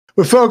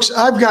But folks,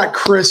 I've got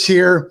Chris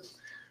here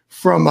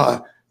from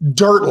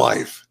DYRT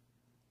Life.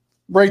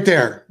 Right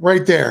there,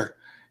 right there.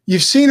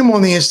 You've seen him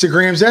on the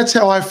Instagrams. That's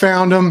how I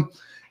found him.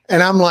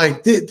 And I'm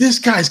like, this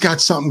guy's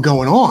got something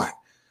going on,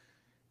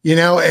 you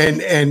know?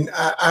 And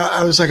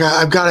I was like,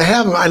 I've got to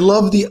have him. I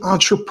love the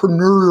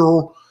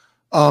entrepreneurial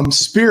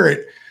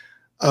spirit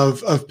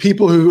of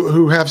people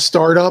who have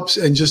startups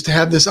and just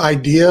have this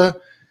idea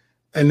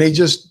and they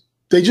just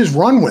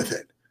run with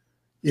it,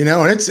 you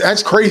know? And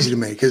that's crazy to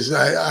me because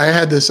I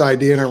had this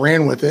idea and I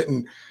ran with it,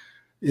 and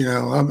you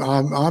know,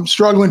 I'm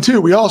struggling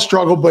too. We all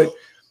struggle, but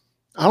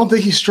I don't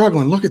think he's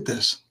struggling. Look at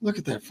this. Look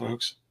at that,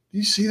 folks. Do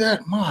you see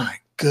that? My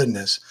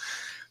goodness.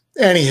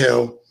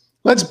 Anywho,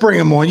 let's bring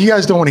him on. You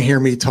guys don't want to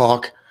hear me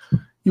talk.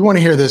 You want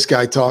to hear this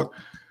guy talk.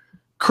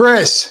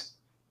 Chris.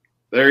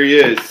 There he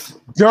is.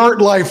 DYRT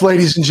Life,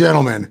 ladies and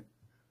gentlemen.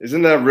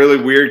 Isn't that really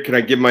weird? Can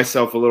I give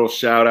myself a little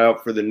shout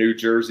out for the new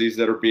jerseys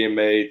that are being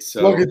made?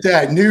 So look at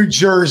that. New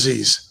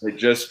jerseys. They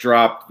just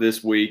dropped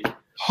this week.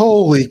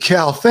 Holy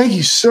cow. Thank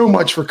you so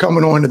much for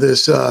coming on to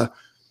this.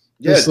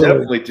 Yeah,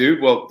 definitely, dude.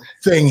 Well,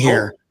 thing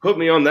here. Put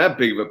me on that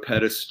big of a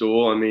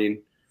pedestal. I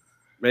mean,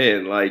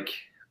 man, like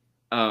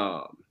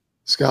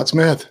Scott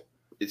Smith.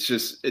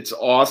 It's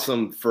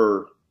awesome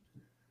for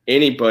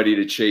anybody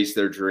to chase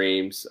their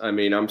dreams. I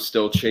mean, I'm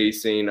still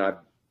chasing. I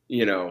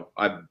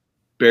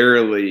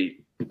barely,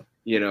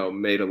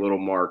 made a little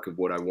mark of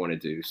what I want to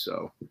do.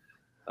 So,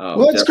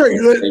 well, that's great.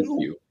 Thank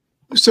you.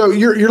 So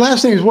your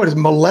last name is what? Is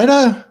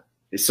Maleta?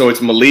 So it's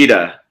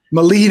Maleta.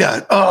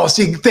 Maleta. Oh,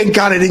 see, thank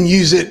God I didn't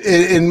use it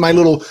in my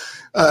little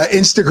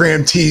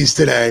Instagram tease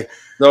today.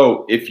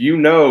 So if you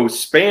know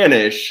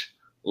Spanish,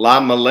 La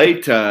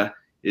Maleta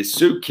is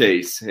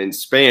suitcase in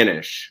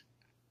Spanish.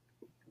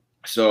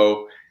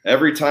 So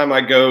every time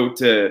I go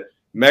to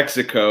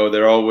Mexico,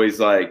 they're always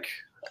like,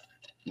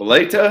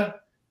 Maleta?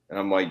 And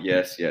I'm like,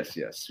 yes,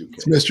 suitcase.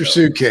 It's Mr.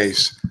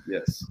 Suitcase.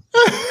 Yes.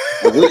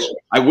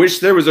 I wish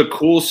there was a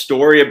cool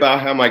story about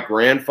how my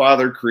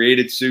grandfather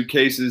created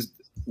suitcases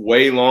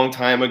way long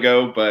time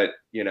ago, but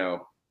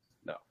no.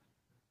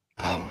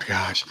 Oh my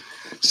gosh.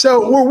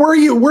 So where are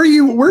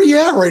you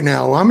at right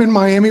now? I'm in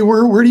Miami.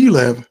 Where do you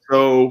live?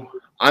 So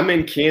I'm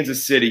in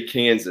Kansas City,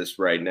 Kansas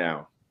right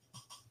now.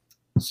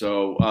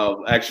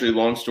 So actually,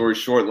 long story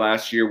short,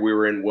 last year we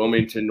were in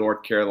Wilmington,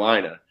 North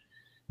Carolina.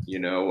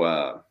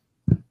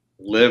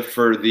 Live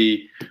for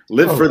the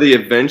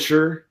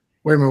adventure.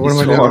 Wait a minute, what am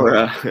I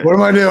doing? What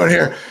am I doing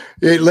here?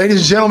 Hey, ladies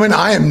and gentlemen,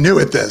 I am new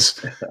at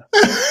this.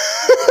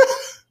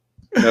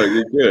 No,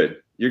 you're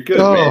good. You're good,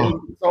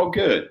 man. It's all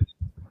good.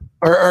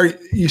 Are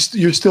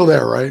you're still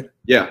there, right?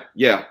 Yeah.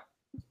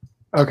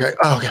 Okay.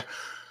 Oh, okay.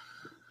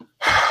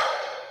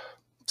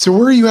 So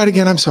where are you at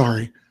again? I'm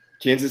sorry.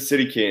 Kansas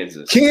City,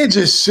 Kansas.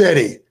 Kansas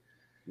City.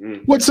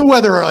 What's the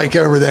weather like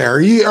over there?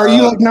 Are you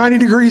like 90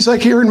 degrees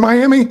like here in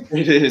Miami?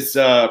 It is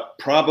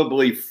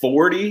probably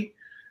 40.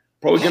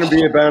 Probably going to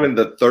be about in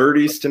the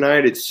 30s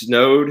tonight. It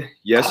snowed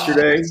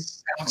yesterday.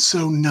 Sounds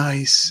so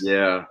nice.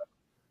 Yeah.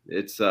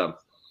 It's a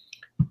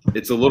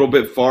little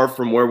bit far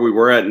from where we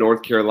were at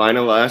North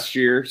Carolina last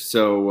year.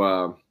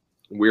 So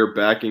we're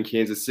back in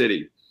Kansas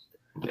City.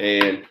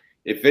 And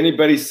if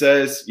anybody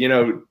says,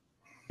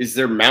 is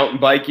there mountain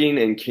biking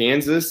in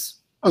Kansas?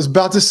 I was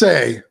about to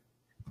say.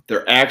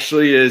 There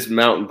actually is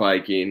mountain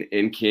biking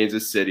in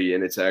Kansas City,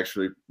 and it's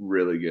actually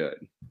really good.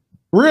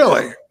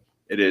 Really?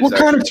 It is. What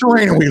kind of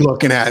terrain are we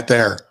looking at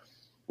there?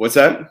 What's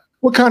that?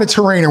 What kind of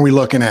terrain are we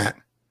looking at?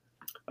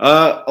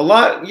 A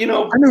lot, I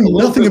know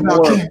nothing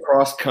about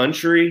cross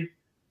country,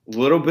 a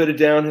little bit of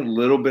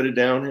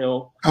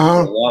downhill,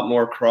 a lot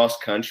more cross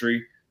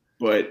country,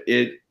 but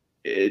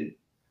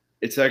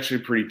it's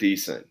actually pretty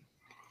decent.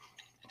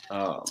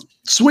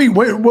 Sweet.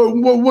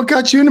 What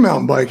got you into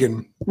mountain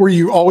biking? Were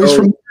you always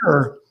from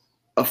there?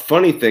 A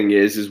funny thing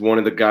is one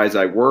of the guys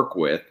I work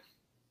with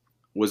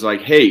was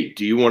like, hey,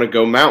 do you want to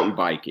go mountain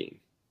biking?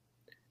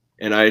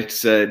 And I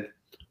said,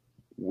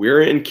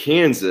 we're in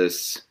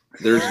Kansas.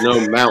 There's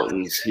no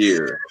mountains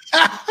here.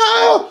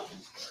 I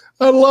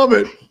love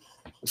it.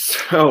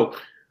 So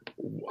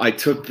I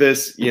took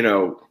this,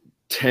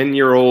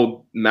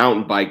 10-year-old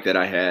mountain bike that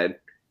I had,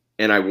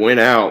 and I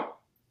went out,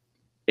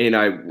 and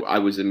I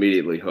was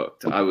immediately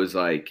hooked. I was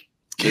like,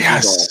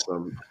 this is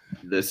awesome.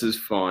 This is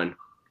fun.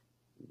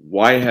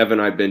 Why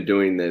haven't I been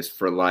doing this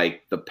for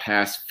like the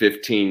past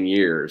 15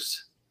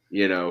 years?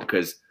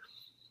 Because,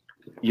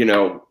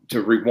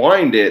 to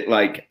rewind it,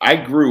 like I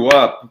grew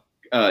up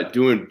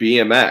doing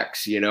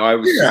BMX. I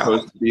was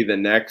supposed to be the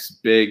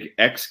next big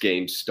X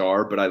Games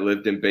star, but I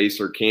lived in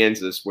Basler,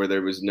 Kansas, where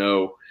there was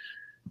no,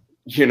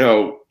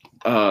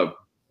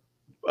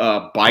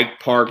 bike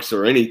parks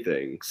or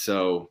anything.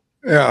 So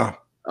yeah.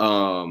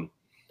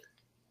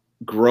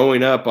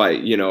 Growing up, I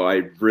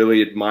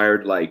really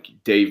admired like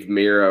Dave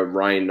Mira,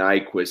 Ryan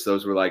Nyquist.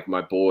 Those were like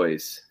my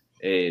boys.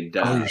 And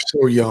you're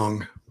so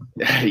young.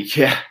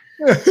 Yeah.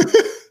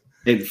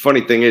 And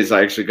funny thing is,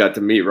 I actually got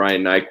to meet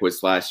Ryan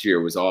Nyquist last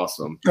year. It was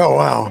awesome. Oh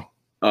wow.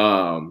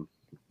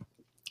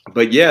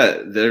 But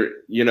yeah,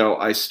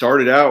 I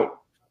started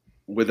out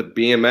with a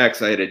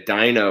BMX. I had a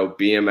dyno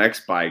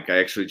BMX bike. I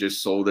actually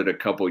just sold it a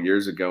couple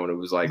years ago, and it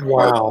was like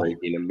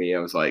heartbreaking to me. I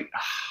was like,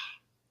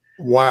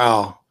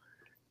 wow.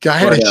 I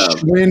had a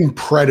Schwinn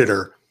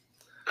Predator.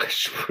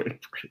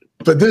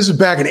 But this is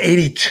back in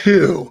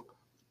 '82.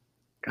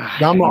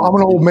 I'm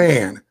an old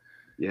man.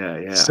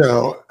 Yeah.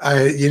 So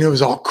it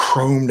was all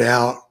chromed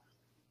out.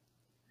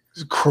 It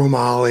was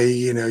chromoly,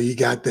 you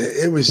got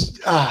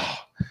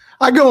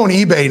I go on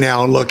eBay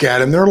now and look at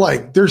them.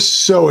 They're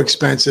so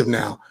expensive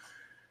now.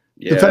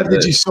 Yeah, the fact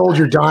that you sold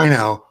your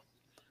dyno.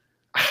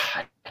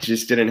 I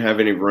just didn't have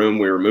any room.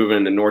 We were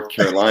moving to North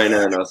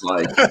Carolina, and I was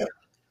like,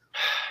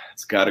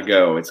 it's gotta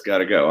go. It's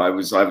gotta go. I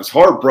was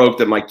heartbroken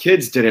that my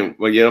kids didn't,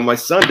 my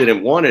son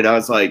didn't want it. I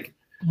was like,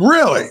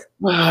 really?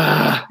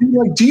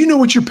 Do you know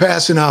what you're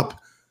passing up?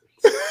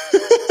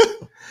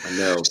 I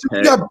know.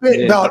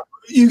 So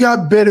you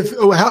got bit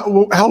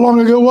how long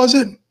ago was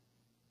it?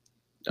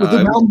 With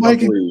the mountain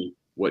biking?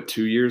 What,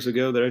 2 years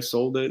ago that I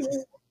sold it?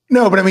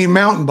 No, but I mean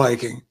mountain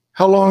biking.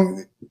 How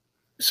long?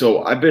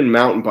 So I've been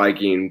mountain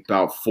biking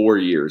about 4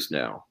 years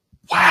now.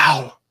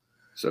 Wow.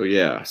 So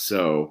yeah.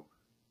 So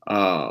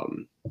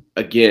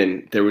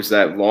again, there was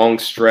that long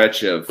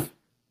stretch of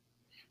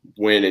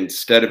when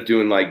instead of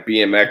doing like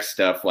BMX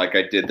stuff, like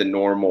I did the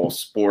normal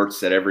sports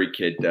that every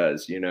kid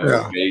does,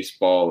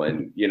 baseball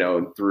and,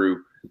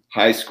 through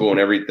high school and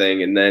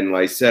everything. And then,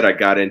 like I said, I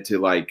got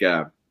into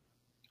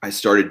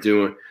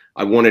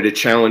I wanted to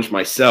challenge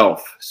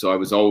myself. So I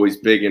was always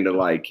big into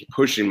like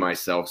pushing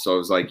myself. So I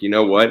was like, you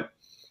know what?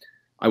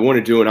 I want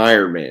to do an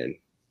Ironman.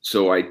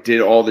 So I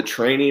did all the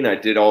training. I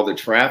did all the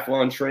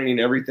triathlon training,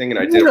 everything. And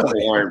I did a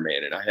whole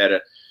Ironman, and I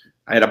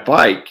had a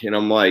bike, and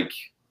I'm like,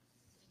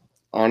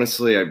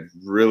 honestly, I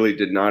really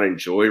did not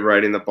enjoy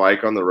riding the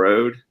bike on the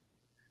road.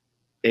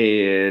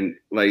 And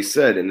like I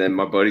said, and then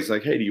my buddy's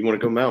like, hey, do you want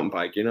to go mountain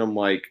biking? I'm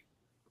like,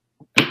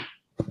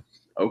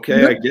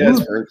 okay, I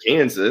guess we're in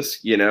Kansas,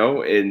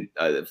 and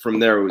from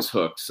there it was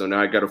hooked. So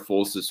now I got a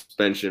full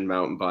suspension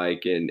mountain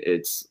bike, and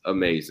it's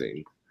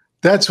amazing.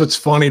 That's what's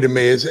funny to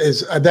me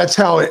is that's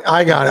how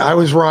I got it. I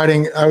was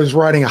riding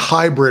a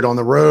hybrid on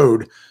the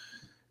road.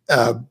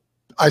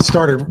 I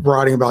started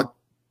riding about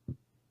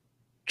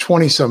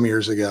 20 some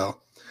years ago.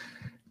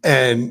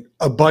 And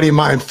a buddy of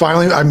mine,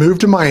 finally, I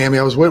moved to Miami.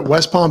 I was with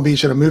West Palm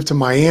Beach, and I moved to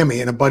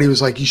Miami, and a buddy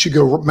was like, you should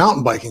go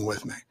mountain biking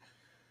with me.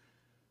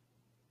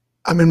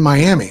 I'm in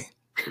Miami.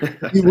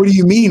 What do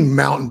you mean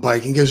mountain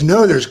biking? He goes,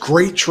 no, there's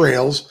great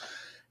trails.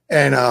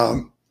 And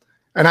I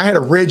had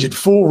a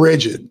full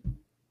rigid,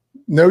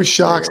 no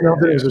shocks,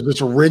 nothing. It was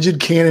just a rigid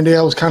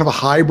Cannondale. It was kind of a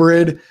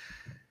hybrid.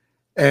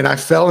 And I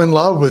fell in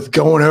love with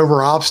going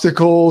over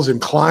obstacles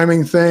and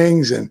climbing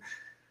things. And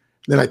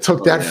then I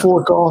took that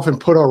fork off and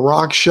put a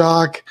rock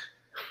shock,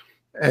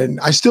 and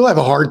I still have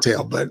a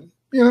hardtail, but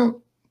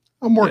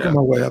I'm working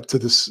my way up to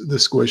the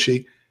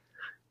squishy.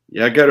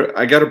 Yeah,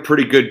 I got a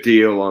pretty good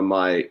deal on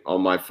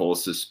my full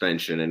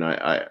suspension, and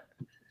I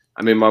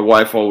mean, my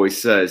wife always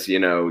says,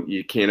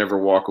 you can't ever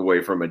walk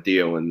away from a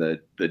deal, and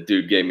the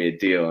dude gave me a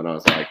deal, and I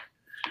was like,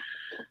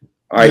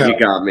 all right, you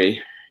got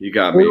me.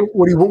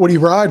 What are you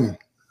riding?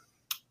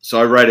 So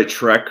I ride a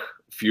Trek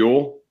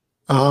Fuel.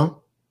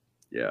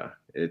 Yeah,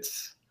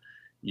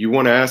 you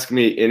want to ask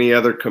me any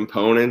other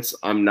components?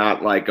 I'm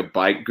not like a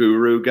bike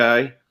guru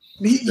guy.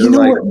 You know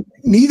what?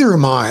 Neither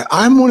am I.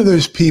 I'm one of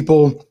those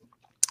people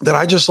that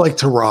I just like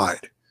to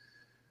ride.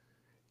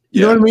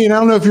 You know what I mean? I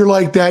don't know if you're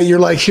like that. You're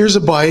like, here's a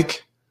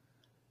bike,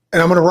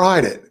 and I'm going to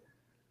ride it.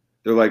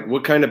 They're like,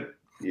 what kind of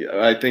 –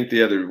 I think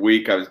the other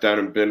week I was down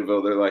in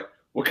Bentonville. They're like,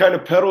 what kind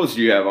of pedals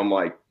do you have? I'm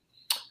like,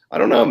 I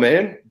don't know,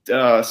 man.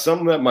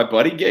 Some that my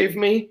buddy gave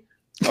me.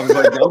 I was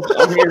like,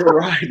 I'm here to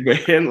ride,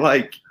 man.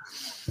 Like –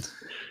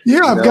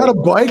 yeah, I've got a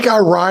bike. I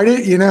ride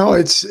it.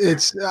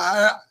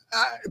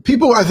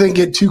 People, I think,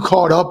 get too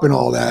caught up in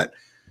all that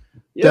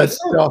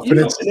stuff. And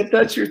if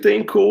that's your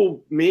thing,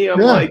 cool. Me, I'm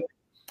like,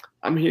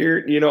 I'm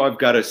here. I've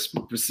got a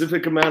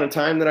specific amount of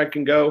time that I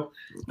can go.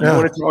 You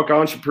want to talk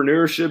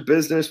entrepreneurship,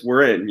 business?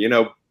 We're in.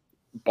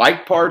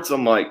 Bike parts.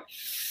 I'm like,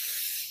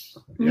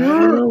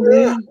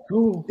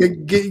 cool.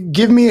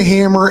 Give me a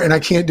hammer, and I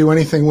can't do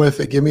anything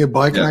with it. Give me a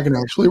bike, and I can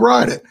actually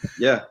ride it.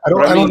 Yeah, I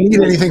don't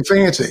need anything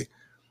fancy.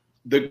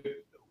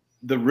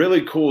 The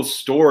really cool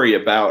story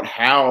about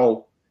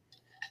how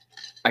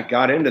I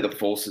got into the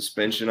full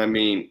suspension. I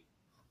mean,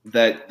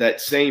 that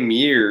same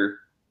year,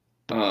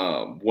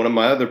 one of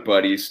my other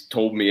buddies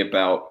told me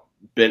about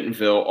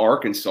Bentonville,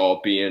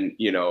 Arkansas being,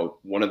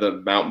 one of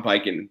the mountain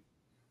biking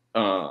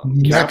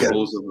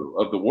capitals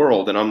of the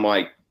world. And I'm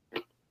like,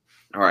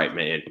 all right,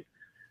 man,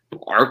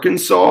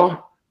 Arkansas?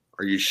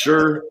 Are you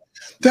sure?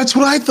 That's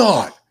what I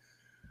thought.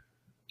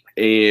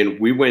 And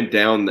we went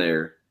down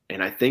there,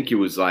 and I think it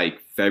was like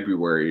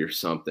February or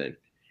something.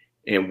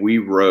 And we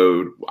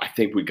rode, I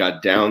think we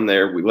got down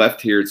there. We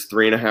left here. It's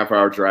 3.5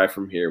 hour drive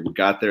from here. We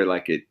got there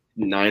like at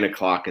 9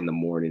 o'clock in the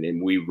morning,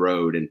 and we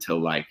rode until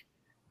like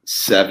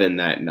 7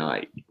 that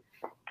night.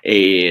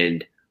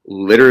 And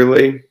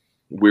literally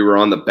we were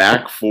on the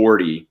back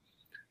 40.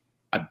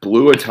 I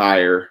blew a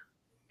tire,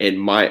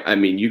 and I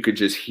mean, you could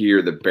just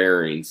hear the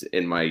bearings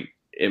in my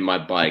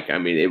bike. I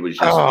mean, it was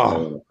just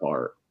falling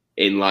apart.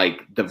 In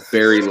like the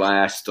very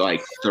last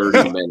like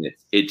 30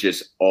 minutes, it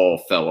just all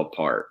fell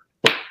apart.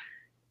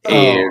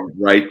 And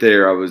right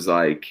there, I was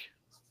like,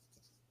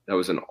 that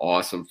was an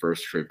awesome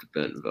first trip to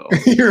Bentonville.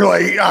 You're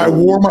like, I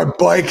wore my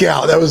bike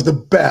out. That was the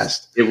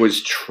best. It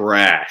was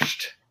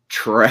trashed.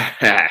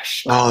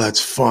 Oh,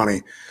 that's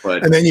funny.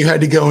 But, and then you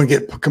had to go and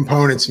get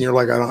components, and you're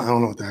like, I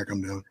don't know what the heck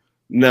I'm doing.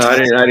 No, I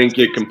didn't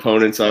get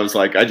components. I was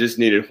like, I just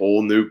need a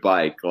whole new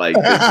bike. Like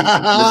this is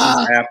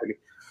happening.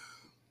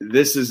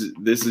 This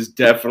is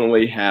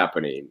definitely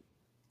happening.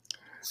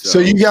 So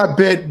you got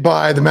bit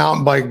by the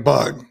mountain bike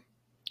bug.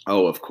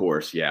 Oh, of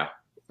course, yeah.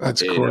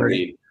 That's great. I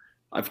mean,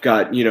 I've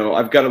got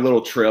a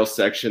little trail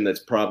section that's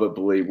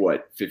probably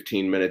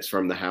 15 minutes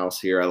from the house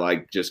here. I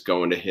like just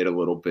going to hit a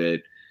little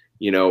bit.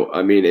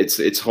 I mean,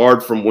 it's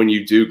hard from when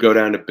you do go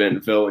down to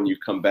Bentonville and you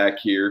come back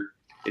here.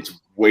 It's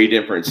way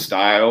different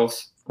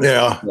styles.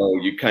 Yeah. So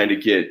you kind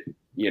of get,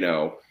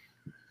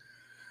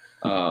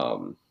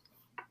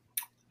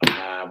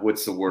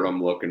 what's the word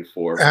I'm looking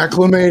for?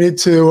 Acclimated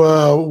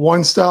to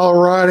one style of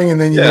riding, and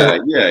then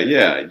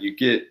you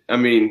get. I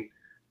mean,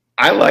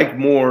 I like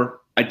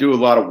more. I do a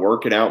lot of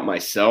working out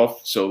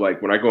myself. So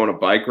like when I go on a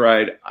bike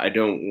ride, I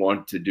don't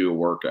want to do a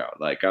workout.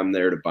 Like I'm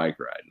there to bike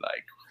ride.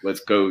 Like let's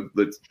go.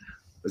 Let's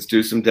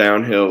do some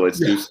downhill. Let's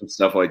do some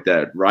stuff like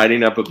that.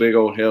 Riding up a big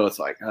old hill, it's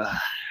like.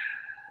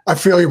 I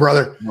feel you,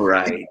 brother.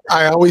 Right.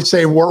 I always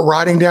say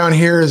riding down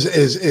here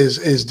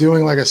is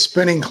doing like a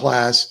spinning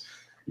class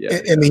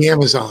in the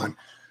Amazon.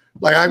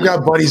 Like I've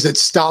got buddies that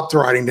stopped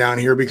riding down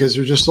here because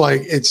they're just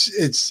like,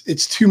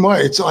 it's too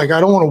much. It's like, I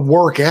don't want to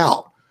work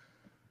out.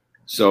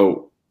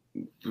 So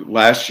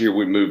last year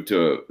we moved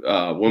to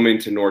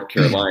Wilmington, North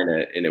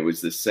Carolina, and it was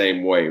the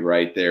same way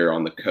right there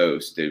on the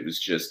coast. It was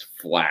just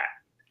flat.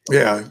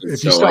 Yeah. And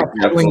if you stop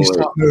pedaling, you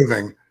stop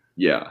moving.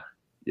 Yeah.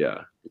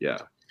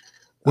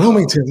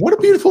 Wilmington, what a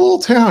beautiful little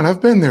town. I've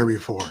been there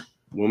before.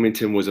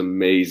 Wilmington was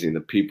amazing.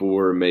 The people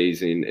were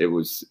amazing. It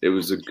was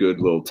a good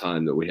little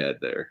time that we had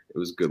there. It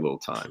was a good little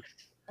time.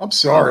 I'm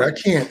sorry.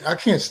 I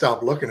can't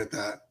stop looking at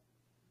that.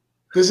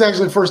 This is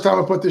actually the first time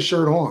I put this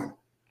shirt on.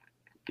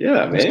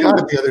 Yeah, man. I got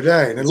it the other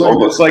day. And it's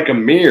almost like a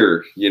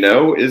mirror,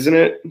 isn't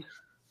it?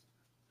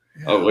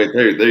 Yeah. Oh, wait,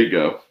 there you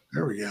go.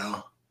 There we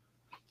go.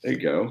 There you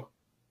go.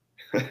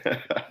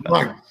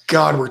 My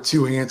God, we're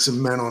two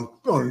handsome men on.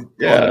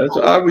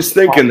 I was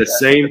thinking the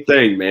same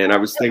thing, man. I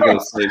was thinking the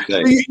same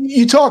thing.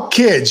 You talk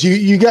kids.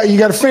 You got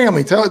a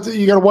family.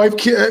 You got a wife,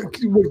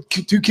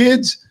 two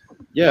kids.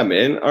 Yeah,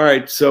 man. All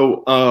right.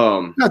 So,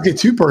 not get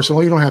too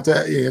personal. You don't have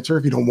to answer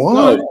if you don't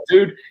want. No,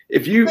 dude.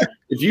 If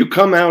you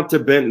come out to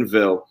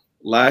Bentonville,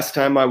 last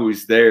time I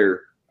was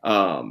there,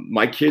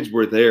 my kids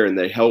were there and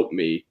they helped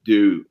me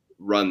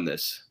run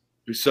this.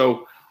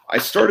 So I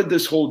started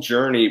this whole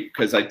journey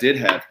because I did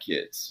have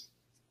kids.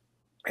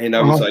 And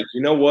I was like,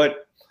 you know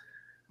what?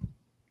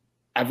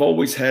 I've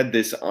always had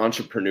this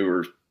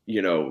entrepreneur,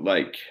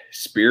 like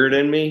spirit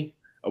in me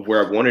of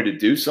where I wanted to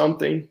do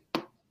something.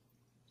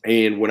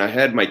 And when I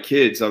had my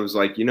kids, I was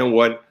like, you know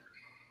what?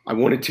 I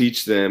want to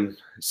teach them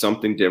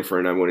something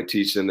different. I want to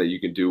teach them that you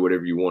can do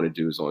whatever you want to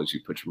do as long as you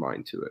put your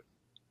mind to it.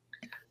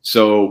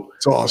 So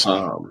it's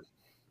awesome.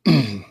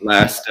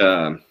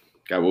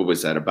 God, what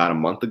was that? About a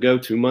month ago,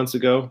 2 months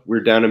ago, we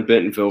were down in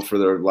Bentonville for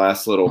their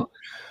last little.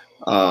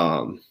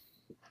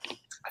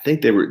 I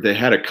think they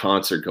had a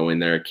concert going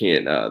there. I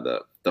can't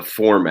the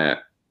format,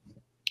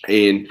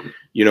 and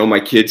my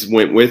kids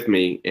went with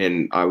me,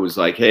 and I was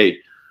like, hey,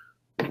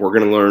 we're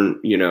gonna learn.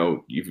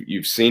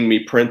 You've seen me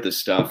print the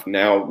stuff.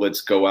 Now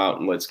let's go out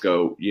and let's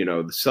go.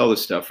 Sell the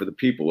stuff for the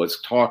people.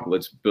 Let's talk.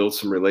 Let's build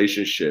some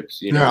relationships.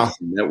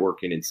 Some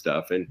networking and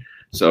stuff. And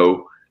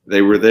so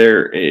they were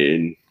there,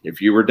 and if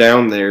you were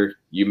down there,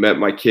 you met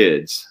my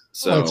kids.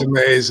 So that's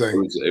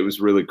amazing. It was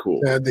really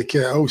cool. Yeah, the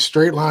kid. Oh,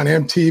 Straight Line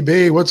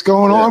MTB. What's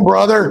going on,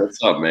 brother?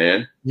 What's up,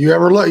 man? You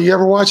ever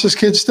watch this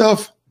kid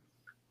stuff?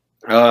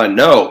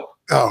 No.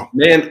 Oh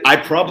man, I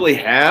probably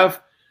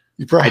have.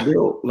 You probably I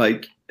do.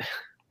 Like,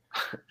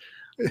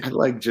 I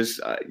like just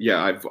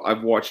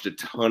I've watched a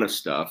ton of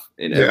stuff,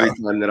 and every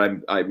time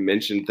that I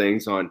mention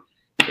things on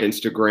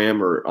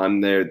Instagram or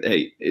I'm there,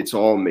 hey, it's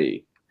all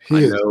me.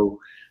 I know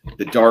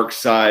the dark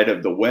side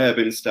of the web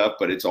and stuff,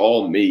 but it's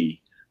all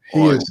me.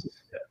 He is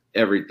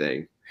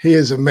everything. He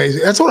is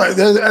amazing. That's what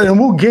and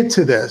we'll get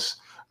to this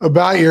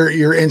about your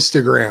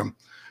Instagram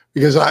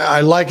because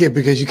I like it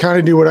because you kind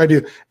of do what I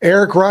do.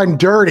 Eric Riding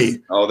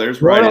Dirty. Oh,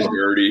 there's Riding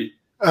Dirty.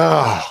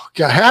 Oh,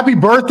 God. Happy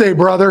birthday,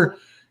 brother.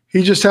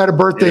 He just had a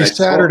birthday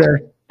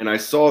Saturday. And I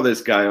saw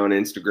this guy on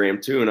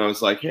Instagram too. And I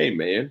was like, hey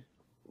man,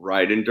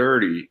 Riding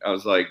Dirty. I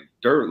was like,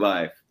 Dirt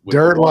Life.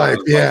 Dirt Life.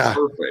 Yeah.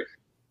 Perfect.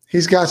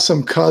 He's got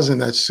some cousin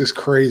that's just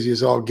crazy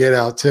as all get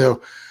out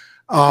too.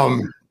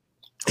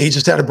 He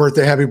just had a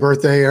birthday. Happy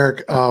birthday,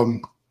 Eric.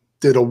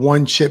 Did a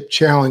 1-chip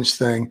challenge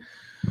thing.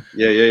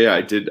 Yeah.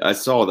 I did. I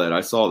saw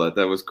that.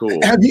 That was cool.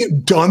 Have you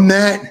done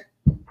that?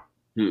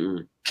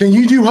 Mm-mm. Can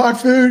you do hot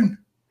food?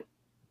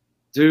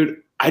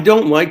 Dude, I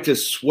don't like to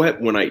sweat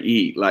when I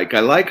eat. Like,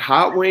 I like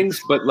hot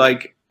wings, but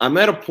like, I'm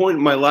at a point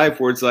in my life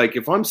where it's like,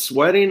 if I'm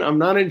sweating, I'm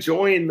not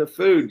enjoying the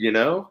food, you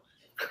know?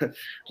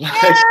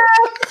 Like,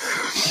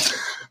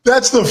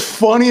 that's the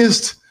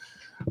funniest.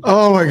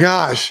 Oh my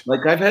gosh.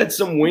 Like, I've had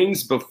some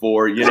wings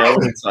before, you know,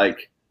 and it's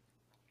like,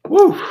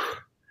 whoo,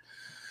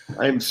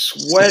 I'm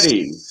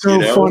sweating. So you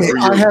know? funny.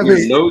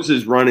 Your nose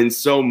is running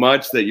so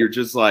much that you're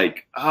just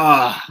like,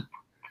 ah.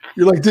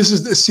 You're like,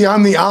 see,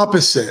 I'm the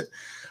opposite.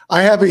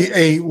 I have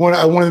one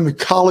of the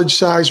college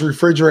size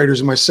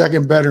refrigerators in my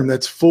second bedroom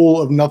that's full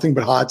of nothing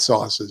but hot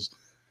sauces.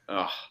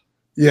 Oh.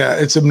 Yeah,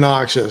 it's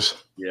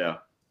obnoxious. Yeah.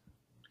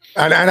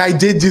 And I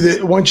did do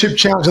the one chip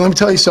challenge. And let me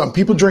tell you something.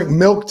 People drink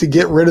milk to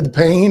get rid of the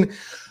pain.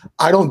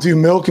 I don't do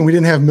milk, and we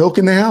didn't have milk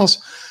in the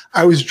house.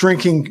 I was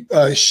drinking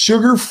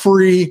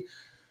sugar-free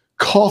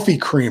coffee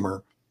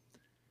creamer.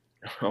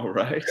 All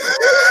right.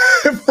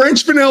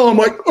 French vanilla. I'm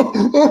like,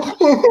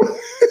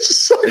 it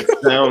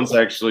sounds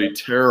actually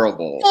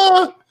terrible.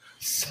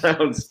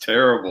 Sounds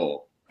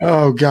terrible.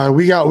 Oh God,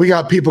 we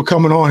got people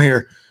coming on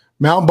here.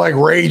 Mountain bike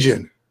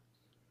raging.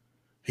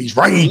 He's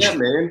raging. Yeah,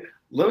 man.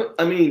 Look,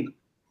 I mean,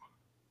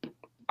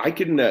 I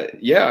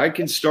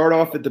can start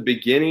off at the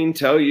beginning.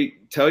 Tell you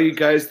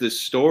guys the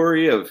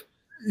story of.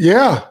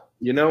 Yeah.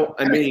 You know,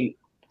 I mean.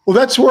 Well,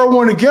 that's where I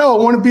want to go.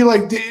 I want to be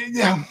like.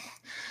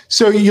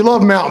 So you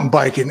love mountain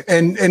biking,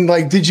 and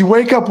like, did you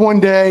wake up one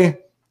day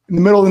in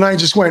the middle of the night and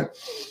just went,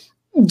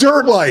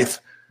 "Dirt life,"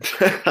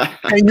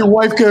 and your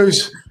wife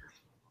goes,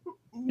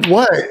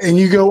 "What?" And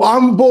you go,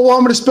 I'm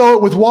going to spell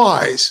it with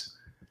Y's.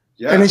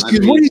 Yeah. And she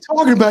goes, "What are you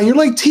talking about?" And you're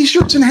like,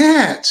 "T-shirts and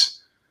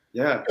hats."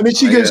 Yeah. And then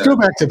she goes, "Go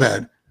back to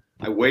bed."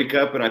 I wake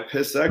up and I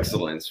piss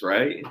excellence,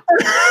 right?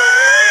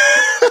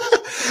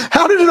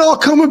 How did it all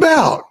come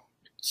about?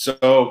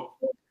 So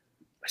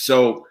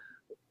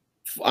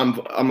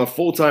I'm a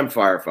full-time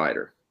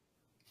firefighter.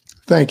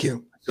 Thank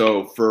you.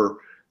 So for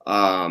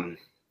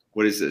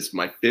what is this?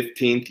 My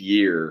 15th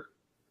year,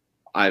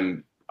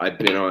 I've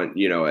been on,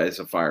 you know, as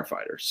a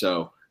firefighter.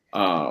 So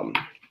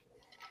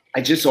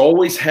I just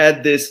always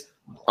had this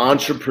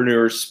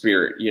entrepreneur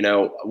spirit. You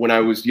know, when I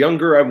was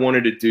younger, I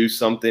wanted to do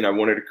something. I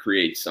wanted to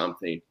create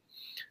something.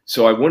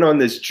 So I went on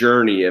this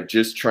journey of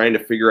just trying to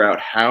figure out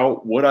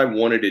what I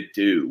wanted to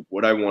do,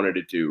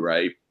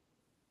 right?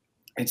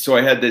 And so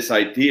I had this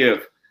idea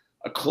of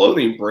a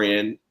clothing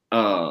brand.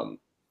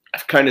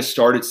 I've kind of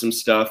started some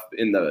stuff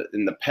in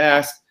the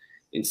past.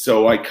 And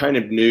so I kind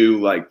of knew,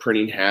 like,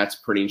 printing hats,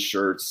 printing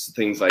shirts,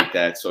 things like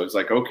that. So I was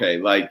like, okay,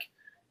 like,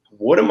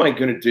 what am I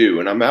going to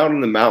do? And I'm out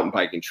on the mountain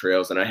biking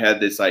trails, and I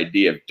had this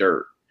idea of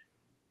dirt.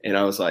 And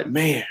I was like,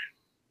 man,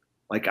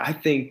 like, I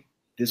think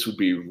this would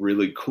be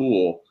really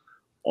cool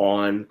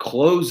on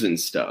clothes and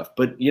stuff.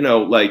 But, you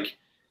know, like,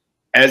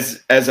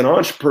 as an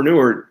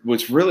entrepreneur,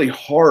 what's really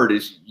hard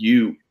is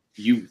you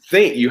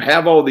think you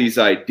have all these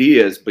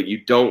ideas, but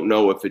you don't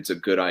know if it's a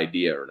good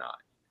idea or not.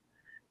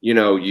 You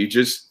know, you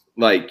just,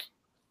 like,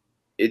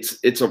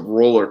 it's a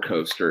roller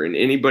coaster, and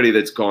anybody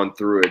that's gone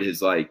through it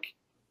is like,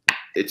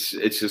 it's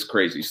just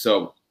crazy.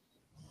 So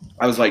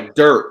I was like,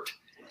 DYRT.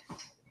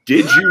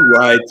 Did you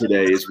ride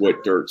today is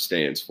what DYRT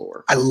stands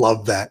for. I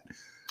love that.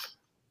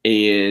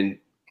 And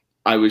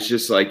I was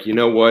just like, you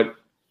know what?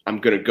 I'm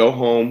going to go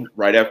home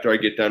right after I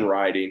get done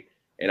riding,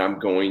 and I'm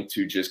going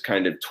to just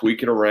kind of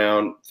tweak it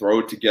around, throw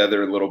it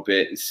together a little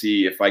bit, and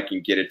see if I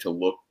can get it to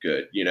look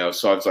good, you know?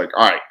 So I was like,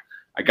 all right,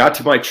 I got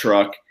to my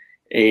truck,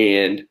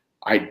 and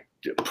I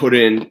put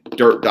in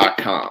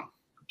DYRT.com,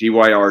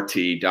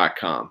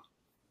 DYRT.com.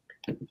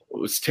 It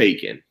was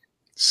taken.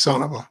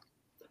 Son of a.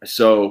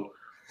 So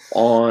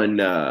on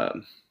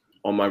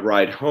my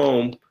ride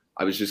home,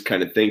 I was just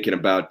kind of thinking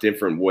about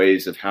different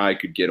ways of how I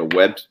could get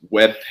a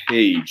web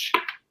page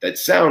that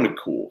sounded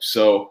cool.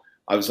 So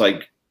I was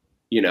like,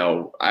 you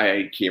know,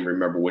 I can't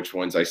remember which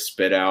ones I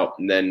spit out.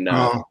 And then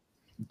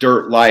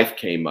DYRT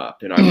came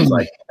up, and I was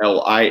like,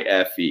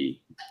 LYFE.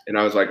 And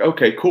I was like,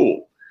 okay,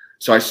 cool.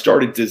 So I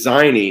started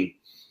designing,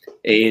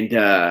 and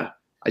I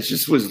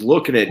just was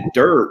looking at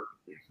DYRT,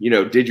 you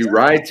know, did you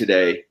ride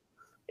today?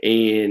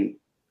 And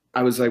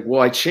I was like,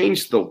 well, I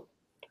changed the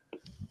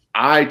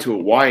I to a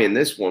Y in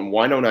this one.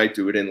 Why don't I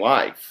do it in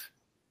life?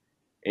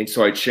 And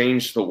so I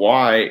changed the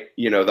Y,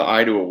 you know, the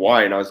I to a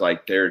Y, and I was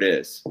like, there it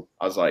is.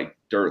 I was like,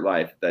 DYRT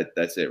life.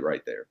 That's it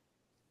right there.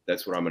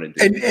 That's what I'm going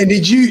to do. And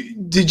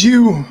did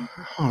you,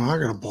 oh, I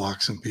got to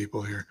block some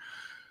people here.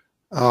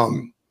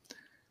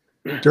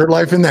 DYRT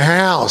life in the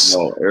house.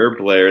 Oh, Air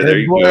Blair. There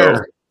you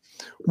go.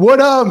 What,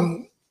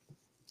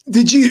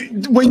 did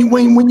you, when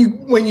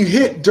you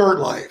hit DYRT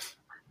life,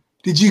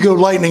 did you go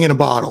lightning in a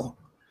bottle?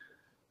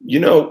 You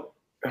know,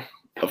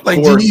 of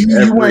like, course,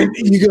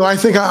 you go, I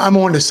think I'm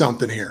onto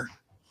something here.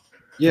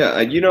 Yeah.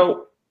 You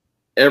know,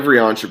 every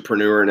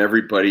entrepreneur and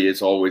everybody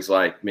is always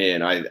like,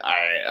 man, I've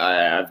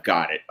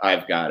got it.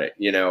 I've got it,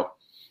 you know,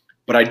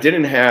 but I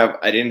didn't have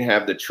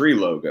the tree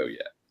logo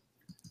yet.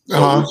 So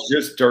it was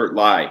just DYRT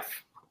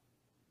life.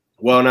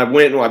 Well, and I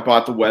went and I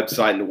bought the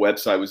website, and the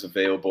website was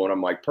available, and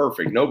I'm like,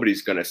 perfect.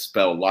 Nobody's going to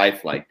spell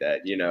life like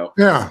that, you know?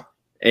 Yeah.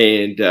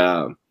 And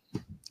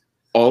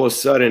all of a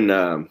sudden,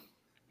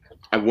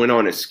 I went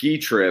on a ski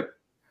trip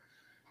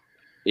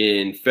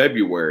in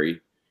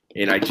February,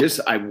 and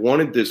I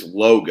wanted this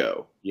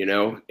logo, you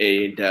know,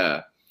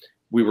 and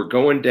we were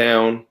going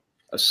down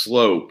a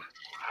slope,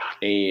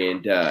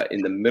 and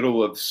in the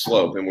middle of the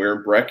slope, and we're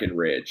in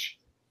Breckenridge,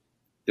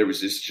 there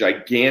was this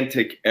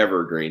gigantic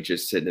evergreen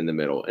just sitting in the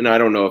middle. And I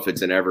don't know if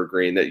it's an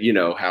evergreen, that, you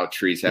know, how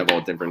trees have all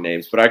different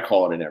names, but I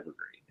call it an evergreen.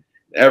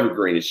 The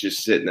evergreen is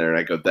just sitting there, and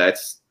I go,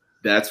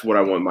 that's what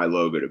I want my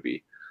logo to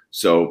be.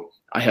 So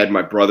I had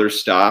my brother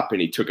stop,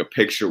 and he took a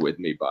picture with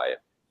me by it.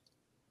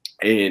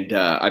 And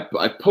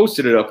I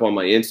posted it up on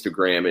my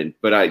Instagram,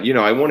 but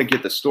I want to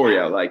get the story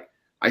out. Like,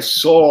 I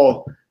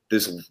saw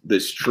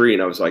this tree,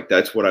 and I was like,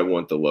 that's what I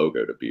want the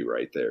logo to be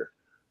right there.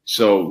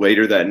 So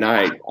later that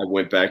night, I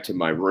went back to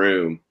my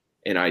room,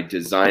 and I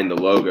designed the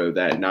logo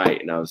that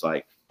night, and I was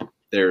like,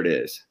 there it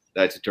is.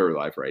 That's DYRT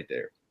LYFE right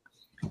there.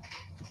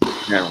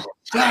 Now,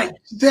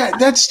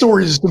 that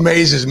story just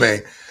amazes me.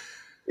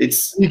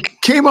 You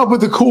came up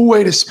with a cool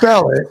way to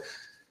spell it,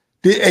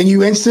 and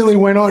you instantly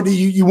went on.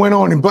 You went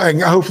on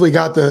and hopefully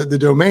got the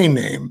domain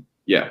name.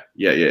 Yeah.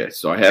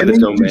 So I have the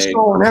domain. You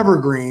saw an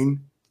evergreen.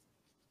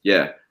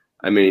 Yeah,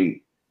 I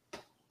mean,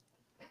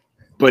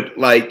 but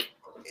like,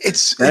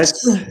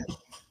 that's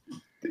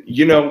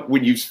you know,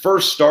 when you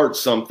first start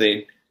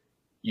something,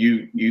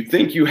 you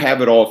think you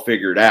have it all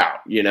figured out.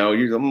 You know,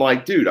 I'm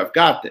like, dude, I've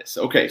got this.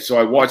 Okay, so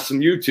I watched some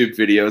YouTube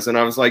videos, and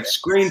I was like,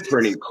 screen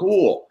printing,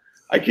 cool.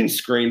 I can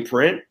screen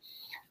print.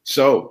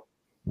 So,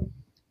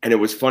 and it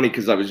was funny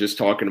because I was just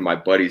talking to my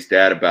buddy's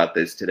dad about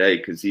this today,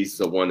 because he's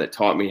the one that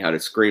taught me how to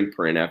screen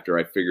print after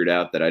I figured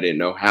out that I didn't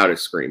know how to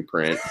screen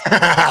print.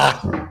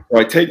 So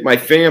I take my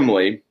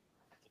family,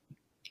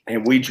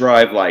 and we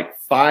drive like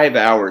 5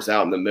 hours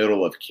out in the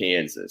middle of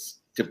Kansas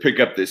to pick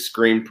up this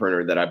screen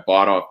printer that I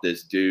bought off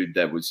this dude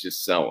that was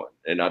just selling.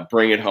 And I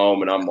bring it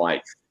home, and I'm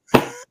like,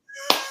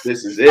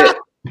 this is it.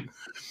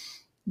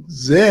 This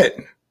is it.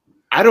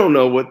 I don't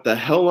know what the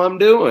hell I'm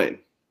doing.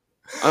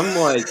 I'm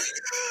like,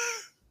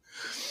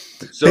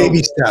 so,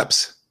 baby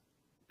steps.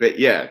 But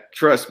yeah,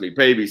 trust me,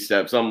 baby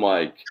steps. I'm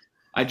like,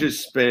 I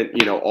just spent,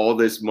 you know, all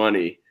this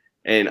money,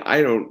 and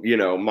I don't, you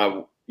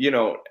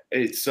know,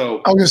 it's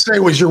so. I was gonna say,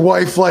 was your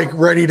wife like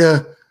ready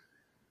to?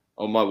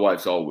 Oh, my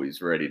wife's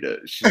always ready to.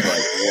 She's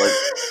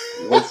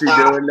like, what's he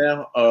doing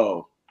now?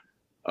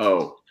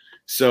 Oh.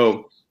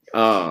 So,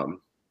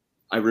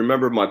 I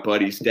remember my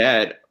buddy's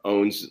dad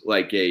owns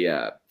like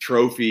a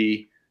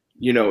trophy.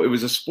 You know, it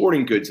was a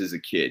sporting goods as a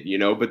kid, you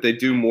know, but they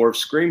do more of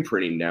screen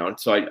printing now. And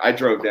so I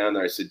drove down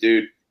there. I said,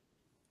 dude,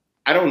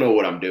 I don't know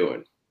what I'm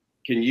doing.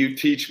 Can you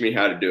teach me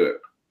how to do it?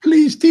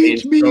 Please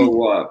teach me.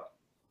 So,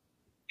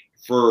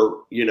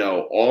 for, you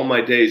know, all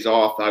my days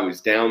off, I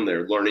was down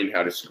there learning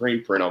how to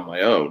screen print on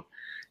my own,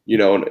 you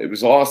know, and it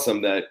was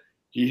awesome that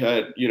he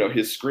had, you know,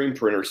 his screen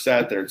printer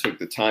sat there and took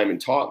the time and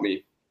taught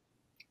me.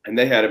 And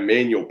they had a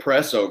manual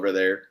press over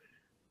there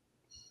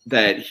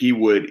that he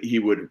would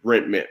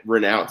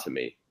rent out to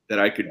me, that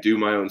I could do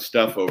my own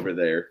stuff over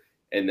there.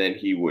 And then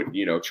he would,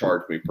 you know,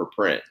 charge me per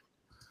print.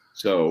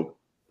 So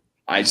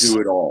I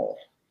do it all.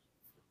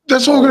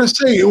 That's what I'm going to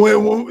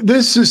say.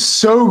 This is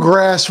so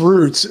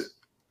grassroots.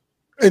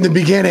 In the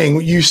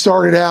beginning, you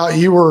started out,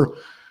 you were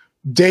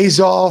days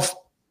off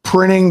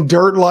printing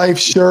DYRT LYFE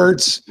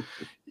shirts.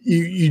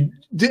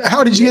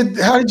 How did you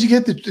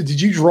get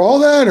did you draw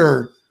that,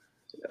 or?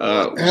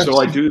 So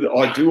I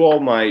do all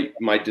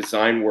my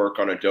design work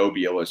on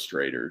Adobe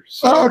Illustrator.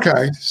 So,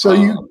 okay. So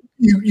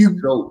you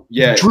drew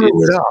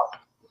it up.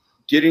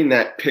 Getting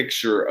that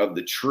picture of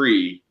the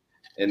tree,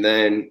 and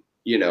then,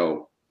 you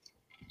know,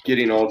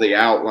 getting all the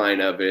outline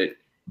of it,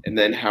 and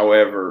then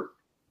however,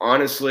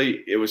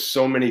 honestly, it was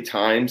so many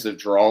times of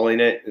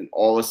drawing it, and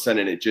all of a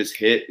sudden it just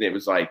hit, and it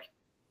was like,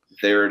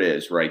 there it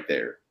is right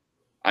there.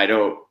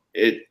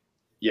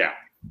 Yeah.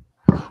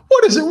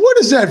 What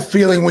is that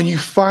feeling when you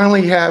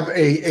finally have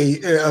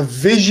a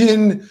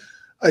vision,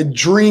 a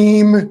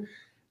dream,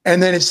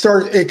 and then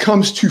it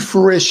comes to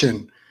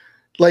fruition?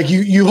 Like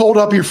you hold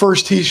up your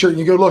first t-shirt and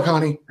you go, look,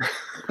 honey,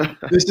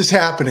 this is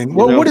happening.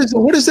 What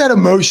is that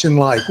emotion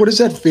like? What is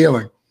that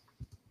feeling?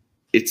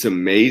 It's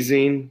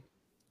amazing.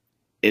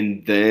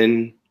 And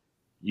then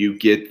you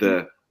get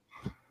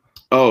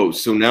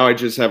so now I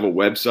just have a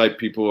website.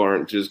 People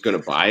aren't just going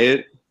to buy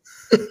it.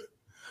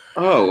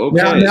 Oh,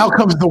 okay. Now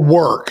comes the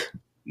work.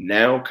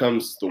 Now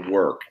comes the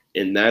work.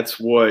 And that's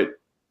what,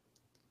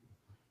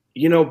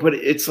 you know, but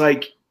it's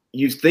like,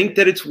 you think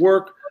that it's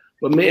work,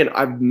 but man,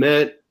 I've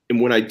met,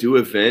 and when I do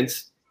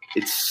events,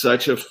 it's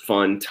such a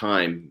fun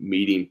time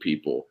meeting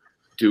people,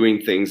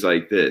 doing things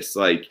like this,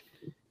 like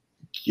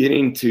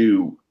getting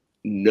to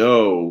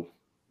know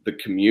the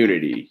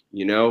community,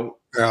 you know?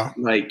 Yeah.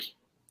 Like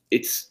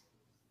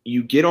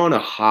you get on a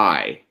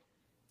high,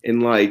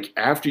 and like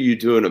after you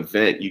do an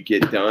event, you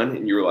get done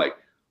and you're like,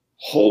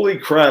 holy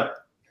crap,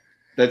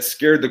 that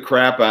scared the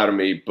crap out of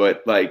me.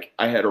 But like,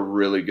 I had a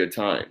really good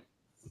time.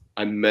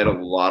 I met a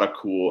lot of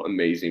cool,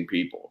 amazing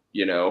people,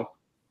 you know?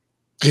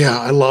 Yeah.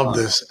 I love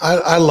this.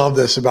 I love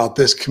this about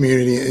this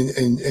community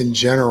in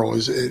general,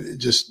 is it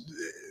just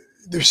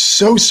they're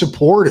so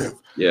supportive.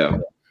 Yeah.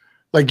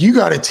 Like you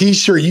got a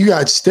t-shirt, you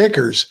got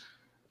stickers.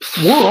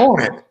 We're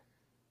on it.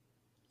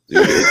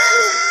 Dude,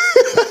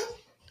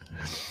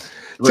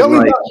 Tell me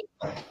like,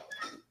 about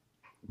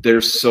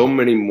there's so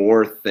many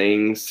more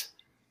things.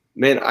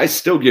 Man, I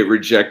still get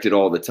rejected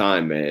all the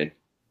time, man.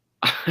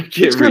 I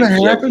get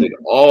rejected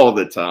all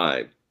the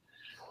time.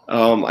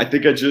 I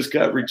think I just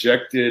got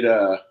rejected.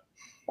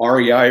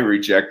 REI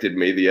rejected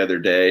me the other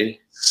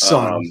day.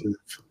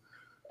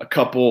 A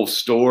couple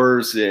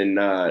stores in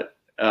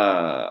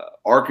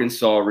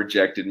Arkansas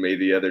rejected me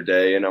the other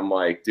day, and I'm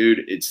like,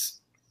 dude, it's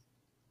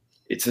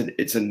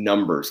a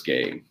numbers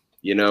game,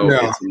 you know.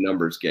 Yeah. It's a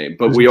numbers game.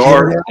 But we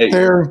are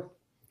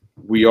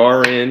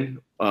in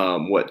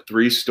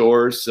 3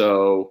 stores,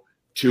 so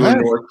 2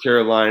 in North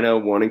Carolina,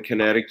 1 in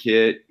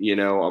Connecticut. You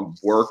know, I'm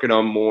working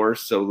on more,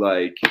 so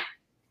like,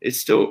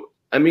 it's still,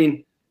 I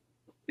mean,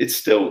 it's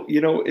still,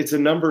 you know, it's a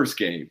numbers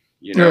game,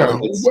 you know.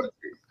 Yeah.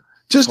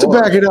 Just to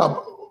back it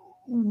up,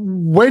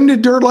 when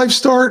did DYRT LYFE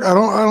start? I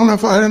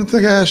don't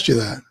think I asked you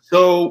that.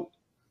 So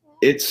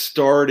it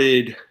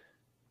started,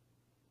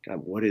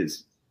 God,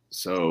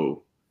 the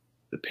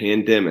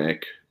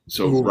pandemic.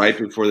 So Ooh. Right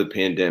before the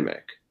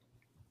pandemic.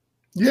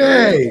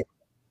 Yay.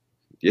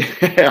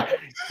 Yeah.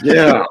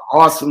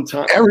 Awesome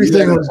time.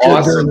 Everything was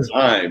awesome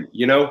time,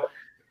 you know.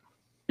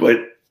 But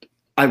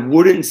I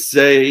wouldn't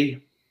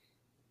say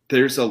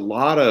there's a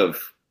lot of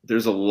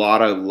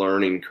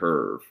learning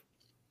curve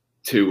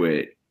to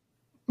it.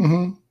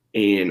 Mm-hmm.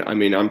 And I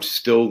mean, I'm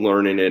still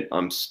learning it.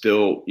 I'm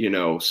still, you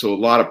know, so a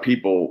lot of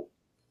people,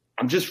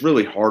 I'm just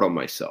really hard on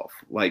myself.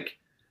 Like,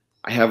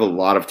 I have a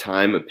lot of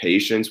time and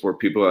patience where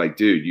people are like,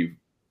 dude,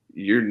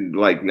 you're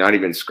like not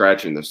even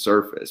scratching the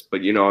surface.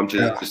 But, you know, I'm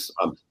just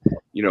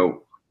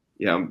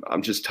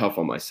tough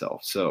on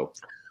myself. So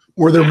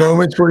were there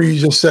moments where you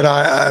just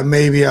said,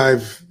 maybe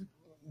I've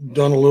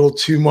done a little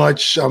too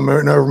much, I'm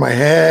in over my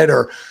head,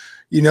 or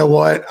you know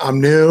what, I'm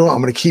new, I'm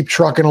going to keep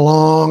trucking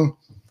along?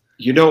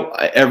 You know,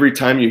 every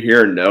time you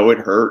hear no, it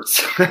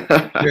hurts.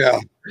 Yeah.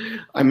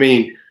 I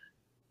mean,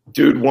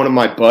 dude, one of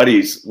my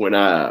buddies, when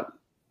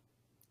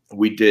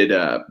we did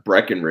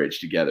Breckenridge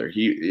together,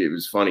 it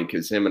was funny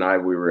because him and I,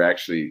 we were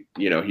actually,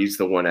 you know, he's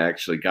the one that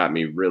actually got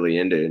me really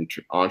into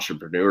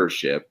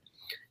entrepreneurship.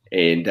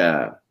 And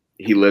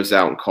he lives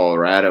out in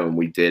Colorado, and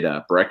we did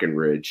a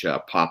Breckenridge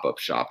pop-up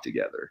shop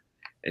together.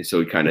 And so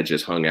we kind of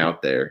just hung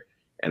out there.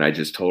 And I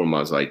just told him, I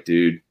was like,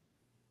 dude,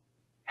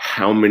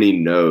 how many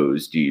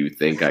no's do you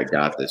think I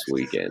got this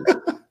weekend?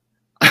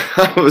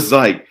 I was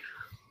like,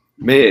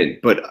 man,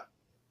 but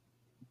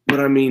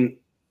I mean,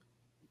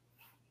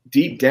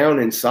 deep down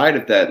inside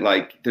of that,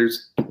 like,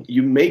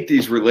 you make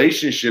these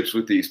relationships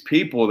with these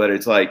people that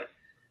it's like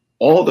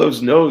all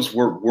those no's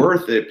were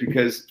worth it,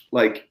 because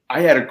like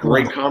I had a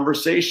great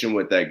conversation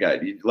with that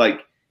guy. Like,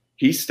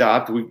 he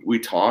stopped, we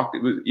talked.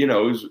 It was, you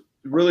know, it was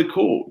really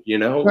cool, you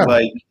know. Yeah.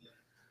 Like,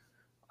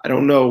 I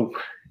don't know,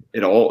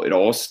 it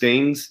all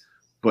stings.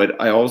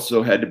 But I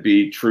also had to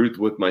be truth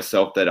with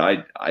myself that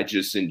I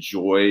just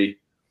enjoy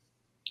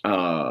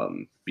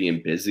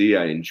being busy.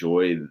 I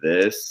enjoy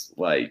this.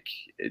 Like,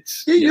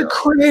 it's you're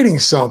creating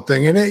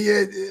something, and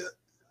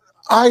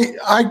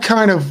I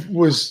kind of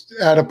was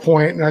at a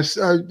point, and I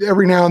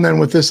every now and then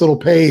with this little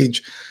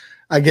page,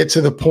 I get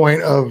to the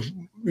point of,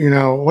 you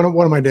know, what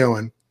am I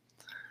doing?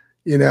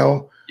 You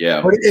know,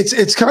 yeah. But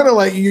it's kind of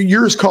like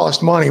yours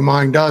cost money,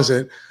 mine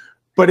doesn't.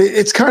 But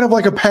it's kind of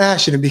like a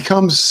passion. It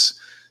becomes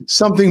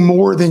something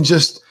more than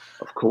just,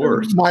 of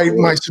course,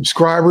 my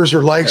subscribers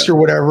or likes or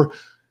whatever.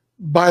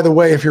 By the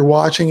way, if you're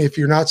watching, if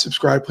you're not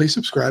subscribed, please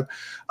subscribe.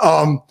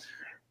 But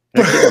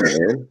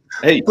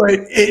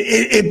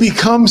it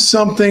becomes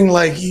something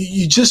like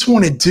you just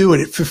want to do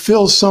it. It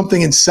fulfills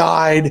something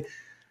inside.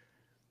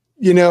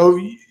 You know,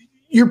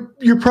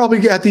 you're probably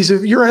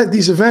you're at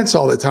these events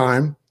all the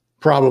time.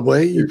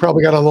 Probably you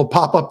probably got a little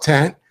pop-up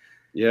tent.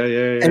 Yeah.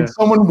 And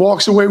someone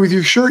walks away with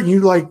your shirt, and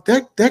you're like,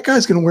 that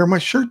guy's going to wear my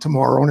shirt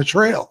tomorrow on a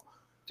trail.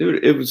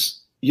 Dude, it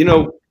was, you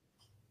know,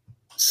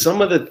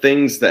 some of the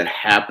things that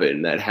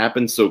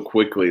happen so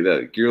quickly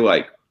that you're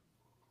like,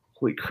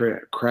 holy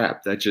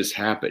crap, that just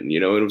happened. You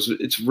know,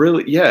 it's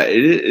really, yeah,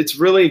 it's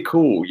really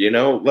cool. You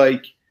know,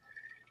 like,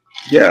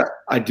 yeah,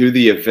 I do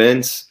the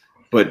events,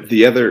 but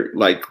the other,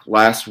 like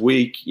last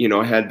week, you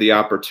know, I had the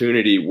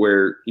opportunity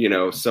where, you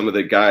know, some of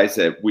the guys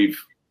that we've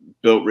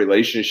built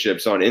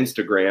relationships on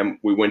Instagram,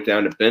 we went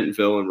down to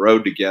Bentonville and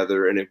rode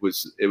together, and it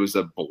was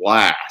a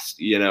blast.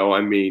 You know, I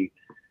mean,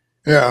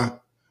 yeah,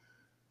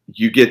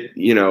 you get,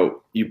 you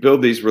know, you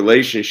build these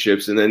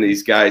relationships, and then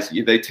these guys,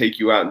 they take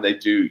you out and they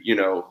do, you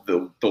know,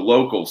 the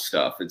local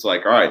stuff. It's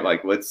like, all right,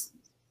 like, let's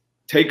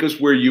take us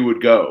where you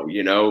would go,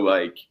 you know,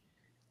 like,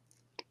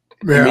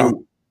 yeah. I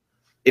mean,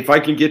 if I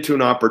can get to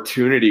an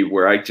opportunity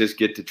where I just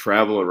get to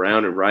travel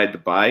around and ride the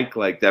bike,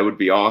 like, that would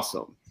be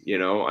awesome. You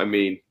know, I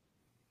mean,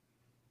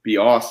 be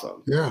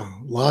awesome. Yeah.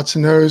 Lots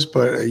of no's,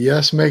 but a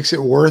yes makes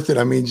it worth it.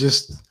 I mean,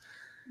 just,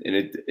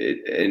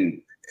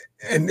 and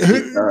And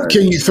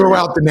can you throw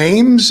out the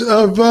names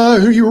of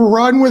who you were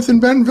riding with in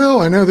Bentonville?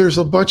 I know there's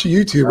a bunch of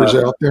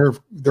YouTubers out there.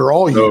 They're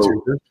all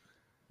YouTubers.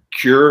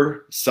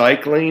 Cure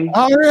Cycling.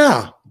 Oh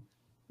yeah,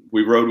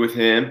 we rode with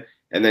him,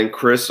 and then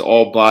Chris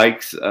All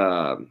Bikes.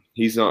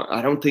 He's on.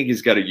 I don't think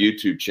he's got a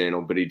YouTube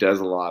channel, but he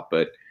does a lot.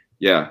 But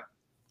yeah,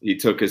 he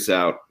took us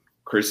out.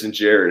 Chris and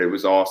Jared. It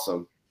was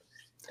awesome.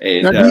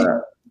 And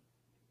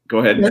go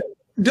ahead.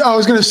 I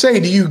was going to say,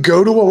 do you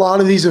go to a lot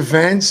of these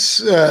events,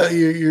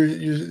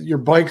 your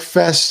bike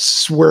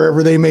fests,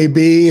 wherever they may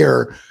be,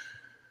 or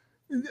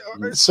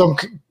some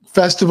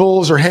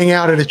festivals, or hang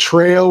out at a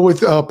trail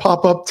with a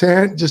pop-up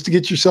tent just to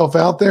get yourself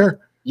out there?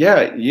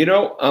 Yeah,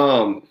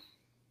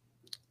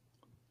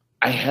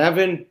 I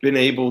haven't been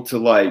able to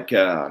like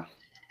do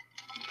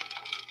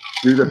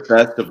the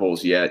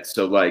festivals yet.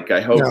 So like, I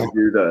hope to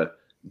do the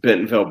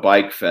Bentonville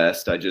Bike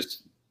Fest. I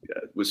just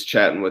was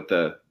chatting with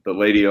the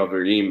lady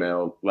over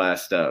email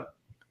last a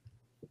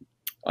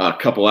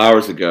couple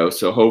hours ago,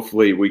 so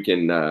hopefully we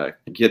can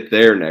get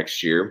there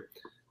next year.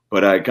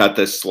 But I got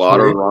this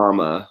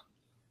Slaughterama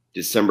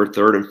December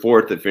 3rd and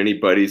 4th. If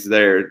anybody's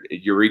there,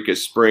 Eureka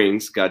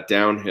Springs got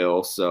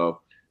downhill,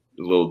 so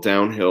a little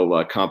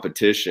downhill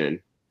competition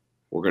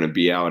we're going to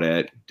be out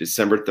at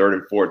December 3rd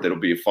and 4th. It'll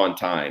be a fun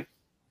time.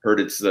 Heard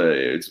it's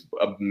a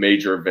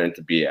major event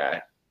to be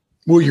at.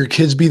 Will your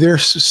kids be there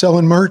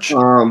selling merch?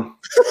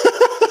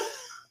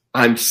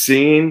 I'm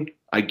seeing.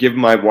 I give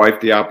my wife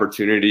the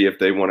opportunity if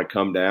they want to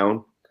come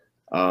down.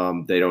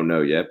 They don't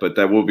know yet, but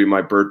that will be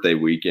my birthday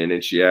weekend.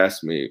 And she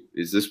asked me,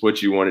 "Is this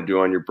what you want to do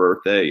on your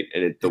birthday?"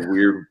 And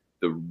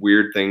the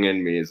weird thing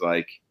in me is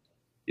like,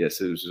 yes,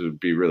 it would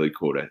be really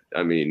cool to.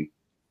 I mean,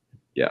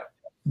 yeah.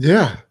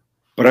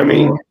 But I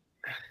mean,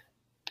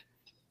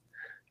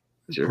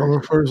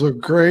 promo photos look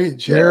great.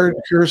 Jared,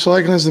 Pure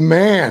Cycling is the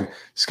man.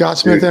 Scott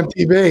Smith,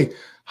 MTB.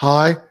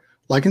 Hi,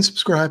 like and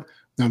subscribe.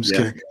 No, I'm just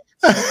kidding.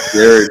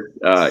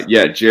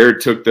 Jared,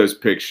 Jared took those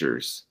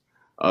pictures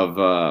of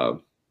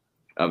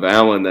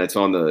Alan that's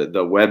on the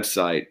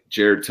website.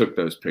 Jared took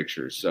those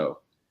pictures. So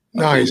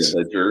nice.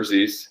 The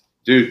jerseys.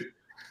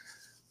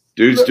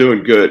 Dude's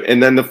doing good.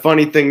 And then the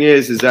funny thing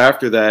is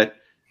after that,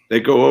 they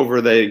go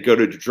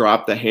to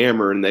drop the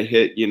hammer and they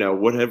hit,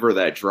 whatever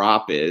that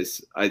drop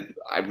is. I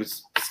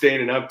was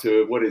standing up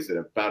to it. What is it?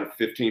 About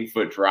a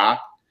 15-foot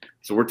drop.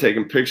 So we're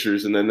taking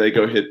pictures and then they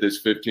go hit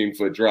this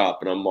 15-foot drop.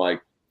 And I'm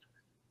like,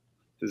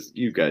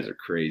 you guys are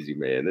crazy,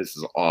 man. This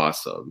is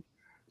awesome.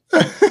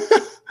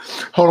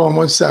 Hold on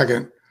 1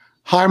 second.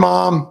 Hi,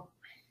 Mom.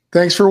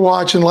 Thanks for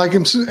watching. Like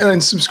and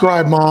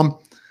subscribe, Mom.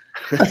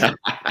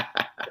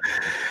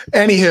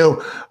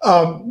 Anywho,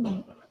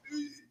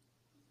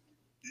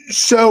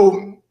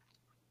 so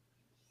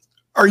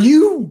are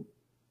you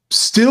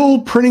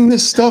still printing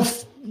this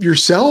stuff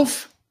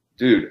yourself?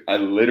 Dude, I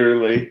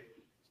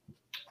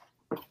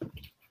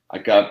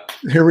got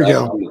here we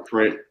go from the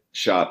print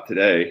shop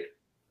today.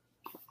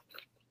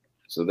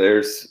 So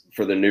there's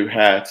for the new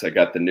hats. I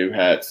got the new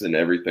hats and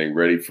everything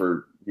ready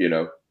for,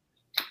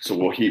 so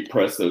we'll heat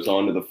press those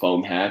onto the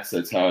foam hats.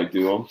 That's how I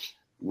do them.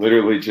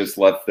 Literally just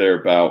left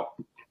there about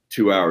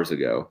 2 hours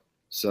ago.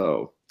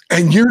 So.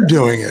 And you're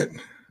doing it.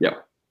 Yeah.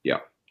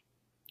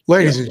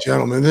 Ladies and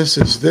gentlemen, this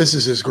is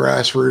as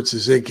grassroots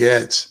as it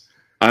gets.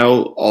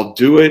 I'll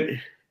do it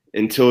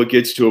until it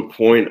gets to a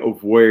point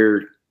of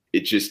where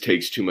it just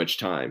takes too much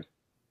time.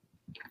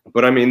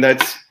 But I mean, that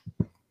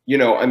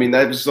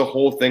was the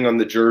whole thing on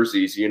the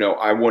jerseys.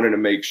 I wanted to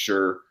make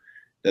sure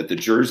that the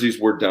jerseys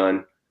were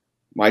done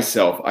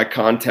myself. I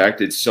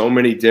contacted so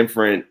many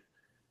different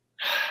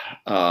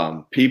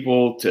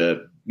people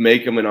to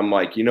make them. And I'm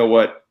like, you know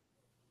what?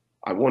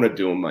 I want to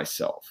do them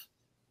myself.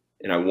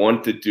 And I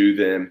want to do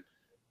them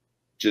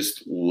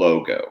just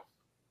logo,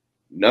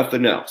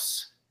 nothing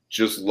else,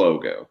 just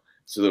logo.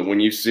 So that when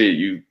you see it,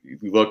 you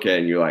look at it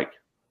and you're like,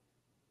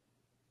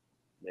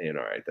 man,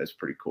 all right, that's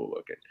pretty cool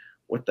looking.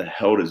 What the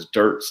hell does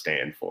DYRT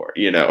stand for?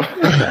 Do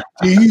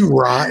you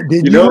write?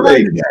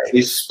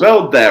 They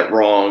spelled that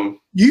wrong.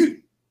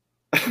 You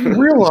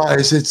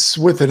realize it's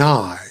with an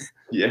I.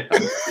 Yeah.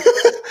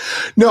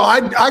 No,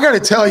 I got to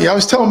tell you, I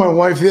was telling my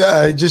wife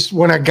just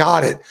when I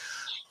got it,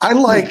 I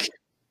like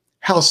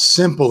how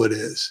simple it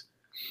is.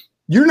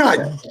 You're not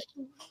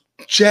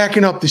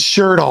jacking up the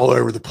shirt all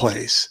over the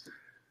place.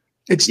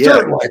 It's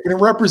DYRT-like, and it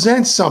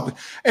represents something.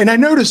 And I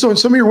noticed on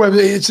some of your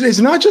websites, it's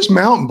not just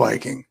mountain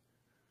biking.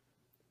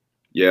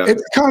 Yeah.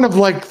 It's kind of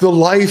like the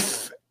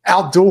life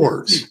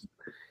outdoors.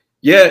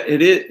 Yeah,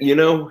 it is.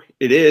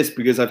 It is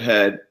because I've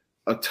had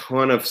a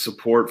ton of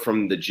support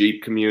from the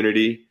Jeep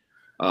community.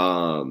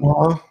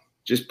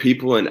 Just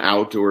people in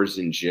outdoors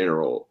in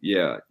general.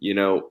 Yeah.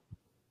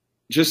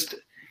 Just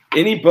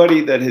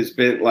anybody that has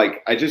been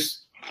like, I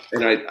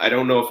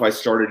don't know if I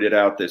started it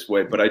out this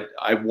way, but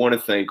I want to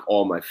thank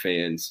all my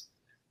fans.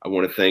 I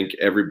want to thank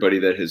everybody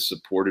that has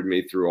supported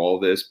me through all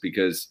this,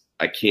 because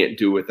I can't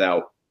do it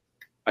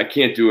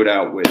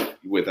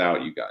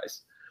without you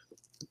guys.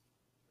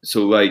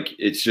 So like,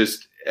 it's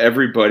just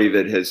everybody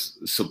that has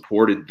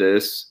supported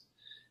this.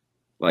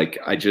 Like,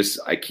 I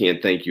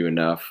can't thank you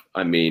enough.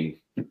 I mean,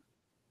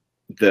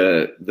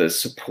 the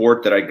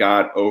support that I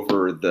got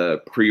over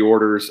the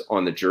pre-orders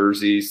on the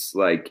jerseys.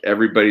 Like,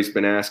 everybody's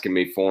been asking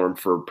me for them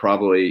for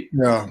probably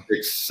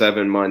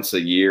 6-7 months,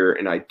 a year,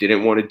 and I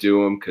didn't want to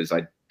do them because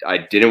I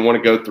didn't want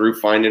to go through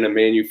finding a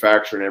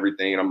manufacturer and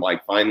everything. And I'm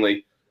like,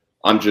 finally,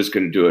 I'm just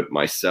going to do it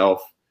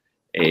myself.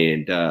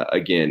 And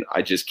again,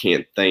 I just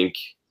can't thank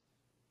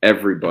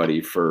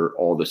everybody for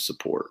all the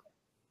support.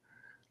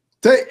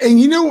 And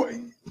you know,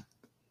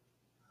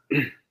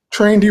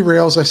 train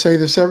derails. I say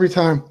this every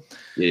time.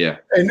 Yeah.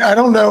 And I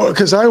don't know,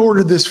 because I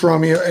ordered this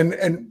from you,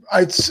 and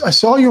I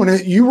saw you on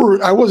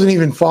it. I wasn't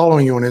even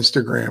following you on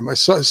Instagram. I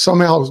saw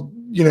somehow,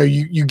 you know,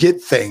 you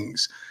get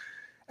things.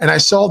 And I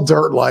saw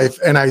DYRT,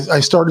 and I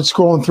started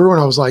scrolling through,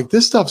 and I was like,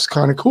 this stuff's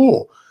kind of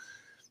cool.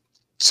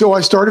 So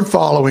I started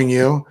following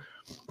you,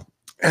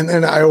 and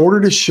then I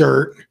ordered a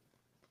shirt,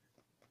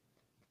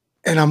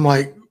 and I'm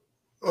like,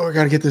 oh, I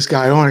got to get this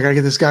guy on. I got to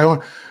get this guy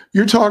on.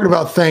 You're talking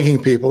about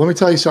thanking people. Let me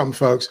tell you something,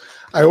 folks.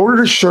 I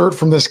ordered a shirt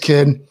from this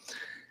kid,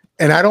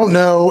 and I don't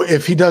know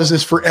if he does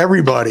this for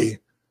everybody.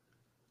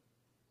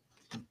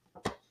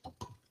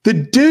 The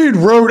dude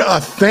wrote a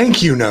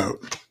thank you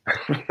note.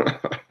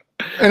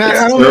 And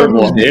I don't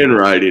know.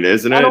 Handwriting,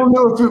 isn't it? I don't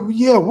know if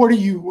what are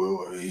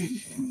you?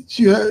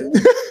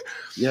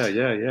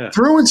 Yeah.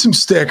 Threw in some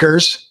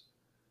stickers.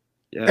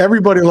 Yeah.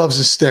 Everybody loves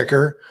a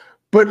sticker.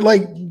 But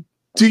like,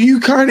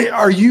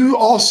 are you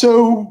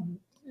also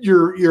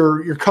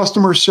your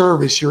customer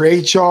service, your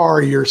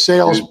HR, your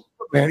sales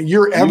man,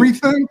 you're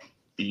everything?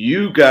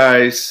 You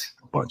guys,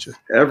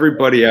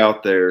 everybody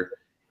out there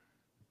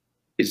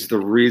is the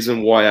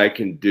reason why I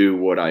can do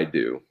what I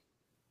do.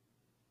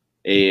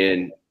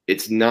 And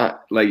it's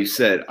not, like you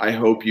said, I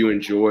hope you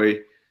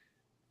enjoy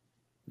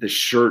the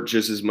shirt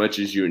just as much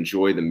as you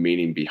enjoy the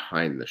meaning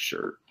behind the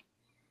shirt.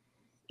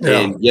 Yeah.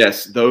 And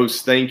yes,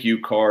 those thank you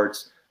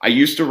cards. I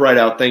used to write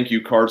out thank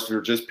you cards for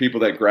just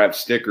people that grab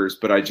stickers,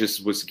 but I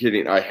just was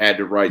kidding. I had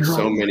to write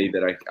so many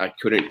that I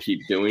couldn't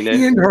keep doing it.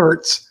 It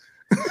hurts.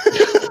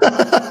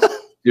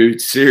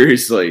 Dude,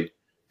 seriously.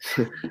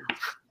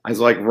 I was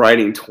like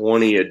writing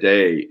 20 a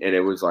day, and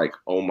it was like,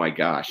 oh my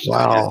gosh.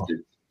 Wow.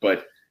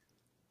 But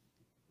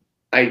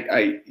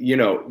you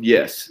know,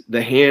 yes,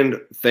 the hand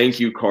thank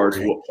you cards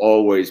will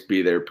always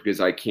be there because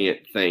I can't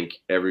thank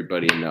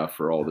everybody enough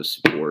for all the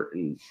support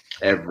and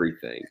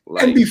everything.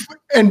 Like,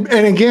 and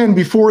again,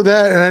 before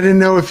that, and I didn't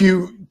know if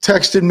you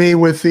texted me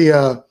with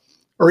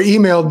or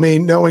emailed me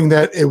knowing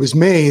that it was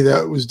me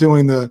that was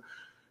doing the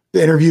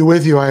interview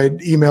with you. I had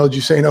emailed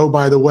you saying, oh,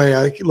 by the way,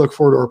 I look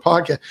forward to our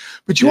podcast.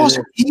 But you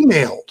also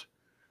emailed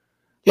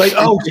like,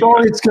 oh,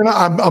 sorry,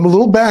 I'm a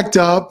little backed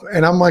up,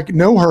 and I'm like,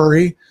 no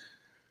hurry.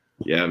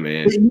 Yeah,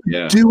 man.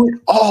 Yeah. Do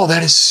it all.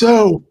 That is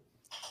so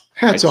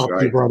hats off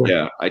to you, brother.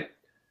 Yeah.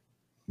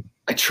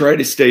 I try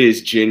to stay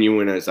as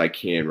genuine as I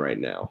can right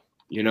now.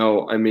 You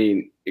know, I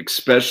mean,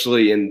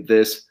 especially in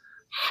this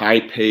high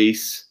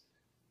pace.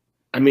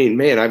 I mean,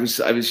 man, I was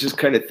just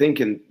kind of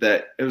thinking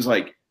that it was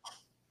like,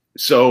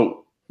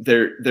 so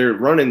they're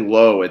running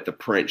low at the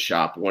print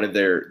shop. One of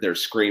their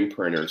screen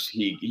printers,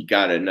 he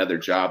got another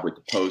job with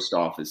the post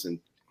office. And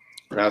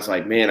I was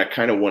like, man, I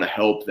kind of want to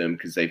help them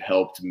because they've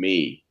helped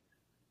me.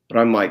 But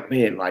I'm like,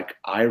 man, like,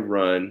 I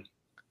run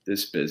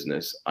this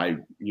business. I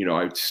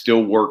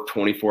still work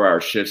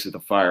 24-hour shifts at the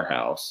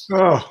firehouse.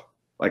 Oh,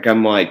 like,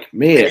 I'm like,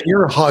 man, and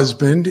you're a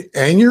husband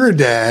and you're a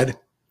dad,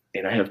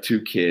 and I have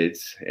 2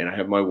 kids and I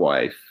have my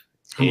wife.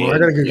 Oh, I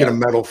gotta go get a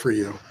medal for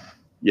you.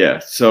 Yeah.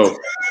 So,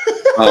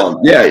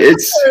 yeah,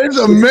 it's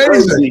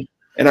amazing. Crazy.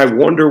 And I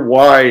wonder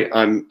why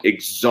I'm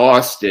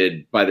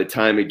exhausted by the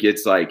time it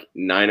gets like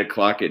 9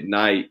 o'clock at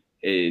night.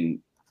 And,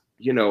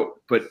 you know,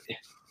 but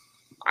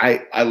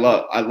I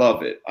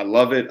love it. I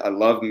love it. I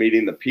love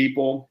meeting the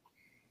people.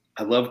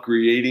 I love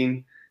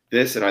creating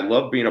this, and I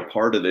love being a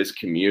part of this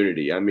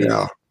community. I mean,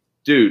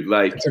 dude,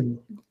 like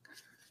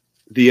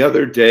the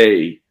other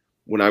day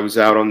when I was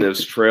out on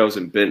those trails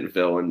in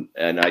Bentonville,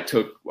 and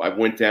I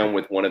went down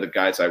with one of the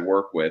guys I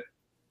work with,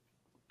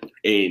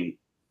 and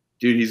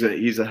dude,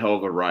 he's a hell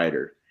of a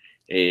rider.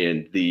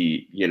 And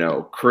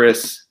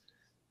Chris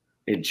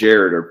and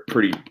Jared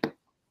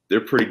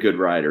they're pretty good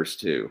riders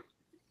too.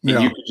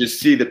 And you could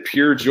just see the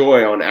pure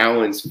joy on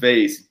Alan's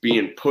face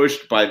being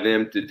pushed by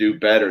them to do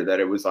better, that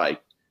it was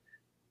like,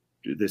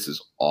 dude, this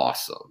is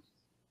awesome.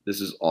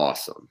 This is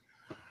awesome.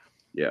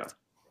 Yeah.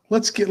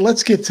 Let's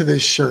get to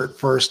this shirt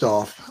first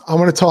off. I'm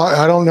going to talk.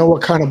 I don't know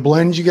what kind of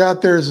blend you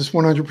got there. Is this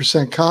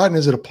 100% cotton?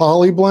 Is it a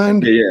poly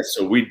blend? Yeah.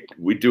 So we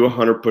do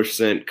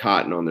 100%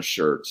 cotton on the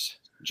shirts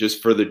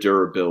just for the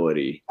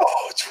durability.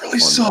 Oh, it's really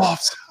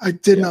soft. I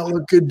did not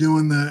look good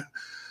doing that.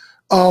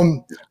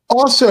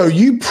 Also,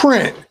 you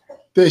print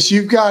this.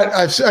 You've got,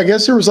 I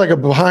guess there was like a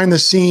behind the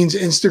scenes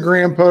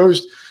Instagram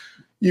post.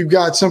 You've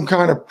got some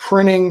kind of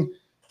printing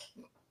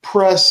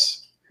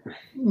press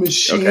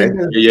machine.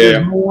 Okay.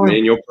 Yeah.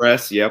 Manual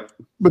press. Yep.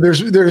 But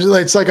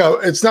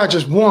it's not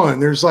just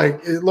one. There's like,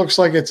 it looks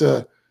like is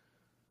it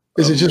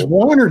just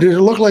one, or did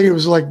it look like it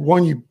was like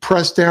one you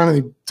press down and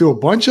you do a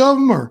bunch of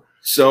them, or?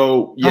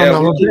 So yeah,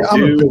 I'm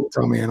a big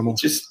tummy animal.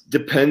 Just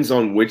depends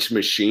on which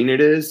machine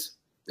it is.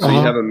 So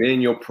you have a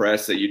manual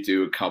press that you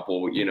do a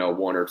couple, you know,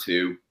 one or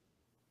two.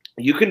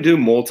 You can do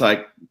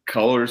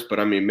multi-colors, but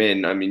I mean,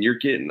 man, I mean, you're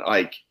getting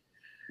like,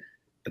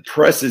 the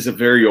press is a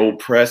very old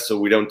press, so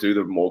we don't do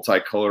the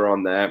multicolor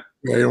on that.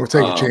 Yeah, you don't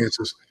take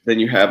chances. Then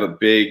you have a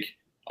big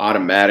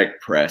automatic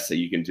press that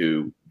you can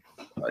do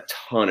a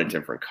ton of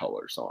different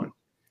colors on,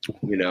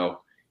 you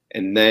know.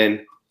 And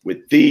then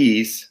with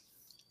these,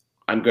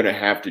 I'm going to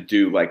have to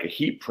do like a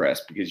heat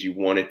press because you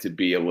want it to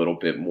be a little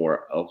bit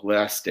more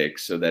elastic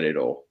so that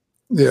it'll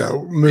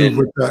move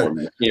with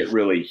that. You can't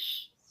really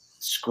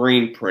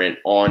screen print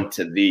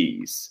onto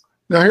these.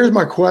 Now, here's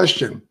my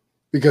question.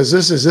 Because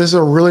this is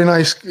a really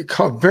nice,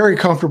 very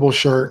comfortable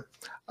shirt.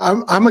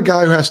 I'm a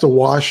guy who has to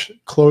wash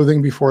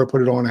clothing before I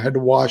put it on. I had to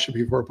wash it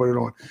before I put it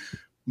on.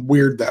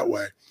 Weird that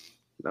way.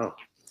 No.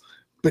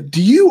 But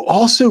do you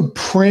also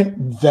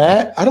print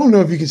that? I don't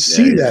know if you can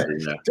see that.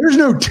 Yeah. There's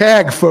no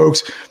tag,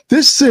 folks.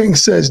 This thing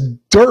says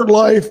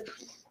DYRT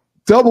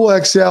double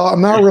XL.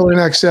 I'm not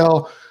really an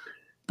XL,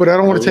 but I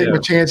don't want to take my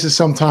chances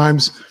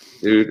sometimes.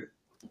 Dude.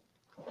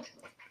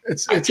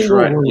 It's a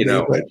little, you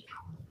know, but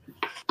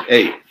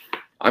hey,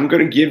 I'm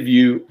going to give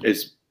you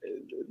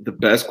the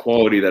best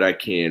quality that I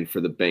can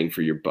for the bang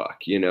for your buck.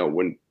 You know,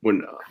 when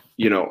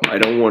you know, I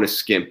don't want to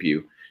skimp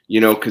you,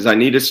 you know, because I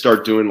need to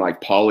start doing like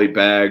poly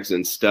bags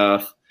and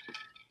stuff.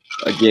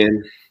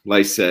 Again, like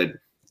I said,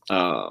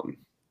 I'm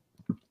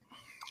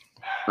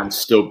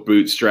still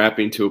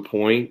bootstrapping to a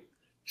point.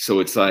 So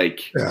it's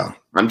like,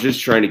 I'm just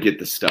trying to get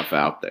the stuff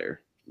out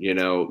there, you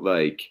know,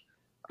 like,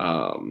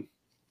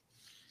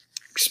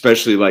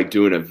 especially like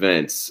doing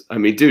events. I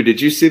mean, dude,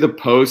 did you see the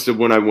post of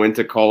when I went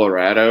to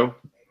Colorado?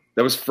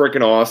 That was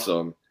freaking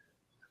awesome.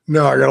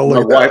 No, I gotta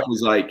look. My wife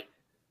was like,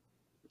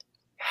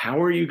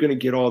 how are you going to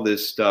get all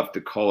this stuff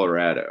to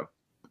Colorado?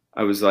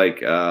 I was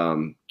like,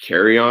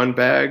 carry-on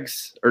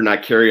bags, or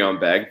not carry-on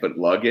bag, but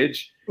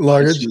luggage.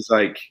 She's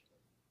like,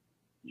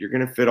 you're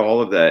going to fit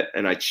all of that.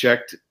 And I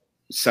checked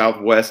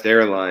Southwest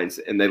Airlines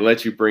and they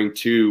let you bring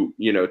two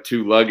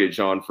luggage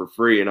on for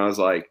free. And I was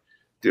like,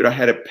 dude, I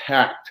had it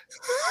packed.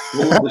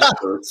 Full of the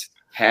shirts,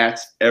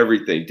 hats,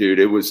 everything, dude.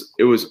 It was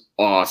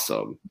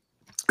awesome.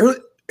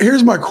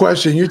 Here's my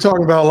question. You're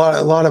talking about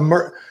a lot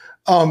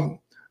of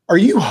are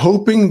you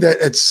hoping that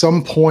at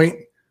some point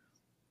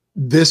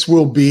this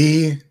will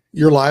be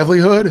your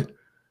livelihood?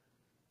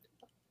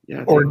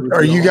 Yeah. Or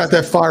are you got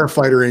that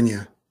firefighter in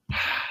you?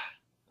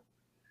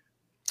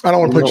 I don't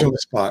want to put you on the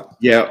spot.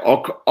 Yeah,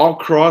 I'll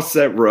cross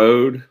that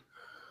road.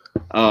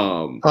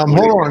 Hold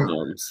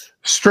on.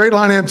 Straight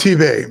Line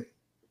MTV.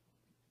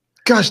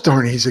 Gosh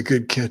darn, he's a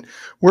good kid.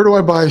 Where do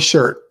I buy a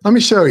shirt? Let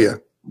me show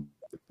you.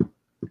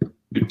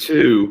 You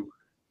too.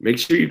 Make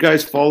sure you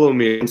guys follow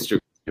me on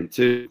Instagram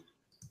too.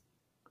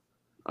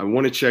 I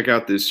want to check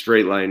out this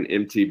Straight Line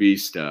MTV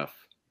stuff.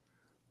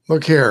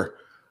 Look here.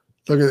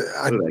 Look at that.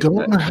 I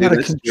don't know how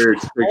to control.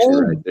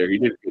 Picture right there. He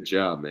did a good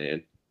job,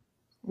 man.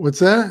 What's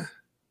that?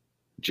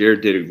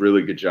 Jared did a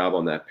really good job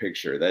on that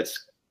picture.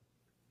 That's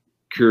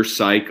Pure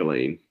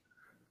Cycling.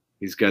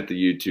 He's got the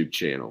YouTube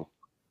channel.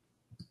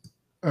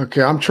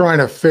 Okay, I'm trying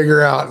to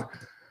figure out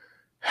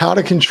how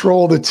to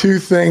control the two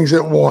things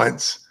at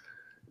once.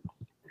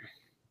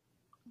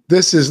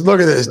 This is, look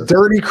at this,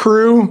 Dirty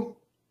Crew.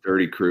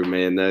 Dirty Crew,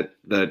 man.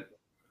 That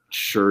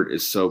shirt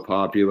is so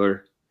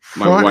popular.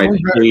 My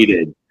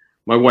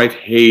wife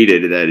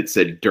hated that it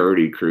said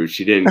Dirty Crew.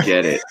 She didn't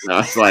get it. And I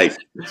was like,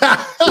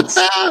 it's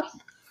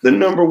the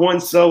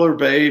 #1 seller,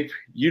 babe.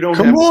 You don't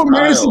come on,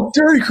 man. It's a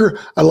Dirty Crew.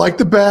 I like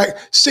the back.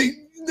 See,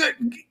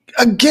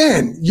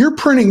 again, you're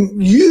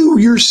printing you,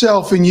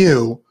 yourself, and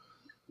you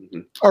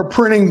are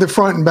printing the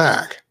front and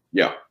back.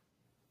 Yeah.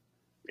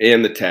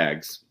 And the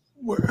tags.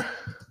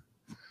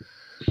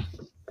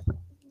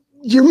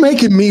 You're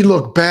making me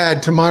look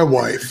bad to my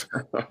wife.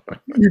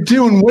 You're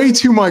doing way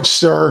too much,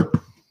 sir.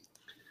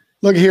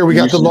 Look here. We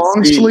got the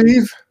long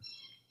sleeve.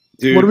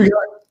 Dude, what do we got?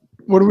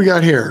 What do we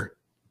got here?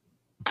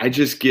 I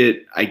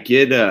get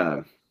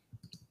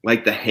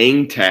like the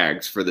hang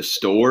tags for the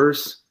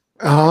stores.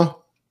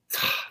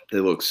 They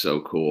look so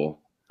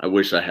cool. I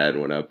wish I had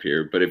one up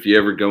here, but if you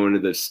ever go into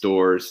the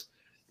stores,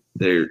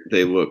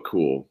 they look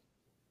cool.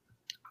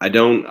 I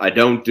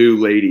don't do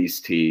ladies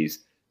tees.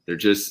 They're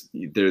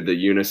the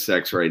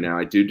unisex right now.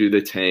 I do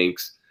the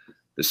tanks.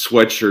 The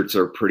sweatshirts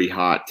are pretty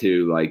hot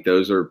too. Like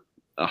those are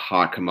a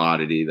hot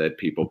commodity that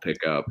people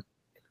pick up.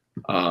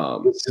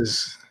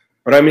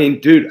 But I mean,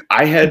 dude,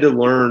 I had to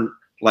learn,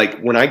 like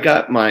when I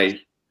got my,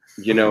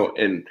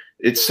 and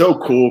it's so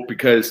cool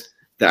because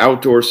the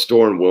outdoor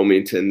store in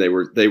Wilmington, they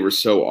were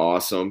so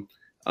awesome.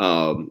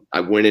 I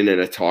went in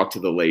and I talked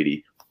to the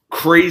lady.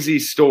 Crazy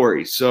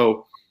story.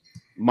 So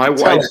my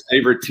wife's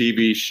favorite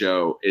TV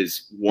show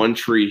is One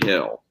Tree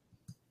Hill.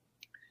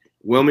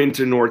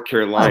 Wilmington, North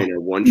Carolina,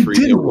 One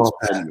Tree Hill was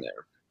from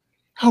there.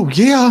 Oh,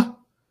 yeah.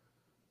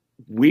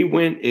 We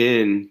went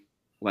in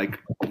like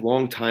a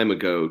long time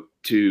ago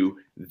to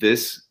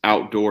this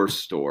outdoor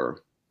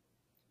store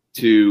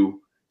to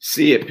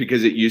see it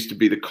because it used to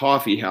be the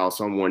coffee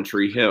house on One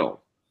Tree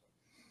Hill.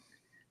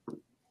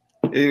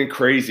 Isn't it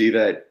crazy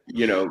that,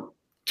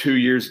 2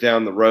 years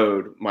down the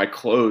road, my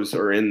clothes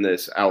are in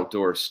this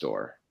outdoor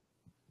store.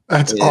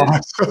 That's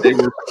awesome. They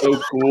were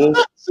so cool.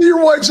 So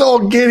your wife's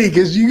all giddy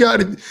because you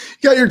got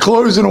your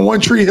clothes in a One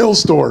Tree Hill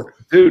store.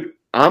 Dude,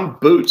 I'm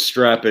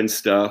bootstrapping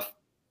stuff.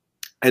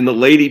 And the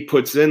lady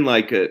puts in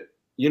like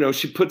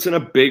she puts in a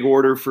big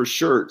order for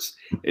shirts.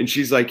 And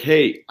she's like,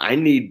 hey, I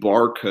need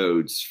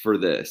barcodes for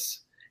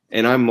this.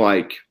 And I'm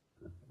like,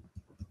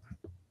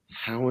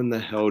 how in the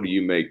hell do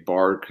you make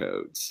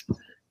barcodes?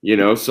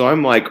 So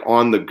I'm like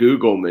on the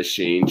Google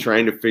machine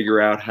trying to figure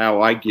out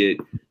how I get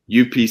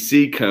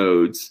UPC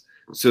codes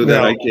so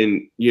that I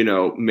can,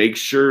 make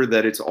sure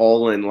that it's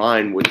all in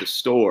line with the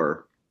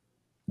store.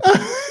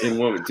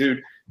 And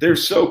dude, they're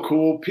so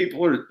cool.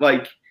 People are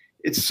like,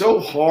 it's so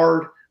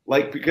hard,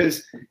 like,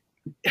 because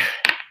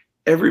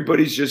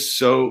everybody's just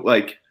so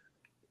like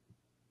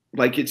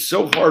it's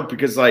so hard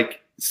because like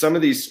some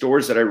of these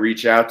stores that I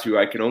reach out to,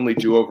 I can only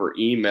do over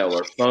email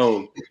or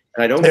phone.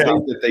 And I don't think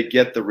that they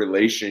get the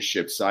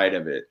relationship side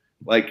of it.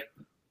 Like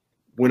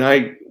when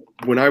I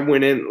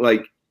went in,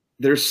 like,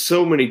 there's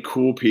so many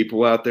cool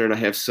people out there and I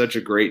have such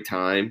a great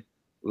time.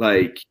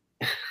 Like,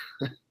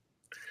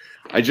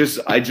 I just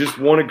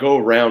want to go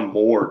around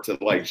more to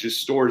like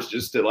just stores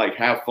just to like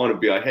have fun and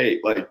be like, hey,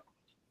 like,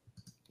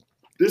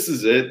 this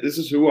is it. This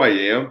is who I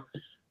am.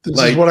 This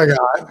is what I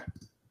got.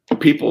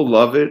 People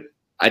love it.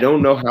 I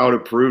don't know how to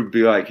prove,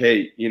 be like,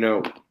 hey,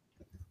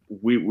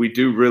 we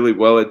do really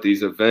well at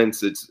these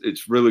events.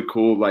 It's really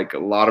cool. Like a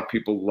lot of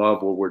people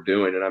love what we're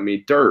doing. And I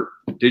mean, DYRT,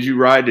 did you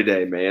ride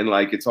today, man?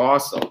 Like, it's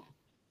awesome.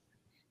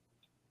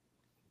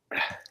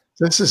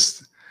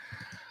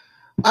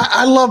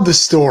 I love the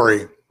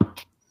story.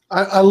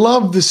 I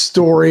love the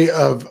story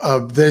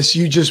of this.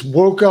 You just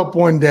woke up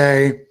one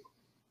day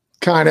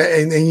kind of,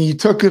 and you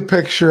took a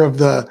picture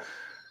of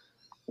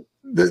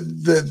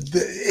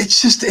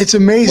it's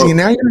amazing. Well,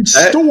 now you're in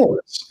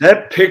stores.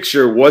 That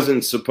picture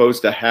wasn't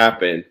supposed to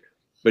happen,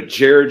 but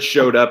Jared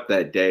showed up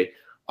that day.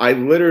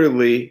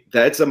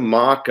 That's a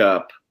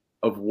mock-up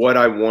of what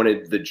I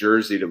wanted the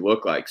jersey to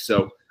look like.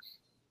 So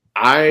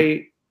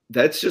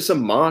that's just a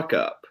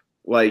mock-up.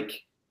 Like,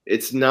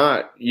 it's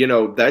not,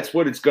 that's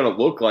what it's going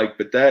to look like,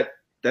 but that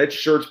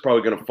shirt's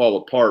probably going to fall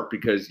apart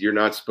because you're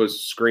not supposed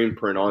to screen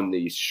print on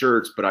these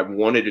shirts, but I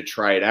wanted to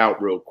try it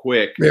out real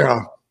quick.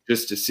 Yeah.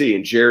 Just to see.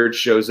 And Jared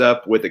shows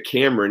up with a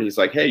camera and he's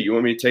like, hey, you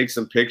want me to take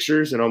some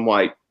pictures? And I'm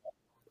like,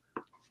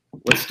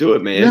 let's do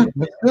it, man. Yeah,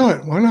 let's do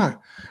it. Why not?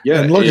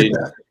 Yeah. And look at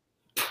that.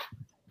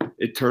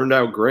 It turned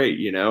out great,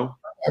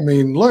 I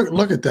mean,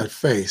 look at that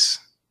face.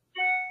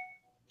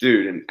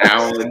 Dude, and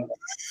Alan.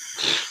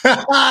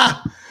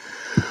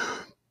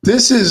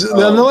 This is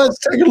now let's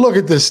take a look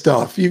at this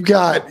stuff. You've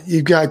got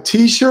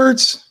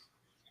t-shirts,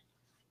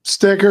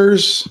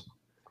 stickers.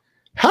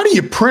 How do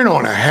you print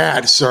on a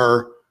hat,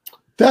 sir?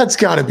 That's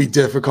got to be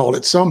difficult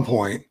at some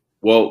point.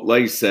 Well,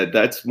 like you said,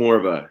 that's more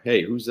of a,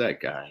 hey, who's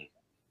that guy?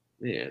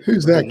 Man,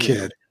 who's that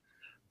kid?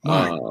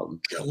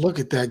 Look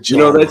at that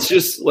job. That's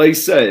just like I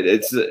said.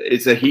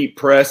 It's a heat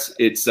press.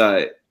 It's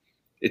like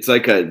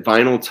a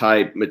vinyl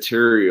type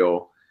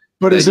material.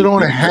 But is it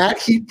on a hat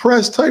heat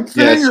press type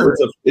thing? Yeah,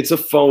 it's a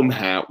foam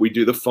hat. We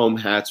do the foam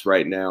hats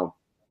right now.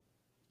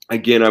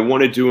 Again, I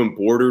want to do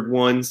embroidered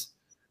ones.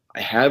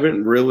 I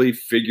haven't really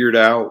figured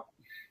out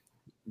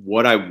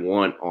what I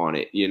want on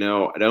it.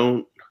 I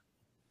don't,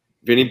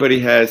 if anybody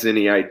has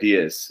any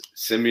ideas,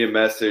 send me a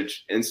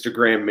message,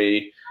 Instagram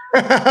me,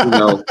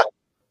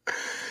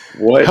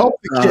 what help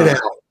the kid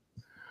out.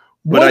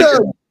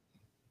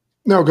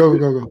 No,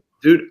 go.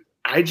 Dude,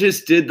 I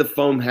just did the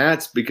foam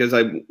hats because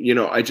I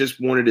just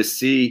wanted to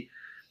see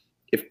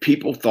if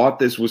people thought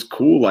this was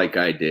cool like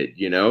I did,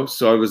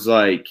 So I was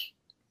like,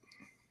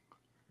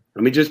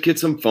 let me just get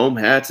some foam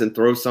hats and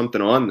throw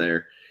something on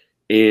there.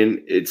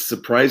 And it's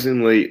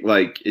surprisingly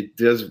like it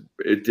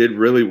did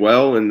really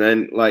well. And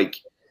then like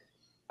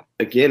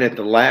again at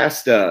the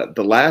last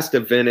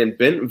event in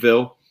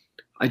Bentonville,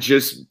 I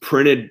just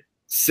printed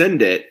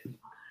 "Send It"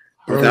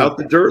 without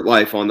the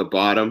DYRT on the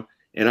bottom,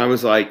 and I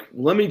was like,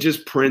 let me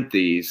just print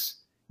these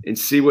and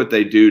see what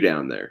they do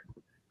down there.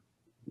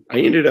 I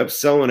ended up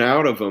selling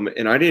out of them,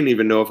 and I didn't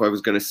even know if I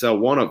was going to sell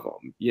one of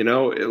them.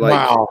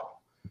 Wow.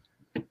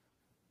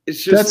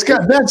 It's just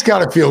that's got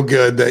to feel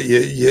good that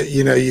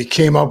you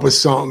came up with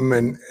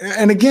something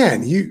and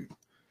again you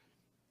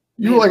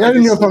were like, I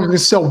didn't know if I was going to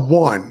sell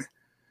one,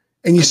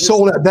 and you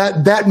sold it.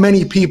 That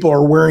many people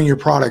are wearing your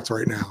product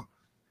right now.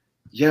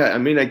 Yeah, I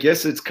mean, I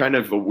guess it's kind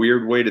of a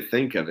weird way to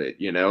think of it,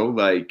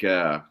 like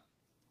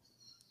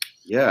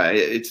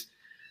it's,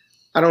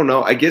 I don't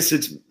know. I guess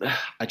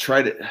I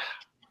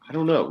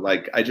don't know.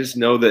 Like, I just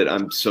know that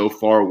I'm so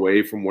far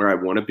away from where I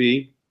want to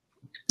be.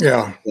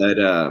 Yeah.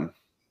 That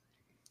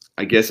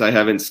I guess I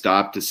haven't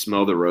stopped to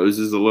smell the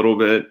roses a little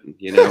bit,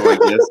 I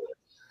guess.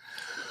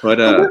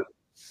 But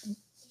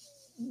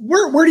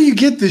where do you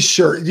get this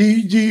shirt?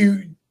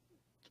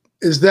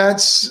 Is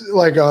that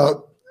like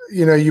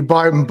you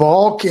buy in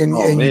bulk and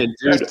man, you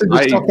test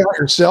the stuff out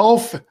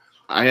yourself?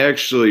 I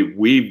actually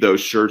weave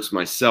those shirts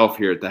myself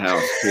here at the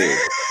house too.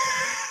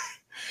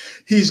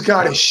 He's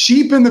got a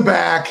sheep in the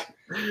back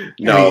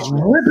No. He's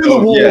ripping the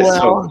wool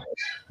out.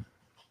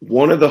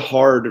 One of the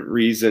hard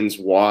reasons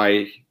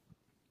why,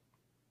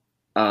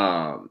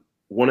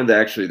 one of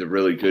the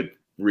really good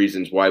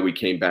reasons why we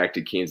came back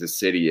to Kansas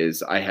City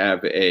is I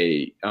have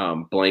a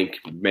blank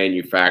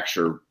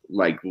manufacturer,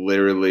 like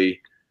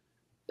literally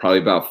probably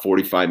about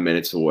 45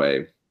 minutes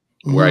away,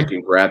 where I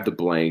can grab the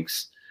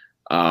blanks.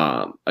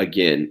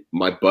 Again,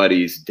 my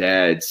buddy's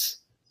dad's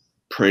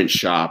print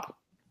shop,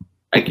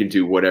 I can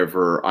do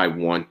whatever I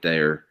want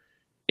there.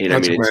 And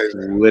That's it's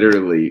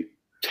literally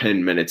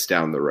 10 minutes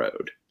down the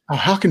road. Oh,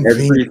 how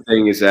convenient.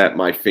 Everything is at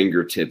my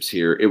fingertips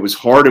here. It was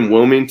hard in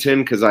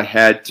Wilmington because I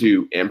had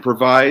to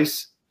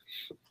improvise.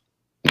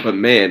 But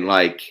man,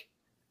 like,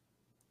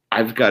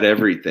 I've got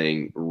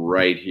everything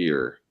right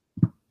here.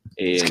 And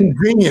it's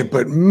convenient,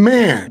 but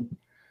man,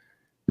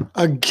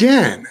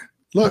 again,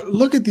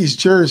 look at these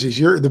jerseys.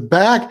 You're the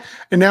back,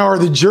 and now are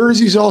the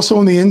jerseys also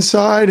on the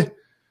inside?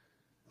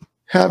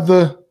 Have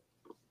the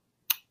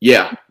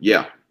yeah.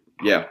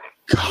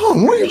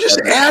 Come on, you're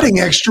just adding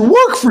extra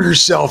work for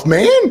yourself,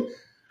 man.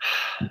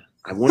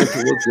 I want it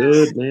to look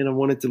good, man. I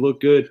want it to look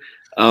good.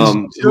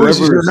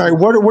 Jerseys are nice.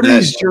 What are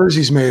these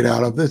jerseys made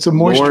out of? It's a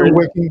moisture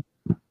wicking.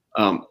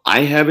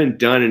 I haven't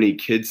done any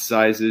kid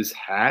sizes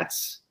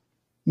hats.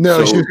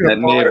 No, so that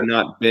may have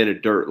not been a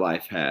Dirt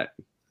Life hat.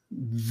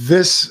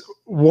 This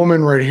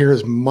woman right here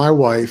is my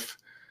wife.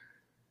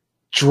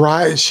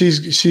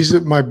 She's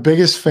my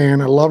biggest fan.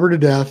 I love her to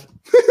death.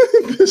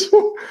 This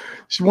one,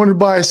 she wanted to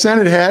buy a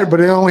scented hat, but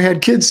it only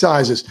had kid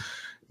sizes.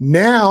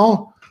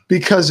 Now,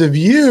 because of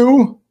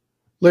you,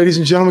 ladies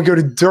and gentlemen, go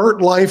to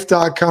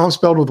DYRTLYFE.com,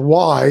 spelled with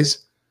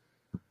Y's.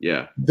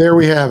 Yeah. There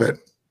we have it.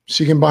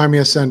 She can buy me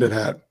a scented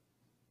hat.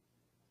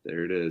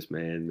 There it is,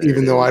 man.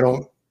 Even though I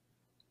don't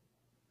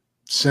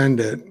send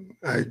it.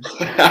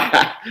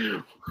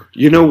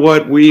 You know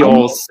what? We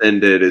all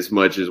send it as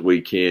much as we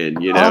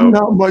can. You know, I'm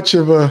not much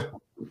of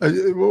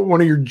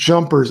one of your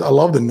jumpers. I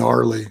love the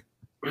gnarly.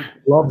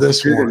 Love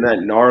this one.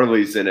 That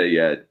gnarly's in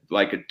it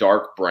like a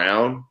dark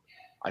brown.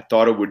 I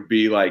thought it would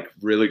be like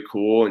really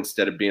cool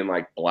instead of being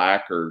like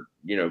black or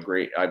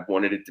green. I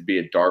wanted it to be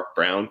a dark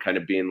brown, kind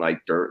of being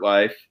like Dirt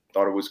Life.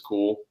 Thought it was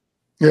cool.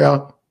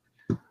 Yeah.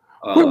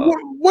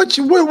 Which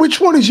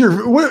one is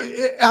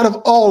out of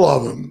all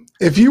of them?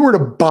 If you were to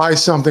buy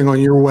something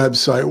on your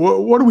website,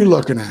 what are we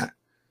looking at?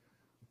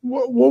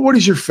 What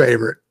is your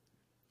favorite?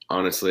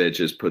 Honestly, I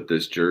just put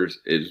this jersey.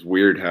 It's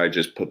weird how I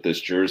just put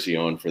this jersey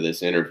on for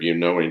this interview,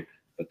 knowing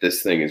that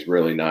this thing is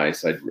really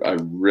nice. I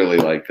really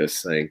like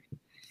this thing.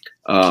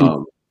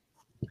 The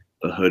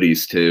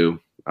hoodies too.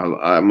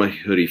 I'm a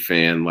hoodie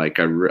fan. Like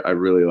I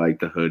really like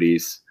the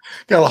hoodies.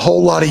 Got a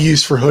whole lot of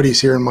use for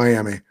hoodies here in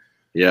Miami.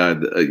 Yeah,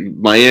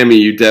 Miami,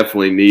 you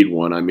definitely need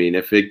one. I mean,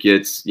 if it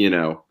gets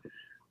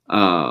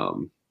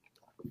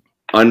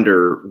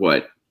under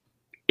what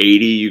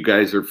 80, you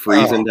guys are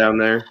freezing down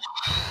there.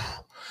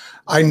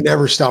 I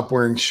never stop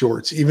wearing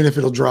shorts, even if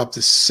it'll drop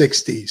to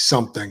 60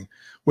 something,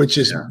 which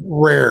is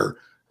rare.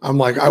 I'm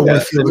like, I want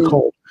to feel the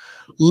cold.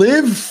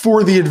 Live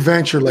for the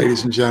adventure,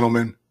 ladies and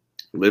gentlemen.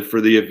 Live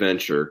for the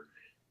adventure.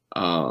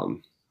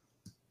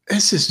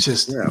 This is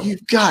just,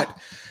 you've got,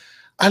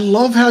 I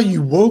love how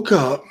you woke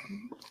up,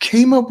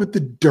 came up with the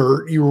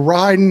dirt, you're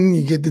riding,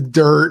 you get the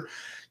dirt,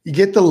 you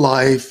get the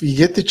life, you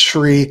get the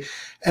tree,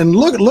 and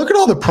look at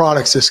all the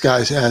products this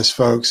guy has,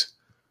 folks.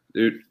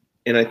 Dude,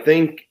 and I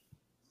think,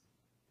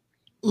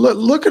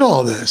 look at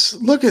all this.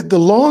 Look at the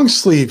long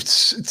sleeve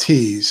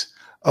tees.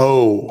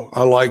 Oh,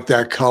 I like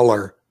that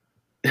color.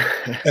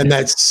 And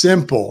that's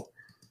simple.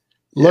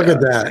 Look at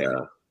that.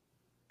 Yeah.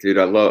 Dude,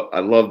 I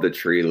love the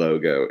tree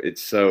logo.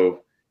 It's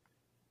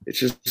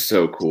just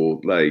so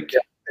cool. Like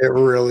it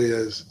really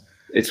is.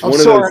 It's one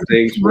of those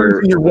things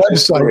where your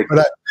website,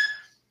 but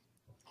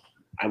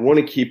I want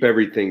to keep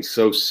everything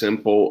so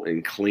simple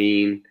and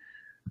clean.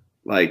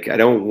 Like I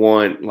don't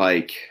want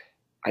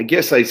I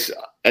guess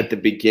at the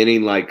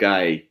beginning,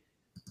 I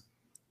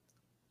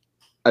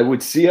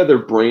would see other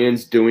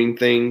brands doing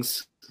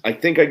things. I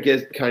think I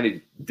get kind of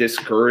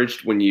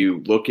discouraged when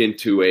you look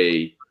into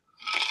a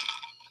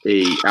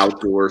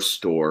outdoor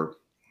store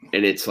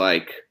and it's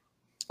like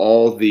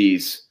all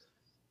these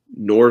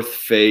North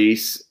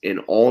Face and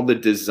all the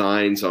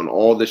designs on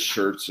all the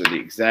shirts are the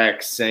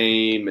exact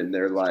same. And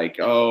they're like,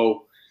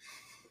 oh,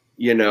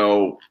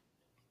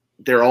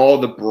 they're all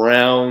the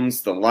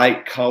browns, the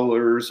light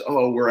colors.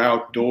 Oh, we're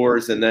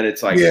outdoors. And then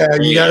it's like,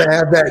 you got to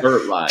have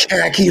that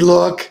khaki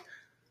look.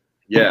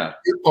 Yeah.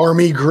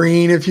 Army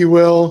green, if you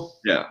will.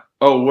 Yeah.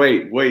 Oh,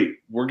 wait.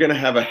 We're going to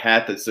have a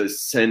hat that says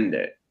send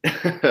it.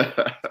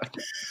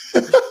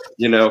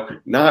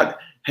 Not,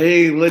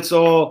 hey, let's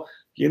all,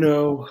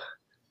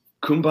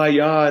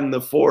 kumbaya in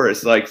the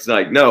forest. It's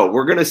like, no,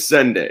 we're going to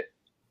send it.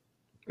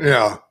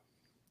 Yeah.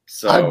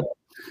 So.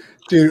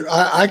 Dude,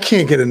 I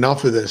can't get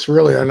enough of this,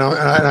 really. And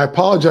I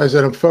apologize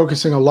that I'm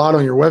focusing a lot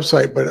on your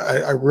website, but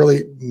I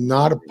really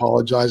not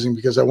apologizing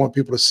because I want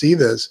people to see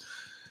this.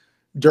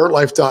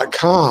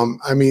 DYRTLYFE.com.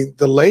 I mean,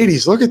 the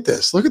ladies, look at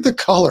this. Look at the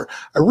color.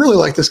 I really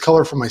like this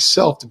color for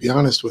myself, to be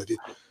honest with you.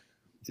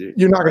 Dude,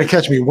 you're not going to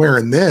catch me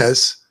wearing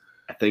this.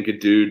 think a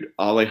dude,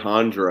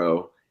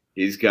 Alejandro,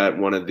 he's got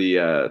one of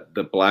the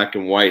black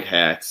and white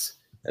hats,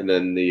 and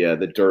then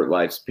the Dirt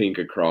Life's pink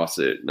across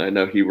it. And I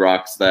know he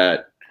rocks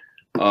that.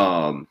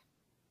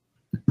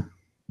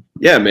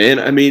 Yeah, man.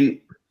 I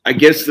mean, I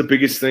guess the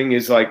biggest thing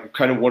is like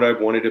kind of what I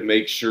wanted to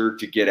make sure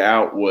to get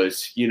out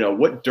was, you know,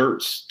 what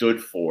dirt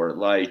stood for.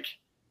 Like,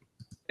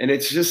 and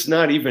it's just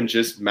not even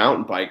just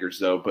mountain bikers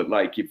though, but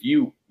like if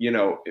you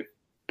know, if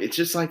it's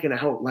just like an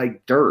out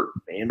like dirt,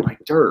 man,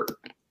 like dirt,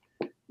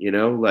 you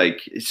know,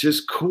 like it's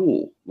just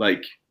cool.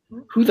 Like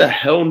who the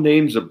hell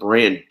names a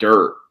brand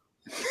Dirt?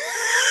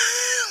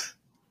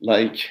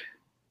 Like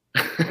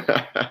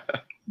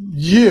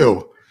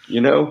you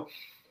know,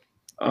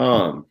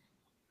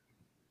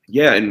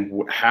 yeah,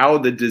 and how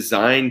the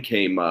design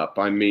came up.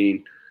 I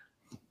mean,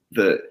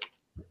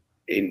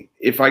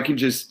 if I can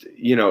just,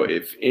 you know,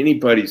 if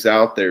anybody's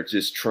out there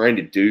just trying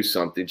to do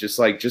something, just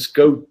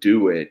go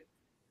do it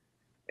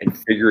and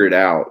figure it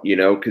out, you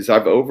know, because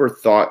I've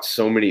overthought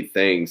so many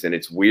things, and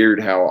it's weird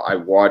how I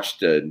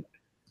watched a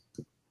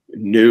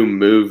new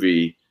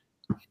movie.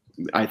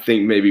 I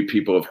think maybe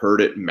people have heard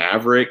it,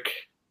 Maverick.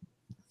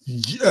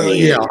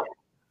 Yeah.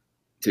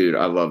 Dude,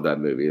 I love that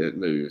movie. That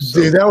movie was so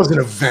dude, that was an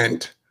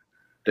event.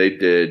 They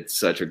did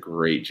such a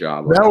great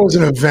job. That was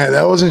an event.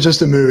 That wasn't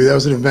just a movie. That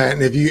was an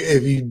event. And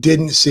if you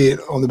didn't see it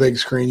on the big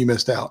screen, you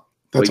missed out.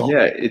 That's all.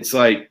 Yeah, it's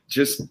like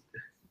just,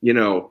 you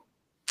know,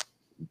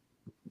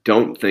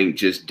 don't think,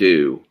 just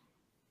do,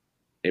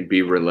 and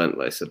be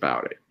relentless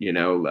about it. You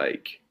know,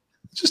 like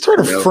just heard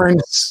a friend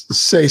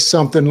say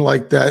something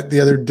like that the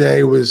other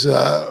day. Was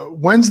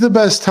when's the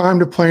best time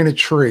to plant a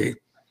tree?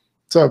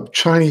 It's a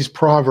Chinese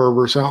proverb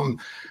or something.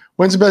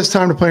 When's the best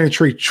time to plant a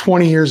tree?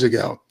 20 years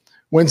ago.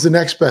 When's the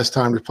next best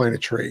time to plant a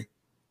tree?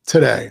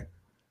 Today.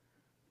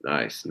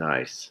 Nice.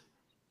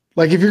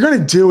 Like if you're going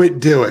to do it,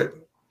 do it.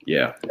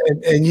 Yeah.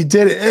 And you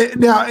did it.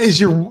 Now, is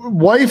your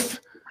wife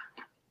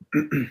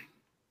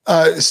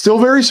still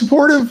very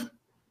supportive?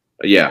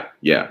 Yeah.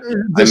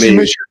 Does she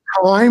miss your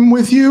time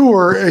with you,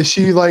 or is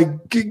she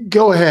like,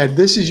 go ahead,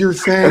 this is your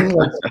thing,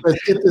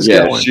 let's get this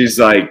going? She's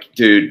like,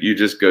 dude, you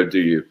just go do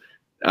you.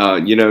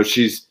 You know,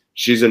 she's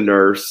a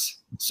nurse,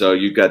 so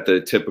you got the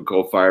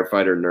typical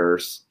firefighter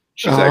nurse.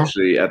 She's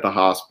actually at the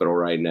hospital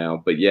right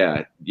now. But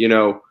yeah, you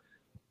know,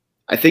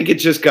 I think it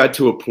just got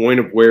to a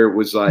point of where it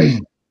was like,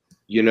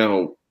 you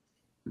know,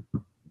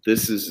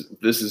 this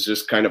is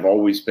just kind of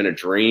always been a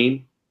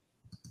dream.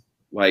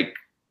 Like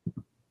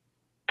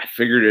I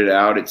figured it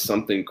out. It's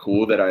something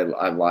cool that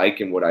I like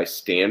and what I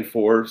stand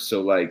for. So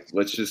like,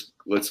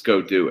 let's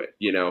go do it.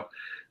 You know,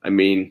 I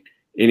mean,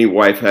 any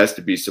wife has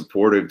to be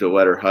supportive to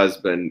let her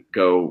husband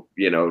go,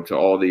 you know, to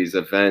all these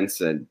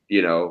events. And,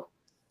 you know,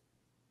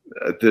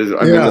 I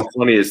mean, the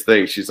funniest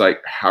thing, she's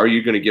like, how are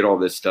you going to get all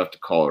this stuff to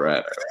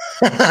Colorado?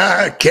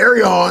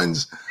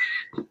 Carry-ons.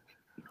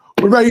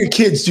 What about your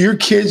kids? Do your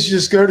kids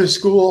just go to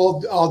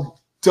school all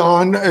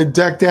done,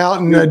 decked out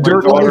in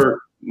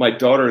dirt? My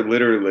daughter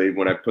literally,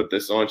 when I put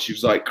this on, she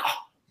was like,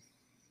 oh,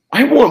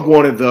 I want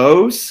one of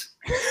those.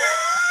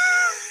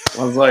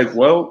 I was like,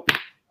 well,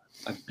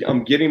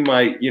 I'm getting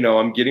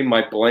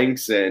my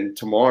blanks in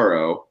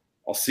tomorrow.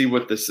 I'll see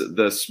what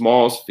the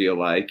smalls feel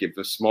like. If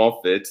the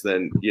small fits,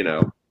 then, you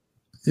know.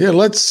 Yeah,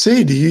 let's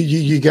see. Do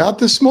you got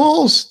the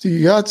smalls? Do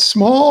you got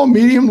small,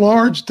 medium,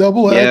 large,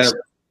 double X? Yeah,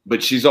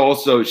 but she's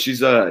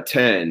a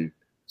 10,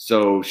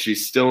 so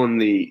she's still in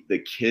the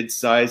kid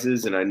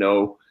sizes. And I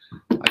know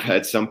I've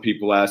had some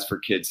people ask for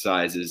kid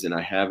sizes, and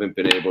I haven't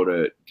been able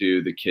to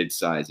do the kid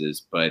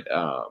sizes. But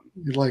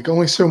you're like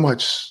only so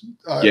much.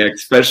 Yeah,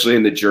 especially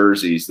in the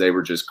jerseys, they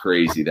were just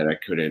crazy that I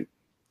couldn't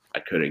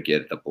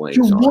get the blanks.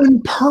 You're on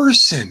one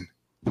person.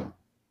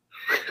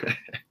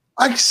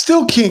 I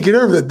still can't get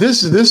over that.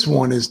 This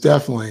one is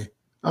definitely.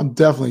 I'm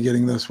definitely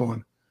getting this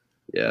one.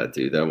 Yeah,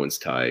 dude, that one's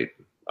tight.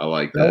 I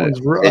like that.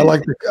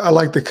 I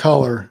like the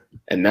color.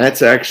 And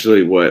that's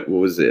actually what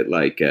was it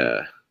like?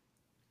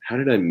 How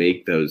did I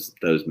make those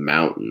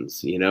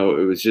mountains? You know,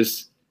 it was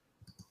just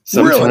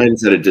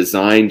sometimes that a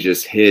design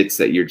just hits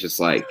that you're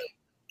just like,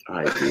 all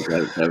right, dude,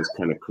 that was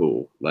kind of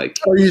cool. Like,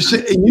 you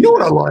know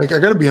what I like? I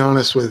got to be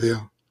honest with you.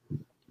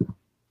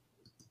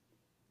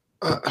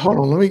 Hold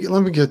on,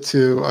 let me get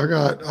to.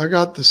 I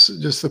got this.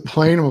 Just the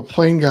plain. I'm a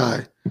plain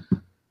guy.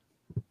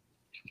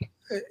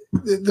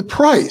 The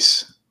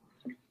price.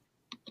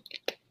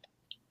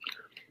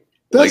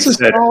 That's a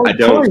solid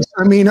price.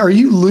 I mean, are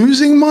you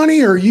losing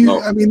money? Or are you?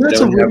 I mean,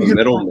 that's a really good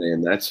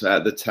middleman. That's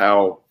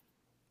how.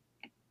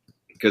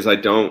 Because I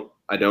don't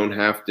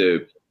have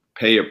to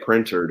pay a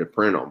printer to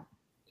print them,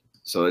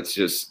 so it's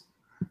just.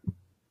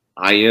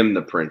 I am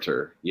the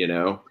printer, you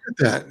know.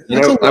 I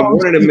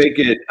wanted to make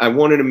it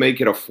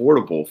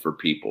affordable for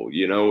people,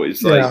 you know.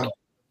 It's like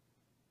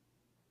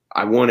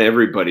I want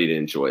everybody to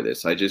enjoy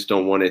this. I just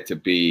don't want it to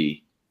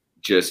be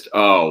just,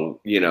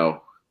 you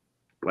know,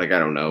 like I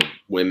don't know,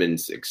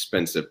 women's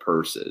expensive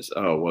purses.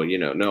 Oh, well, you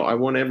know, no, I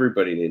want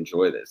everybody to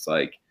enjoy this.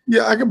 Like,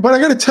 yeah, but I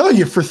got to tell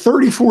you, for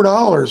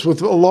 $34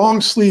 with a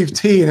long sleeve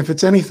tee, and if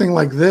it's anything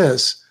like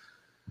this,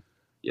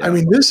 I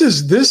mean, this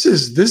is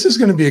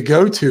going to be a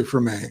go-to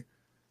for me.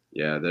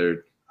 Yeah,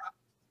 they're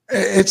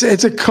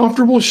it's a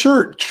comfortable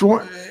shirt.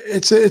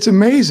 It's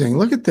amazing.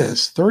 Look at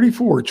this.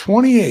 34,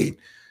 28.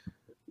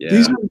 yeah.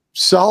 These are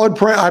solid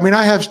price. I mean,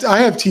 I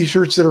have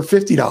t-shirts that are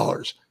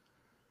 $50.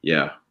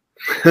 Yeah.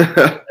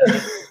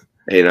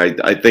 And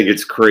I think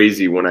it's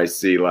crazy when I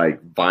see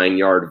like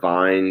Vineyard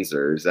Vines,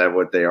 or is that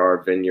what they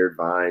are? Vineyard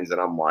Vines.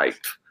 And I'm like,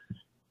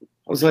 I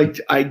was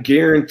like, I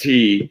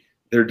guarantee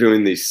they're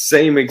doing the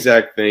same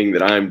exact thing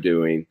that I'm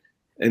doing,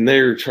 and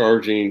they're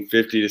charging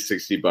 $50 to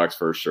 $60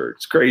 for a shirt.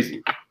 It's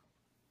crazy.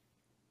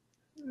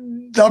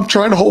 I'm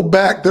trying to hold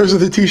back. Those are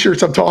the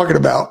t-shirts I'm talking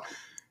about.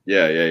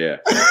 Yeah.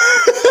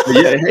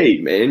 Yeah, hey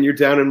man, you're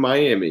down in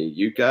Miami.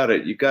 You gotta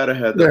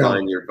have the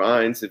Vineyard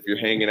Vines if you're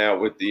hanging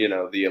out with the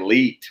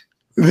elite.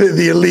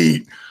 The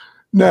elite.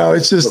 No,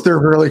 it's just they're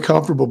really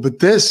comfortable. But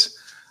this,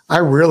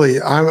 I'm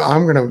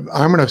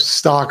gonna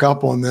stock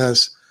up on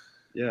this.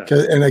 Yeah.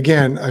 And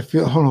again, I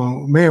feel hold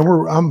on, man.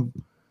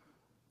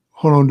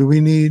 Hold on. Do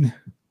we need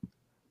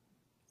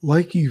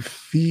like you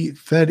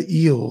fed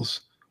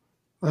eels?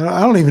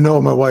 I don't even know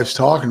what my wife's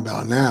talking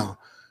about now.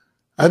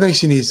 I think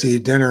she needs to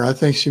eat dinner. I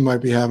think she might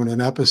be having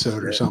an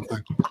episode or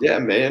something. Yeah,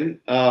 man.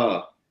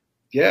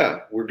 Yeah,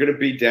 we're going to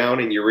be down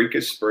in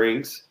Eureka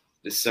Springs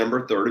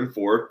December 3rd and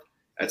 4th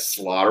at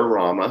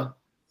Slaughterama,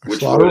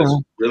 which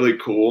was really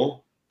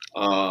cool.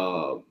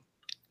 So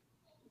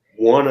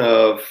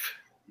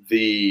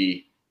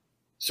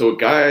a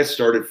guy I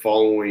started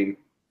following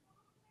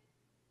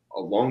a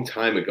long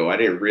time ago, I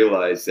didn't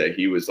realize that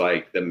he was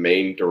like the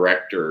main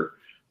director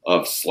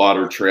of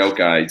Slaughter Trail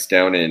Guides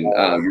down in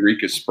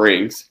Eureka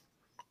Springs.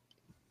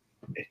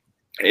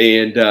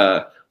 And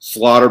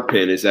Slaughter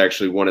Pin is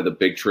actually one of the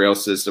big trail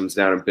systems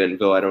down in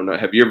Bentonville. I don't know.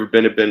 Have you ever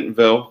been to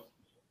Bentonville?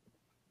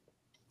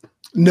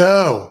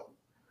 No.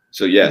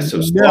 So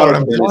Slaughter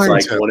Pin is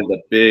like one of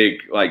the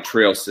big like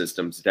trail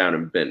systems down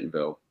in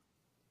Bentonville.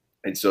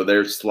 And so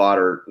there's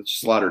Slaughter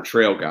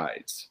Trail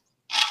Guides.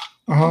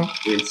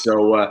 And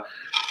so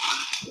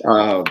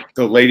the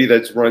lady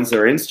that runs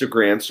their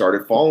Instagram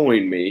started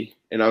following me.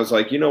 And I was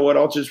like, you know what?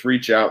 I'll just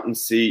reach out and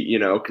see,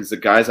 because the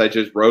guys I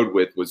just rode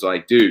with was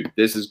like, dude,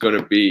 this is going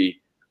to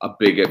be a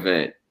big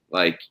event.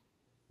 Like,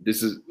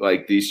 this is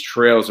like, these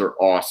trails are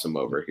awesome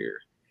over here.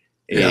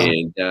 Yeah.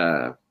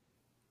 And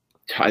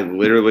I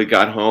literally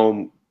got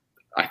home.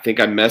 I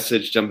think I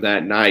messaged them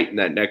that night. And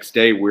that next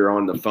day we were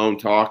on the phone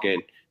talking.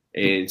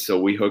 And so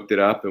we hooked it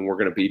up, and we're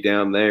going to be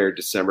down there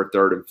December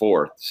 3rd and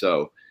 4th.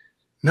 So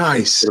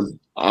nice.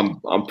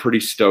 I'm pretty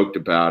stoked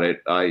about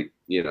it. I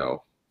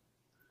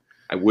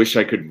wish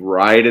I could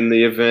ride in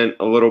the event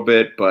a little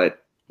bit,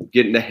 but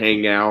getting to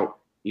hang out,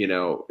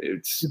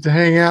 it's get to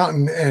hang out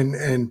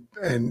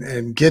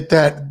and get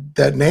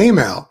that name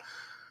out.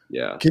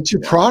 Yeah. Get your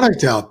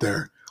product out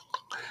there.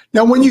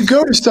 Now, when you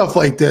go to stuff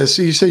like this,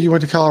 so you said you went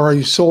to Colorado,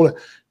 you sold it.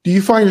 Do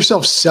you find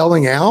yourself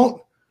selling out?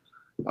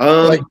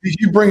 Like, did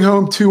you bring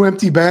home 2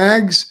 empty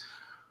bags?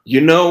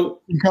 In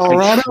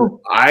Colorado?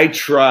 I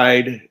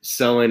tried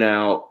selling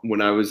out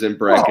when I was in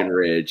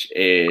Breckenridge,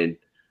 and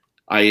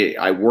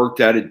I worked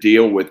out a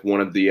deal with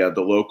one of the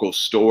local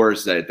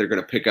stores that they're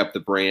going to pick up the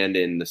brand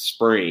in the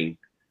spring.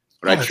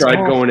 But I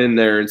tried going in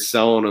there and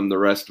selling them the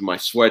rest of my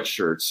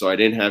sweatshirts, so I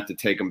didn't have to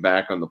take them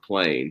back on the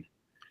plane.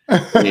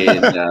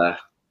 And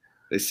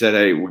they said,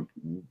 hey,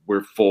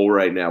 we're full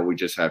right now. We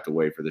just have to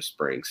wait for the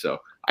spring. So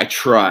I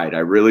tried. I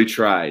really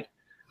tried.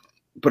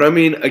 But, I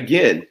mean,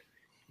 again,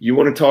 you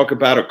want to talk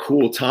about a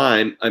cool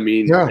time. I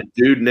mean, a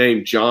dude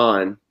named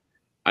John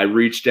I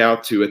reached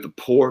out to at the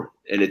port,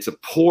 and it's a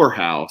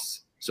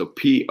poorhouse. So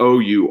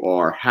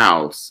Pour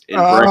house in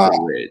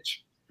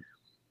Breckenridge.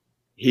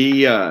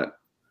 He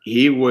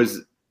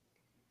was,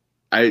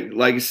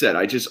 like I said,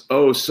 I just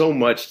owe so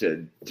much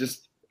to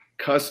just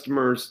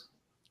customers,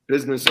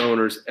 business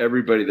owners,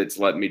 everybody that's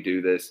let me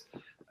do this.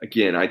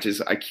 Again, I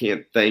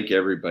can't thank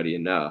everybody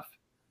enough.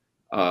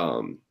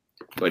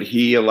 But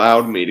he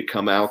allowed me to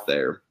come out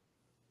there,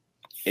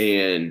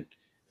 and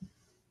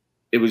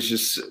it was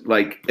just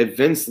like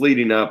events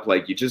leading up,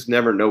 like you just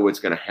never know what's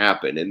going to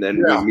happen. And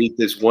then we meet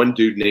this one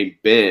dude named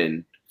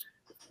Ben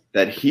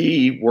that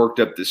he worked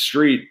up the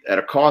street at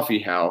a coffee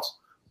house.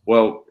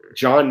 Well,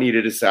 John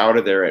needed us out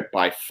of there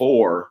by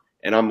 4.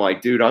 And I'm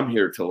like, dude, I'm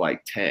here till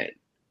like 10.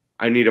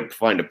 I need to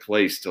find a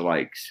place to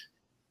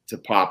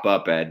pop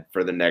up at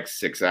for the next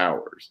 6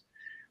 hours.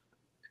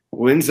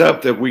 Well, ends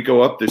up that we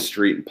go up the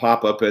street and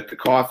pop up at the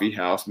coffee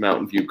house,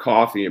 Mountain View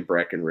Coffee in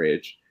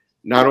Breckenridge.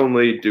 Not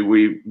only do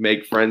we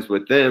make friends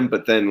with them,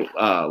 but then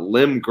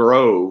Limber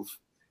Grove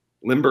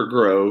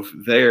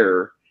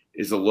there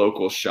is a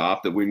local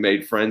shop that we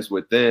made friends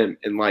with them.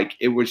 And like,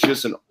 it was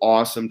just an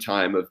awesome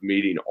time of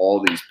meeting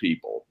all these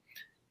people.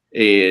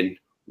 And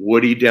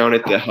Woody down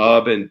at the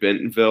hub in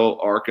Bentonville,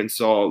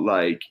 Arkansas,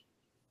 like,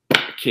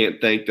 I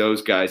can't thank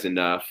those guys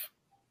enough.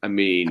 I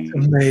mean,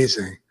 that's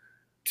amazing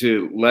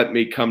to let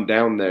me come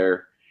down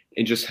there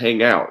and just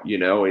hang out,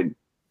 and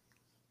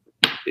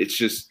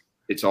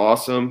it's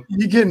awesome.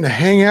 You're getting to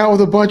hang out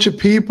with a bunch of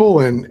people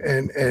and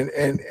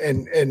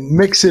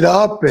mix it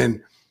up.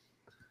 And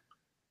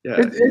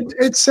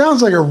it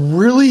sounds like a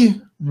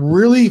really,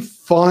 really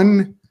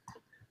fun.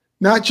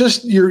 Not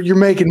just you're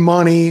making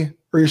money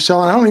or you're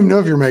selling. I don't even know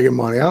if you're making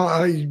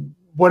money.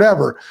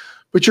 Whatever,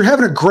 but you're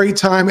having a great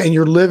time and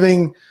you're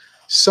living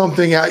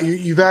something out.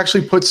 You've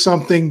actually put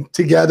something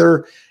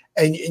together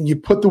and you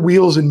put the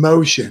wheels in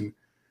motion.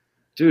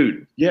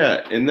 Dude,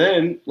 yeah. And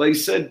then, like you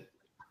said,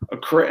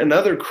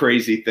 another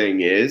crazy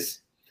thing is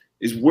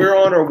we're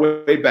on our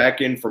way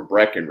back in from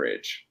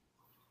Breckenridge,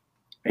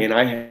 and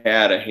I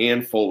had a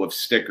handful of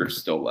stickers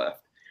still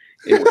left.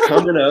 And we're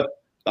coming up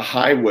the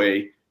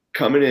highway,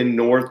 coming in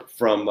north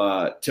from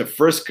to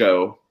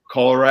Frisco,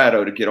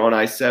 Colorado, to get on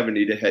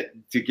I-70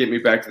 to get me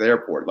back to the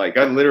airport. Like,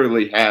 I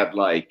literally had,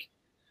 like,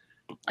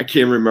 I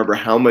can't remember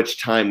how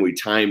much time we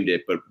timed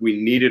it, but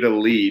we needed to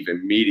leave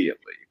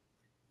immediately.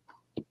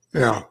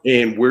 Yeah.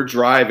 And we're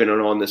driving,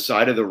 and on the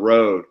side of the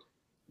road,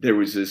 there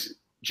was this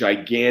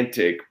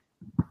gigantic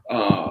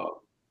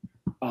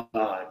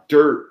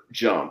dirt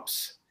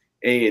jumps.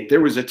 And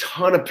there was a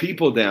ton of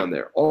people down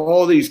there,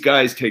 all these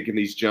guys taking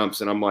these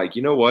jumps. And I'm like,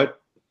 you know what?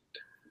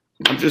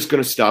 I'm just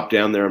going to stop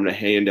down there. I'm going to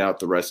hand out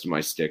the rest of my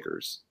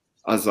stickers.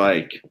 I was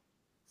like,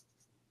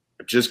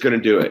 I'm just going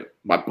to do it.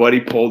 My buddy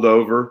pulled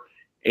over,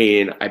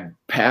 and I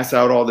pass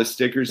out all the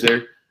stickers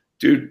there.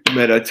 Dude,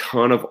 met a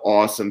ton of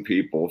awesome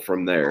people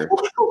from there.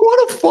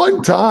 What a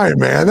fun time,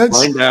 man.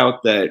 Find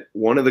out that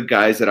one of the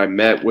guys that I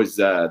met was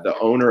the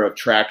owner of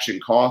Traction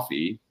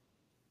Coffee.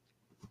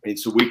 And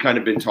so we kind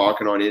of been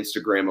talking on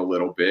Instagram a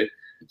little bit.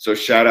 So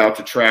shout out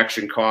to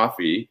Traction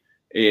Coffee.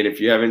 And if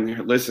you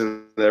haven't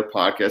listened to their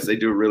podcast, they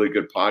do a really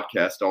good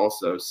podcast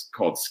also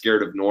called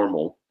Scared of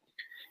Normal.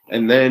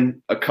 And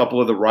then a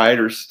couple of the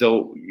riders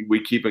still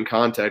we keep in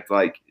contact.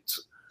 Like,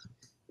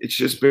 it's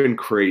just been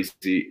crazy.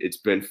 It's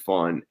been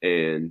fun.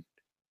 And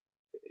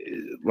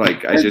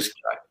like, I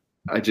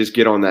just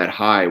get on that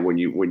high when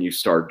you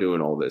start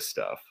doing all this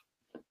stuff.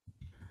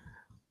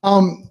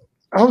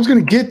 I was going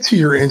to get to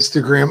your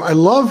Instagram. I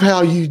love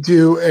how you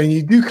do, and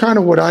you do kind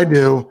of what I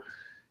do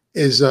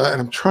is,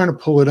 and I'm trying to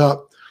pull it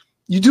up.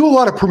 You do a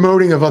lot of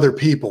promoting of other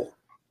people.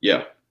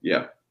 Yeah.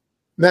 Yeah.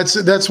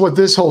 That's what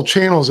this whole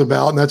channel is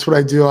about. And that's what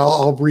I do.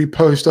 I'll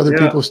repost other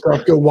people's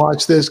stuff. Go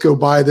watch this, go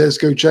buy this,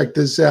 go check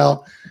this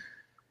out.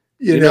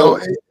 You know,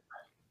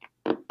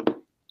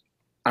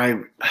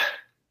 I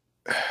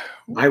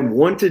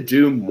want to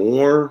do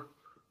more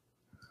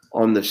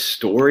on the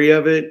story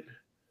of it.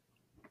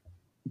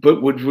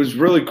 But what was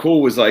really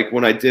cool was, like,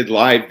 when I did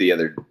live the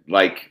other,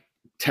 like,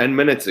 10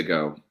 minutes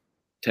ago,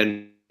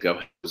 it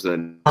was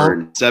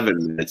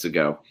 7 minutes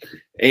ago.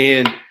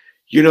 And,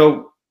 you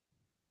know,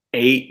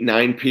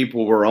 8-9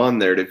 people were on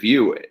there to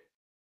view it.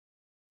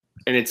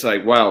 And it's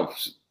like, wow,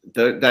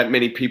 that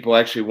many people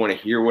actually want to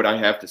hear what I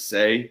have to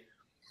say.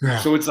 Yeah.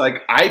 So it's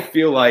like, I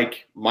feel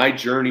like my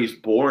journey is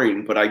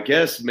boring, but I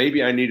guess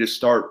maybe I need to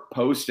start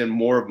posting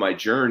more of my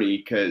journey,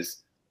 because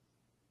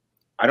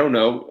I don't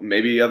know,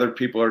 maybe other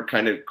people are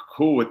kind of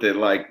cool with it.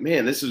 Like,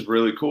 man, this is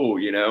really cool,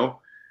 you know,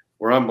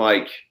 where I'm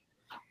like,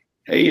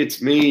 hey,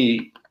 it's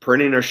me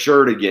printing a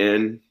shirt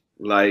again.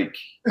 Like,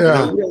 you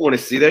know, you don't want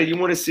to see that. You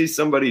want to see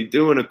somebody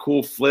doing a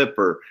cool flip,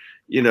 or,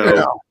 you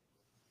know,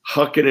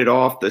 hucking it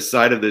off the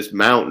side of this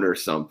mountain or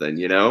something,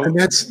 you know? And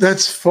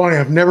that's funny.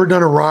 I've never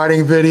done a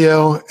riding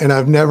video, and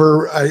I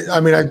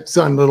mean, I've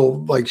done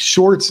little, like,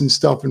 shorts and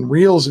stuff and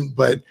reels,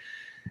 but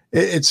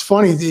it's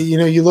funny, you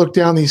know, you look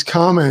down these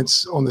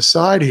comments on the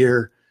side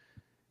here,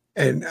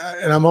 and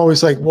I'm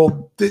always like,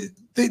 well,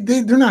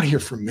 they're not here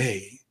for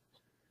me.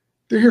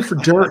 They're here for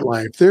Dirt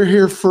Life. They're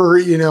here for,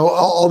 you know,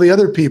 all the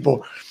other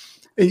people.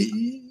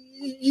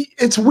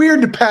 It's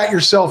weird to pat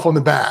yourself on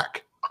the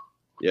back.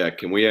 Yeah,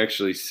 can we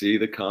actually see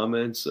the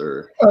comments,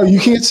 or? Oh, you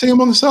can't see them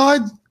on the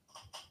side?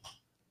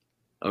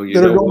 Oh, you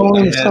know what?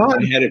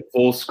 I had it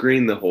full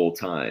screen the whole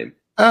time.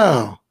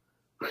 Oh,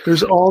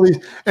 there's all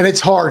these, and it's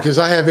hard because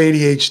I have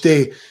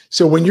ADHD.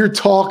 So when you're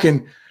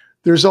talking,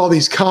 there's all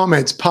these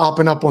comments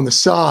popping up on the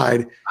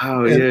side.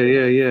 Oh,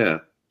 yeah.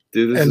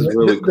 Dude, this is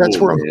really cool. That's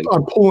where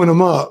I'm pulling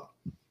them up.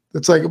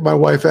 That's like my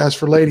wife asked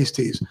for ladies'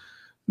 tees.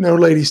 No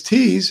ladies'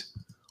 tees.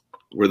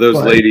 Were those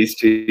ladies'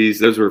 tees?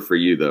 Those were for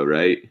you, though,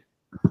 right?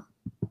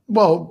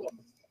 Well,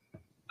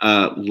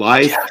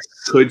 LYFE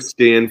could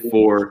stand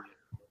for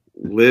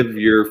live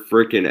your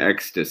freaking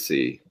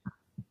ecstasy.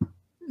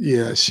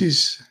 Yeah,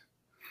 she's.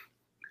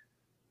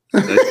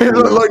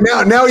 Look,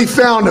 now he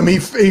found them. He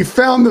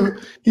found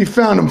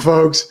them,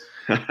 folks.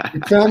 He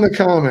found the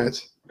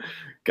comments.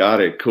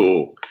 Got it.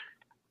 Cool.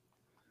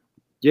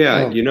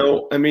 Yeah, you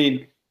know, I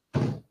mean,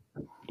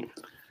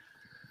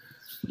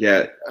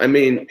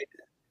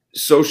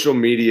 social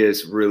media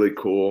is really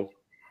cool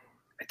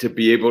to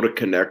be able to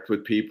connect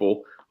with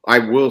people. I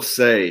will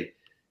say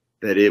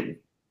that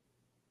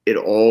it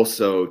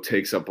also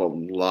takes up a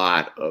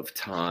lot of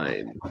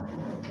time.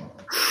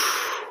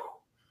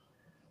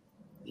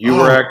 You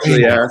were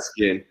actually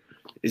asking,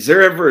 is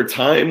there ever a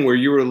time where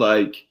you were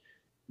like,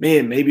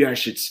 man, maybe I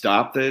should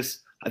stop this?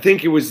 I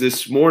think it was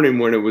this morning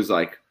when it was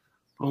like,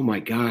 oh my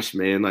gosh,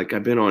 man, like,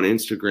 I've been on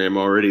Instagram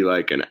already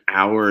like an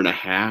hour and a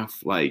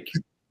half. Like,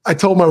 I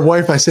told my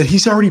wife, I said,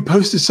 he's already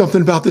posted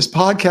something about this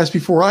podcast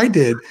before I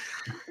did.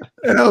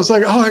 And I was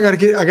like, oh, I got to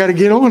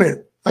get on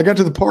it. I got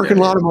to the parking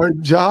lot of my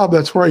job.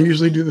 That's where I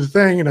usually do the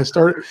thing. And I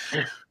started,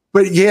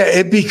 but yeah,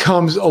 it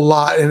becomes a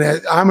lot. And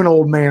I'm an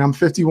old man. I'm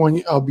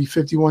 51. I'll be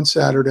 51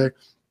 Saturday.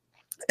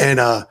 And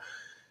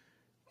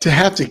to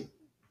have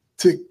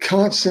to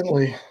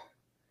constantly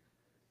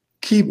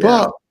keep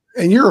up.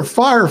 And you're a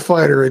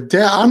firefighter, a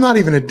dad. I'm not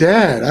even a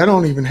dad. I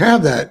don't even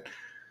have that.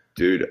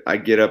 Dude, I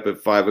get up at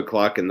 5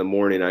 o'clock in the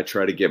morning. I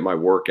try to get my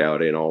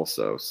workout in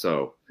also.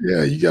 So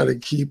yeah, you got to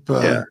keep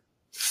 5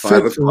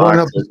 fit to run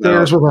up the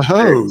stairs with a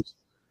hose.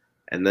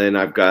 And then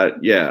I've got,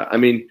 I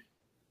mean,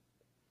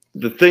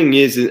 the thing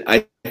is,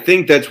 I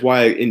think that's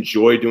why I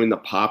enjoy doing the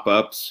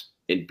pop-ups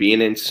and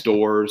being in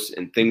stores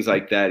and things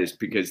like that, is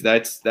because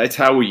that's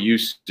how we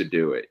used to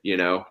do it, you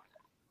know?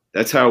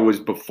 That's how it was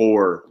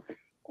before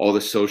all the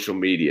social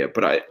media.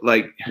 But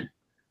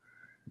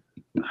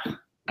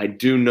I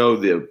do know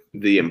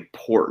the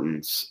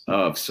importance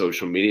of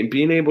social media and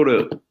being able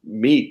to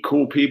meet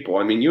cool people.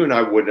 I mean, you and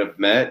I wouldn't have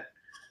met.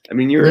 I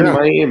mean, you're in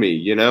Miami,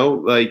 you know,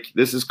 like,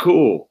 this is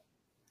cool.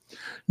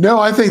 No,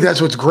 I think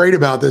that's what's great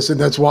about this. And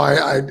that's why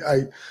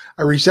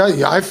I reached out to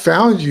you. I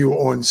found you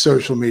on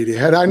social media.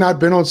 Had I not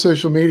been on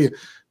social media,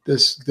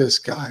 this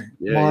guy,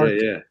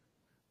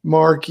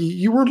 Mark,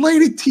 you were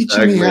late at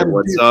teaching me how to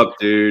what's up,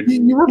 dude?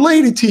 You were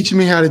late at teaching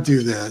me how to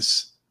do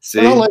this. See,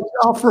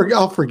 I'll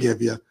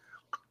forgive you.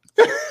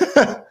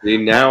 See,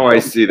 now I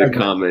see the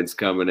comments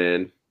coming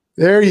in.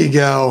 There you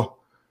go.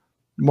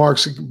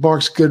 Mark's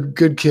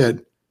good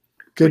kid.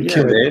 Good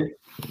kid.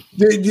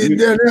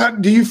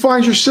 Man. Do you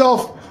find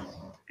yourself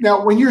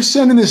now when you're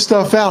sending this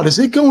stuff out? Is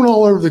it going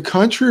all over the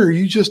country, or are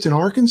you just in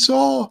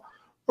Arkansas?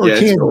 Or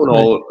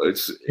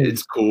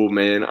it's cool,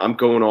 man. I'm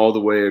going all the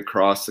way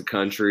across the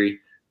country.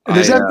 And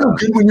does that feel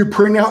good when you're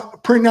printing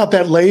out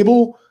that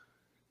label?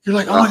 You're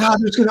like, oh my God,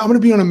 I'm going to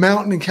be on a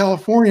mountain in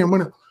California. I'm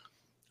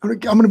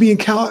going to be in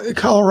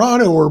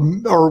Colorado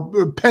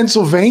or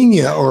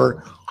Pennsylvania,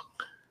 or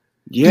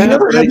do you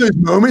ever have those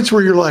moments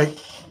where you're like,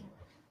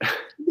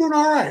 you're doing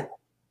all right?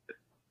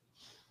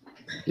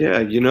 Yeah,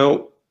 you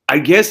know, I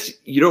guess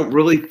you don't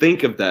really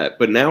think of that,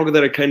 but now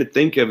that I kind of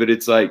think of it,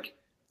 it's like,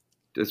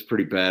 that's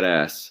pretty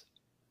badass.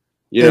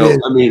 You know,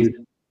 I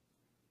mean,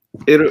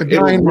 the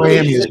guy in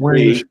Miami is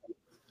wearing.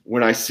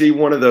 When I see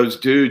one of those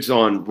dudes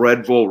on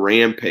Red Bull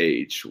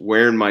Rampage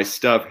wearing my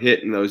stuff,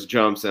 hitting those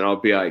jumps, and I'll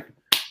be like,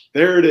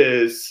 there it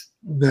is.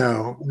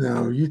 No,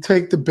 you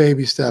take the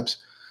baby steps.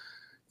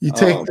 You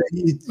take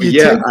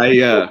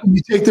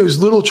you take those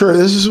little charts.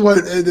 This is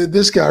what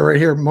this guy right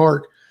here,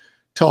 Mark,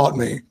 taught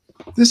me.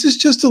 This is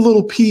just a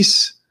little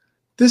piece.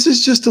 This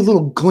is just a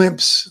little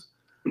glimpse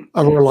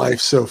of our life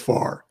so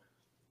far.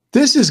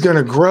 This is going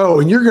to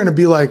grow, and you're going to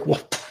be like,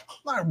 well,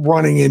 I'm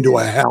running into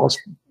a house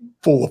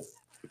full of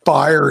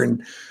fire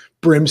and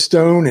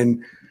brimstone,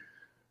 and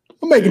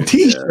I'm making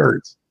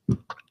T-shirts.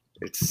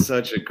 It's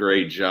such a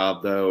great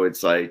job, though.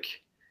 It's like,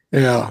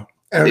 and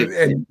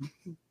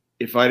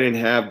if I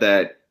didn't have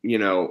that, you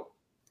know,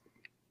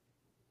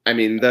 I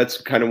mean, that's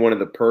kind of one of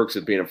the perks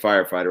of being a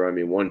firefighter. I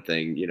mean, one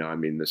thing, you know, I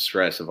mean, the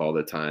stress of all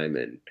the time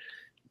and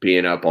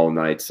being up all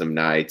night, some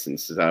nights and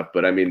stuff.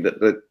 But I mean,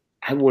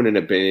 I wouldn't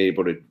have been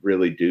able to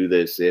really do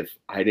this if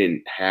I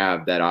didn't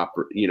have that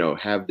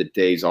have the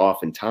days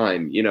off and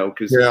time, you know,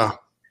 because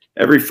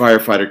every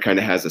firefighter kind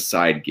of has a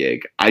side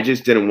gig. I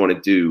just didn't want to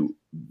do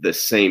the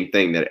same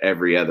thing that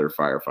every other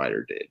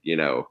firefighter did, you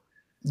know.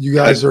 You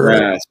guys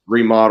are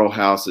remodel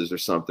houses or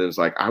something. It's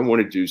like, I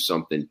want to do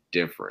something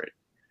different.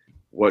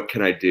 What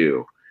can I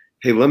do?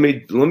 Hey, let me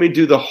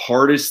do the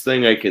hardest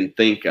thing I can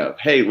think of.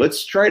 Hey,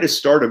 let's try to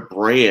start a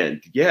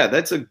brand. Yeah,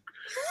 that's a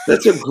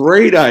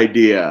great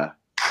idea.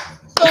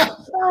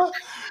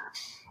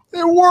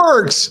 It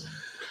works.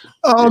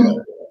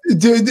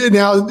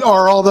 Now,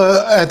 are all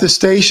at the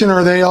station?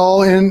 Are they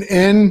all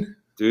in?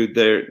 Dude,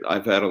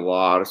 I've had a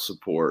lot of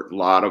support.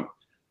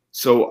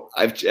 So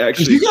I've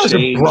actually. You guys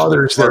are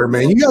brothers there,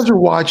 man. You guys are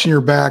watching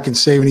your back and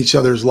saving each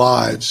other's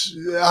lives.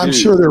 I'm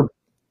sure they're.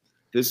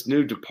 This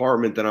new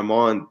department that I'm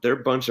on, they're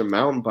a bunch of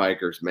mountain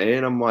bikers,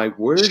 man. I'm like,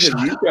 where have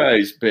you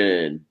guys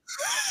been?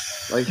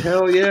 Like,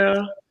 hell yeah.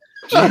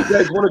 Do you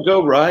guys want to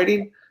go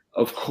riding?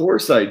 Of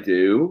course I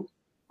do.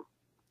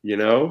 You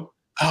know?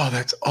 Oh,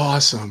 that's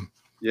awesome.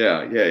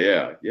 Yeah.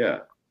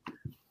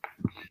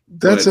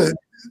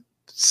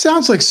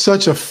 Sounds like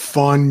such a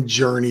fun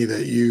journey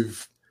that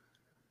you've.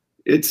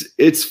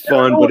 It's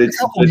fun, but it's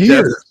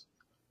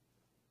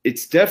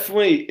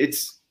definitely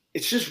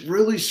it's just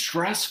really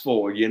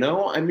stressful, you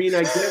know? I mean,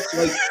 I guess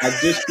like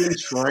I've just been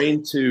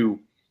trying to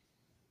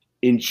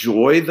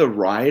enjoy the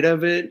ride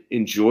of it,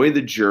 enjoy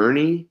the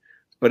journey,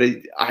 but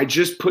I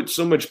just put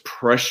so much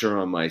pressure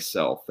on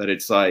myself that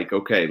it's like,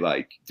 okay,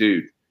 like,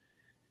 dude,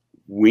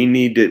 we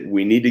need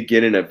to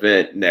get an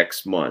event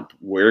next month.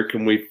 Where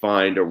can we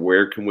find, or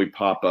where can we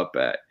pop up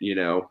at, you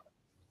know?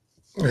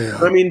 Yeah.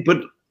 I mean,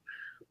 but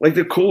like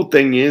the cool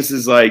thing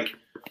is like,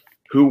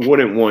 who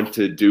wouldn't want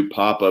to do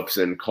pop-ups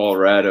in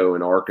Colorado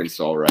and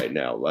Arkansas right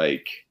now?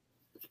 Like,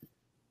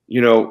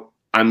 you know,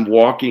 I'm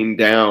walking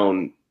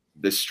down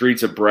the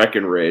streets of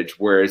Breckenridge,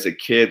 where as a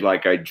kid,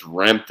 like I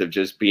dreamt of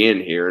just being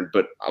here.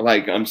 But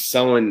like I'm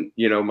selling,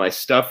 you know, my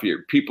stuff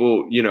here.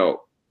 People, you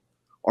know,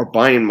 are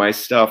buying my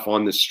stuff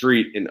on the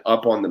street and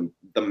up on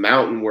the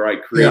mountain where I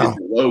created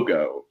the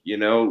logo, you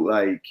know,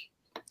 like.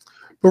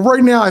 But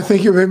right now, I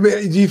think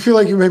do you feel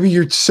like maybe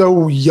you're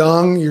so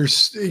young, you're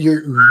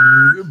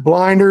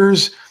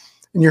blinders,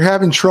 and you're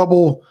having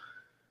trouble.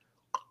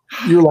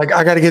 You're like,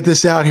 I got to get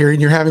this out here,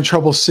 and you're having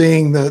trouble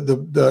seeing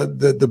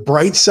the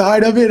bright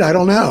side of it. I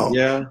don't know.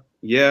 Yeah,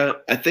 yeah.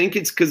 I think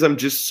it's because I'm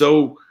just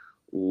so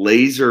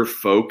laser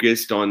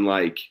focused on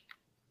like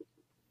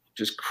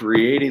just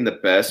creating the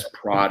best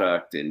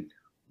product and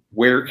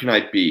where can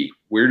I be?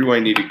 Where do I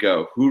need to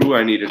go? Who do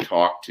I need to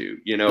talk to?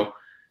 You know.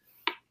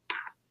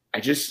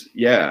 It's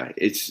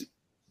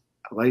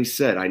like I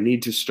said, I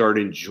need to start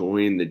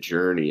enjoying the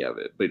journey of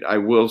it. But I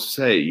will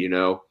say, you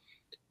know,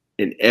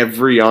 and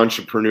every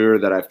entrepreneur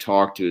that I've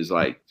talked to is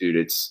like, dude,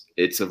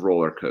 it's a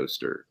roller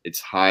coaster. It's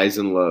highs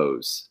and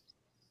lows.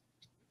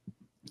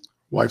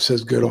 Wife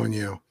says, good on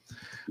you.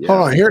 Yeah.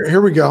 Hold on, here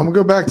we go. I'm gonna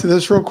go back to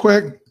this real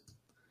quick.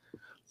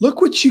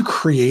 Look what you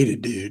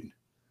created, dude.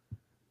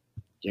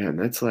 Yeah, and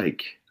that's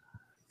like,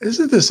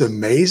 isn't this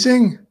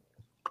amazing?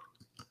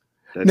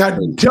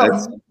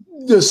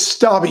 Just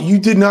stop it. You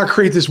did not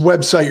create this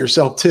website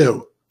yourself,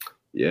 too.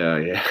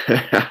 Yeah.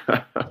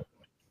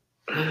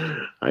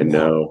 I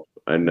know.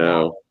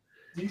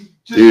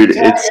 Dude,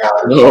 it's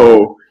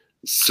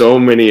so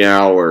many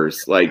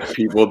hours. Like,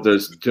 people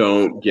just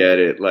don't get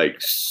it. Like,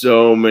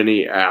 so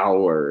many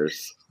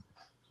hours.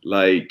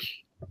 Like,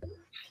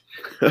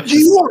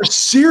 you are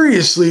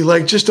seriously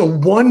like just a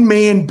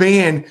one-man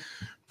band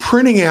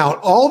printing out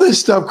all this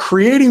stuff,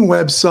 creating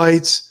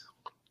websites.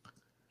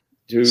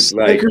 Dude,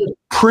 stickers, like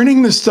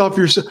printing the stuff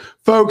yourself.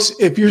 Folks,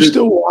 if you're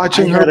still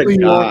watching, I had a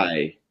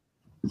guy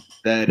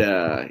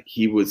that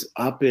he was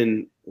up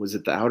in, was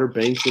it the Outer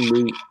Banks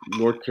in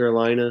North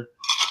Carolina?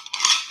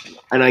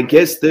 And I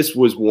guess this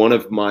was one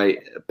of my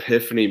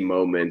epiphany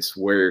moments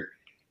where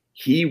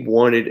he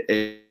wanted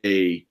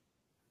a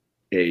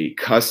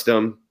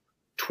custom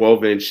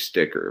 12-inch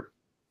sticker.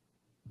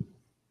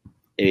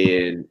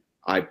 And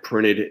I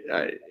printed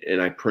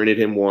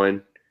him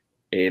one,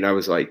 and I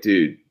was like,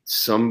 dude,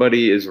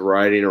 somebody is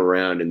riding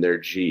around in their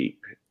Jeep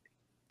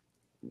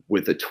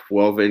with a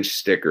 12-inch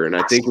sticker. And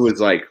I think it was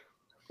like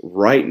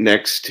right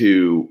next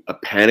to a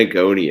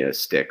Patagonia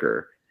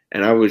sticker.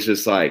 And I was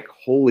just like,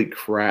 holy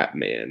crap,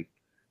 man.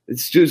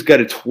 This dude's got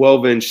a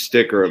 12-inch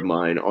sticker of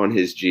mine on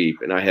his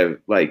Jeep. And I have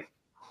like,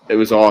 it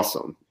was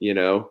awesome, you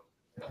know?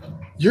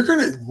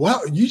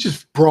 Wow, you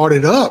just brought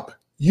it up.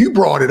 You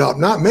brought it up,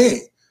 not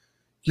me.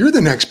 You're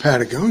the next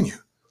Patagonia.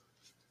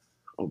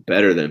 Oh,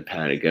 better than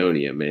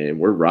Patagonia, man.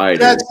 We're riding.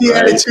 That's the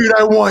attitude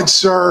I want,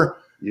 sir.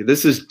 Yeah,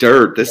 this is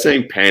dirt. This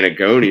ain't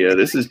Patagonia.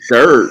 This is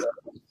dirt.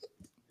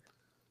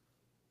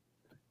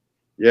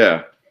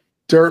 Yeah.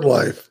 Dirt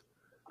life.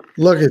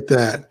 Look at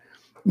that.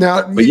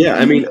 Now, but yeah,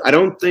 I mean, I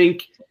don't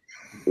think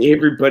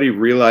everybody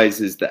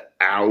realizes the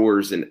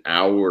hours and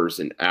hours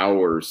and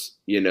hours,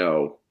 you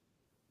know,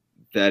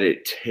 that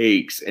it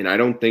takes. And I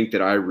don't think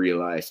that I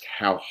realized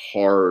how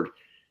hard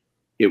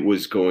it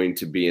was going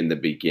to be in the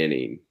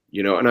beginning.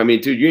 You know, and I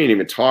mean, dude, you ain't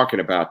even talking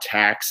about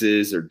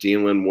taxes or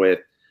dealing with,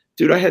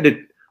 dude, I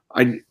did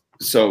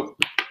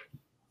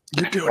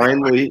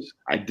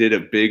a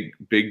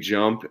big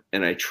jump,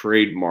 and I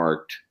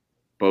trademarked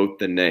both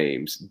the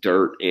names,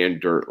 DYRT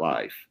and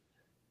DYRT-LYFE.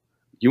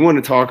 You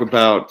want to talk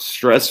about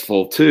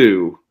stressful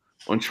too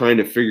on trying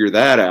to figure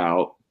that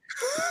out,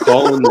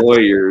 calling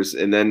lawyers.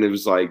 And then it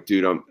was like,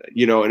 dude,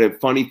 you know, and the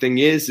funny thing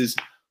is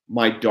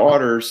my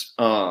daughter's,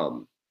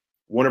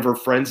 one of her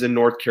friends in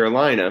North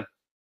Carolina,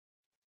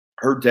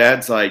 her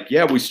dad's like,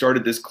 yeah, we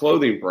started this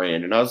clothing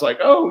brand. And I was like,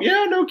 oh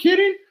yeah, no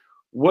kidding.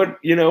 What,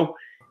 you know,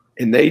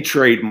 and they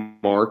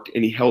trademarked,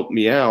 and he helped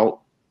me out.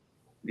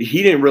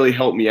 He didn't really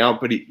help me out,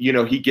 but he, you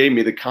know, he gave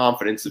me the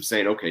confidence of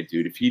saying, okay,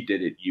 dude, if he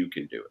did it, you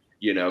can do it,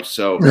 you know?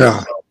 So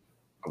yeah.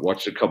 I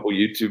watched a couple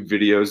YouTube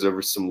videos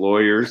over some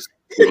lawyers.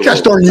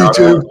 Just on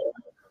YouTube.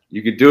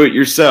 You could do it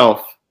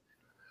yourself,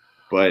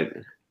 but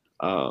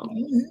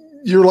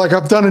you're like,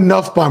 I've done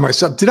enough by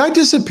myself. Did I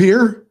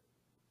disappear?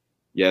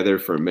 Yeah, there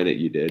for a minute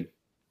you did.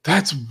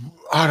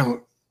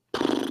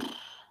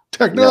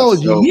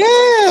 Technology, yeah,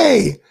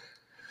 yay!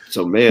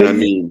 So man, I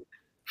mean,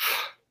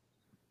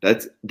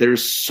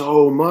 there's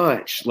so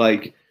much.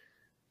 Like,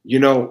 you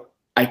know,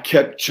 I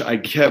kept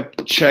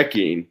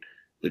checking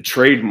the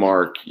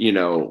trademark, you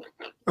know,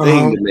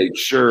 thing to make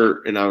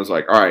sure. And I was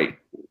like, all right,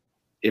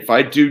 if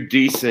I do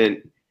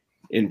decent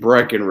in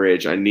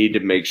Breckenridge, I need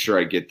to make sure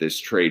I get this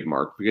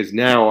trademark, because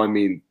now, I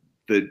mean,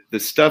 the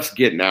stuff's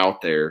getting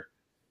out there.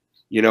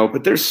 You know,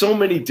 but there's so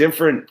many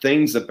different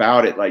things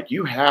about it. Like,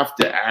 you have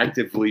to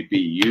actively be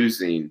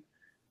using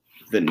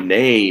the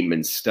name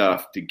and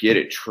stuff to get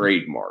it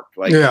trademarked.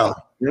 Like, yeah, I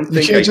don't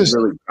think I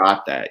really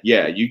got that.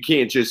 Yeah, you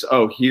can't just,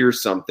 oh,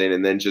 here's something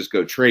and then just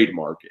go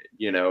trademark it.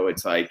 You know,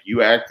 it's like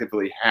you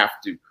actively have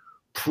to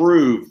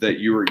prove that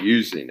you are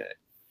using it.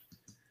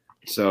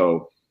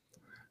 So,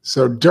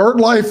 So Dirt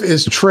Life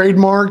is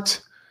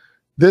trademarked.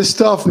 This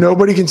stuff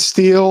nobody can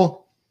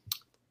steal.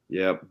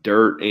 Yep.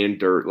 Dirt and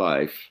Dirt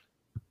Life.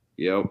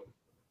 Yep.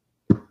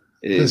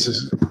 It's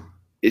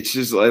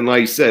just, and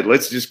like you said,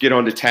 let's just get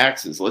on to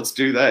taxes. Let's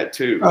do that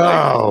too.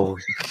 Oh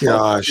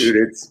gosh.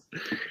 Dude,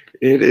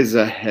 it is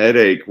a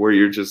headache where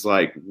you're just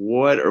like,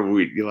 what are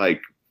we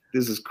like?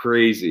 This is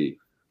crazy.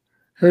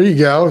 Here you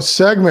go.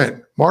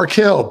 Segment. Mark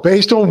Hill,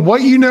 based on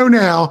what you know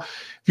now,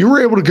 if you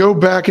were able to go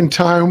back in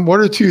time, what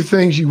are 2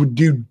 things you would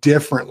do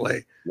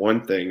differently?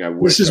 One thing I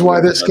wish. This is why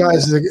this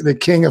guy's the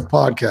king of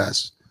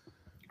podcasts.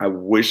 I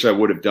wish I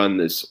would have done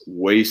this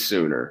way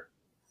sooner.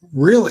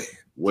 Really?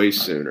 Way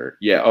sooner.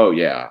 Yeah. Oh,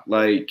 yeah.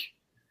 Like,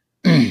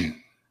 I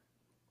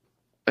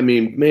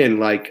mean, man,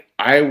 like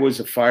I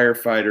was a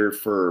firefighter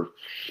for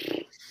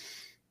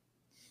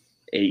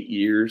 8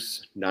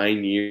 years,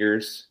 9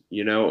 years,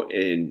 you know,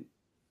 and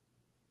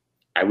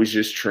I was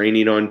just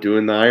training on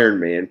doing the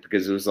Ironman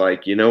because it was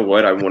like, you know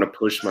what? I want to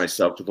push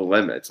myself to the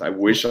limits. I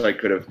wish I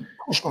could have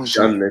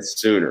done this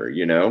sooner,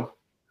 you know?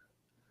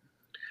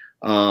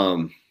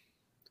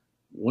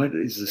 What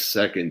is the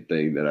second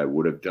thing that I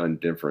would have done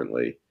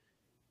differently?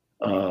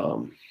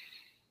 Or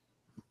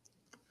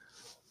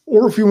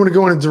if you want to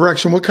go in a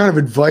direction, what kind of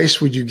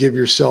advice would you give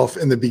yourself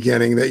in the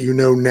beginning that you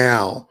know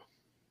now?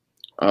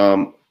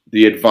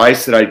 The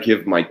advice that I'd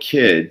give my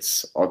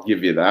kids, I'll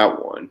give you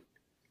that one,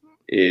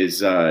 is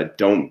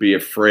don't be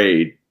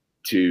afraid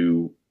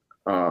to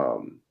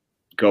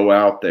go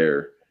out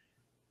there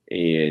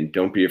and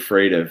don't be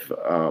afraid of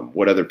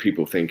what other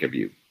people think of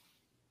you.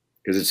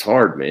 Because it's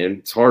hard, man.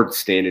 It's hard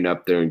standing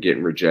up there and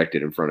getting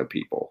rejected in front of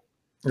people.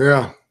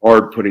 Yeah.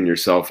 Hard putting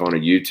yourself on a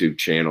YouTube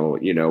channel,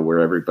 you know,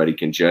 where everybody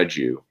can judge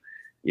you,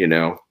 you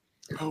know.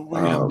 Oh,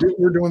 wow.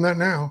 We're doing that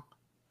now.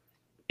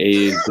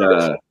 And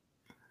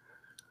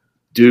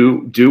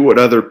do what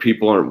other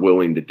people aren't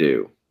willing to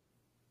do.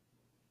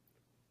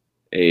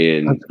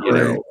 And, you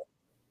know,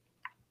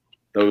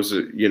 those,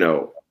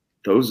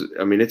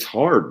 I mean, it's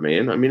hard,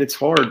 man. I mean, it's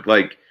hard.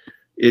 Like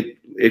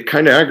it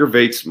kind of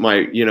aggravates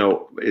my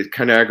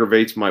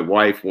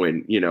wife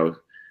when, you know,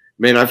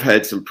 man, I've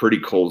had some pretty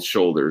cold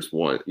shoulders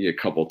a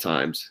couple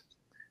times,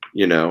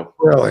 you know.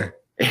 Really?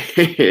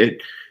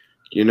 And,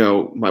 you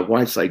know, my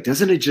wife's like,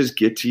 doesn't it just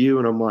get to you?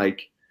 And I'm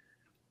like,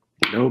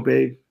 no,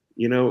 babe,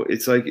 you know,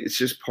 it's like, it's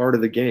just part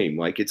of the game.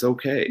 Like, it's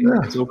okay.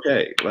 Yeah. It's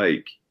okay.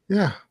 Like,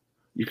 yeah.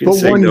 You can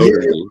say no to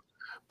me.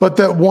 But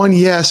that one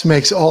yes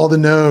makes all the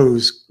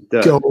no's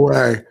go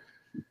away.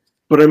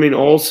 But I mean,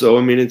 also,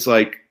 I mean, it's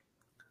like,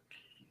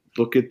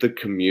 look at the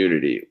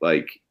community,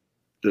 like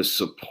the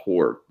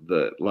support,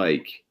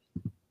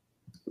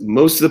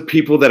 most of the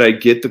people that I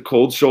get the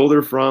cold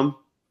shoulder from,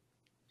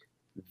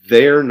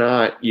 they're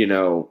not, you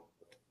know,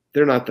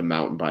 they're not the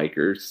mountain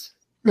bikers.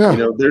 Yeah. You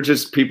know, they're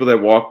just people that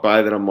walk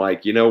by that I'm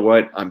like, you know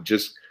what? I'm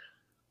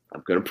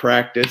going to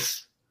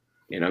practice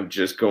and I'm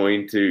just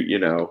going to, you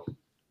know,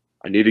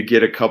 I need to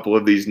get a couple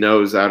of these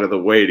no's out of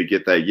the way to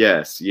get that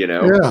yes, you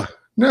know? Yeah.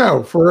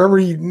 No, for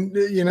every,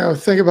 you know,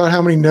 think about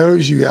how many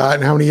no's you got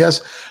and how many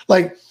yes.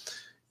 Like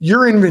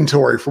your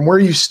inventory from where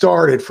you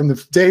started, from the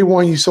day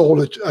one you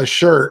sold a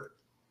shirt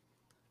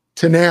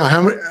to now,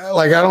 how many,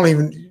 like, I don't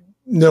even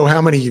know how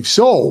many you've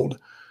sold,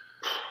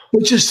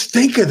 but just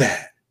think of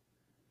that.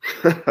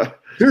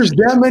 There's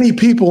that many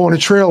people on a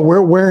trail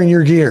wearing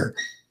your gear,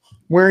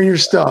 wearing your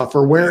stuff,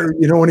 or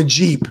wearing, you know, in a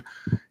Jeep,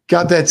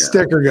 got that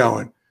sticker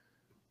going.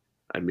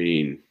 I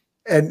mean,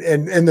 and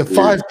the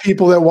 5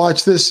 people that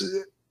watch this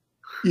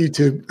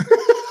YouTube.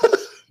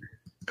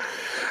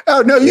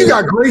 Oh no, you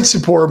got great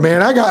support,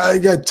 man. I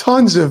got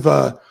tons of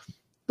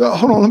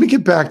hold on, let me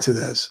get back to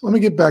this. Let me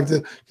get back to,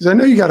 because I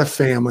know you got a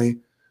family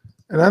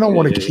and I don't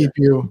want to keep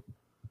you.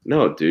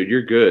 No, dude,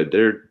 you're good.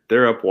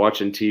 They're up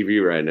watching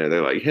TV right now.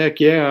 They're like, heck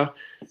yeah.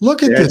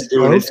 Look at Dad's this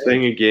doing his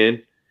thing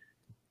again.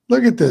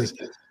 Look at this.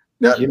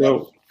 Now, you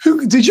know,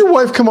 who did your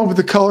wife come up with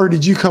the color?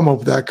 Did you come up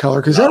with that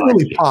color? Because that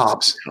really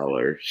pops.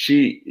 Color.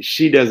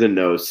 She doesn't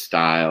know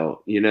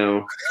style, you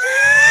know.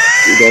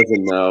 She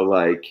doesn't know,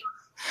 like.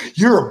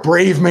 You're a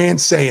brave man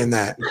saying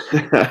that.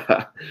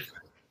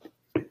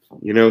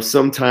 You know,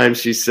 sometimes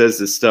she says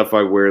the stuff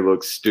I wear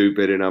looks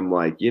stupid, and I'm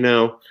like, you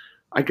know,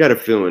 I got a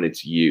feeling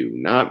it's you,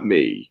 not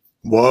me.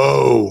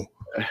 Whoa.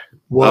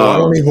 I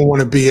don't even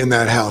want to be in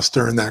that house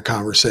during that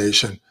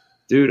conversation.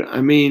 Dude,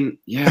 I mean,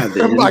 yeah.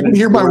 I can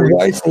hear my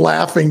wife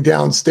laughing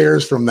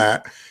downstairs from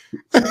that.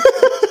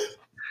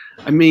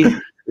 I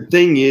mean, the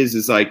thing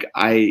is like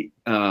I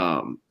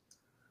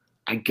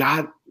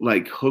got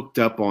like hooked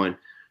up on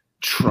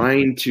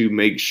trying to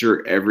make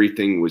sure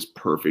everything was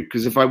perfect.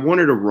 Because if I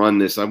wanted to run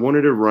this, I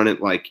wanted to run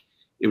it like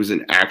it was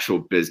an actual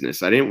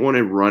business. I didn't want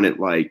to run it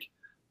like,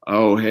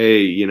 oh,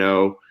 hey, you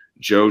know,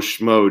 Joe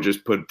Schmo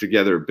just put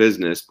together a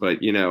business.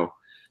 But, you know,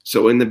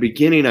 so in the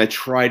beginning, I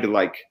tried to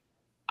like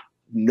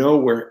know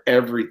where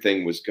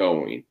everything was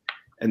going.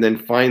 And then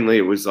finally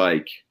it was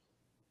like,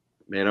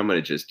 man, I'm going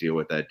to just deal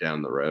with that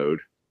down the road.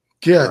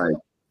 Yeah. Like,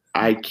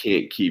 I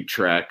can't keep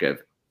track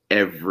of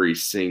every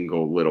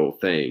single little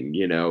thing,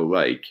 you know,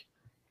 like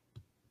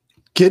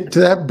get to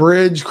that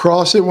bridge,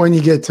 cross it when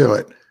you get to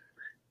it.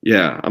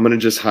 Yeah, I'm gonna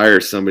just hire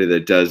somebody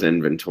that does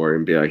inventory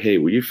and be like, "Hey,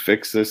 will you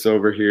fix this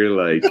over here?"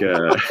 Like,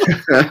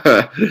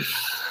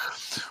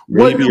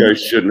 maybe I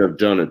shouldn't have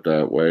done it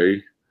that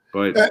way.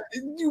 But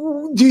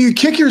do you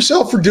kick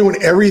yourself for doing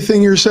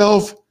everything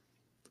yourself,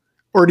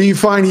 or do you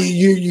find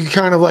you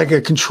kind of like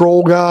a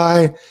control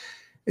guy,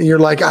 and you're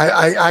like,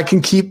 I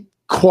can keep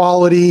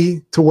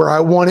quality to where I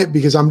want it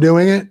because I'm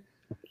doing it?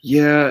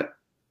 Yeah,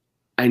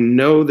 I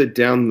know that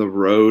down the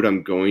road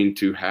I'm going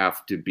to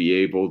have to be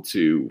able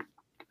to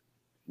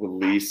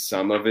release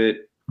some of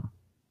it.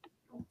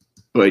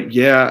 But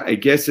yeah, I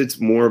guess it's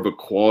more of a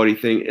quality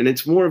thing, and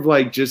it's more of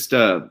like just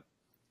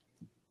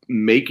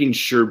making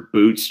sure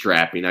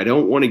bootstrapping. I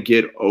don't want to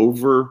get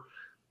over.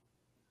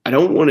 I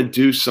don't want to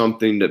do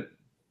something to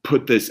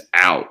put this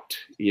out,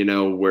 you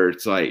know, where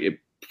it's like it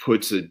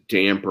puts a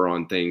damper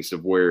on things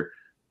of where,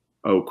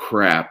 oh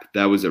crap,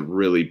 that was a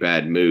really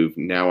bad move.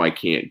 Now I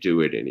can't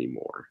do it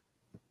anymore.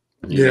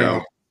 You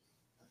know?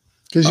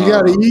 Because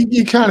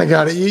you kind of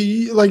got it.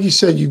 You, like you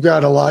said, you've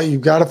got a lot.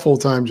 You've got a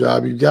full-time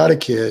job. You've got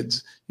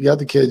kids. You got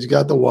the kids. You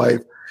got the wife.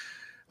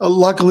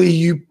 Luckily,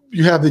 you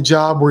have the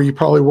job where you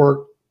probably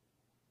work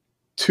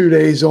 2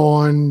 days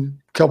on,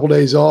 a couple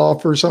days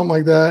off, or something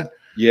like that.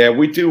 Yeah,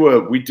 we do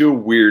a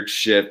weird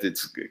shift.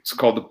 It's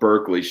called the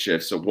Berkeley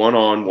shift. So 1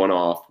 on, 1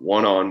 off,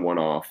 1 on, 1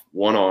 off,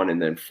 1 on,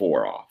 and then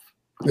 4 off.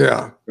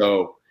 Yeah.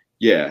 So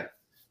yeah.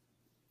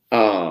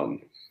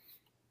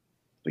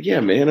 But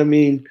yeah, man. I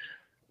mean,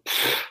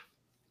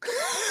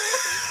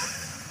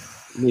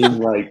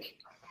 like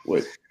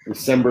what?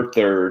 December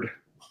 3rd.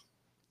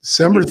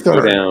 December 3rd.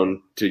 Go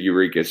down to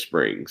Eureka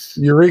Springs.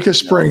 Eureka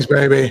Springs,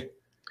 baby.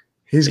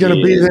 He's going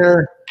to be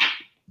there.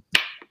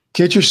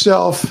 Get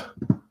yourself.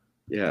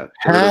 Yeah.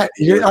 Hat. Are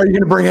you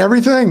going to bring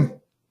everything?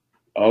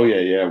 Oh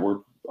yeah.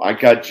 I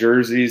got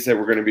jerseys that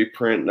we're going to be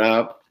printing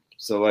up.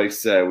 So like I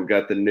said, we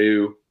got the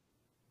new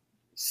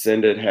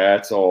Send It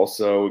hats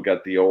also. We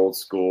got the old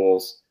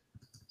schools.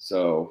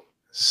 So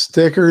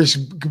stickers,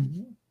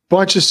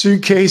 bunch of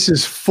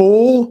suitcases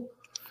full.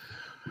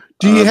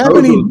 Do you have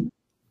any?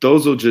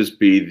 Those will just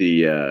be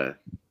the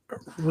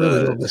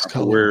really love this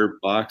Tupperware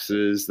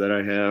boxes that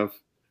I have.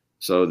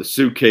 So the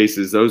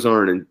suitcases, those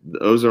are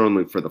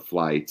only for the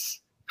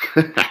flights.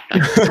 How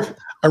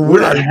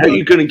are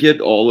you going to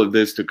get all of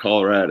this to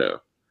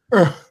Colorado?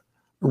 I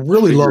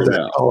really love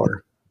that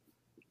color.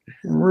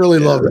 Really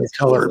love that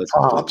color. It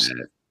pops.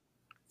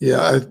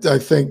 Yeah, I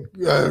think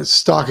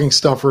stocking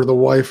stuffer, the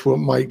wife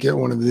might get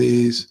one of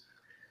these.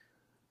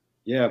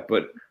 Yeah,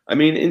 but I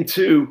mean, and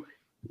two,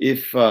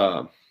 if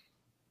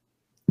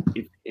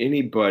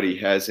anybody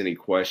has any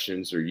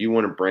questions or you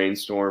want to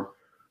brainstorm,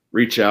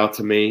 reach out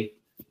to me.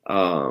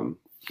 Like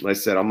I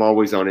said, I'm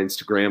always on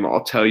Instagram.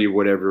 I'll tell you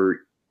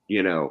whatever,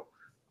 you know.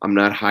 I'm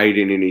not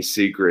hiding any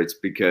secrets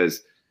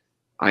because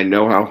I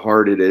know how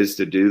hard it is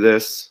to do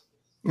this.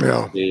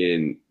 Yeah.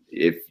 And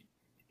if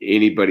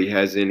anybody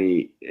has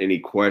any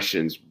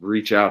questions,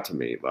 reach out to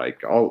me.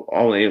 Like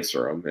I'll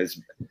answer them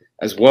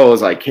as well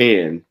as I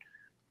can.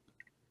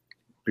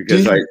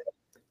 Because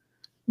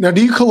now,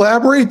 do you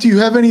collaborate? Do you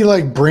have any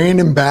like brand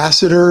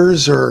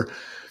ambassadors or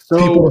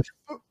people?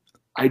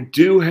 I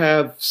do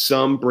have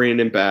some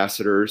brand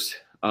ambassadors.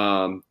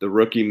 The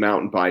rookie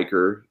mountain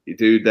biker,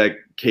 dude, that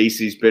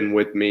Casey's been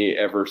with me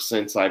ever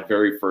since I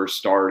very first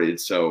started.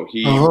 So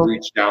he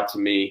reached out to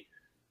me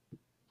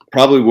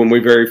probably when we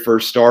very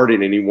first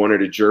started and he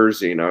wanted a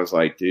jersey. And I was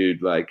like,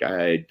 dude, like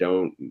I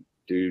don't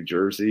do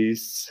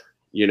jerseys,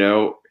 you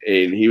know?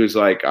 And he was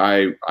like,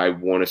 I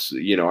want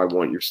to, you know, I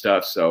want your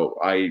stuff. So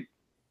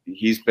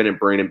he's been a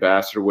brand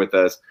ambassador with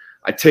us.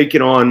 I take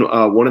it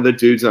on one of the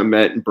dudes I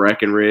met in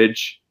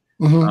Breckenridge.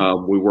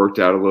 We worked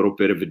out a little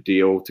bit of a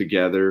deal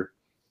together.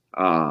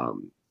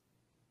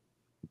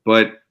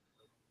 But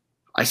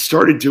I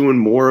started doing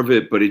more of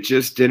it, but it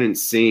just didn't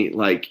seem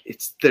like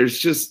there's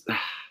just,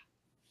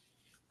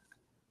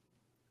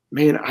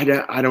 man,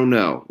 I don't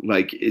know.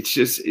 Like,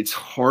 it's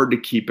hard to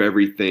keep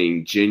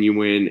everything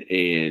genuine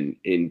and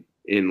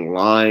in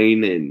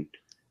line. And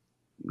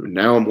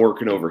now I'm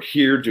working over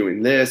here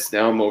doing this.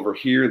 Now I'm over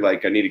here.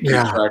 Like, I need to keep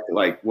track of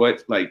like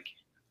what, like,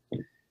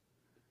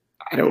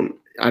 I don't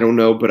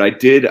know, but I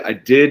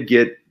did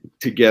get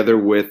together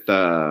with,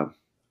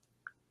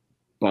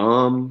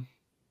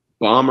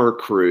 Bomber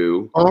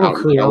Crew out in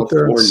California. Out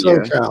there in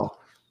SoCal.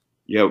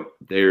 Yep,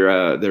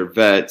 they're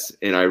vets,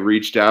 and I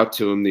reached out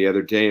to them the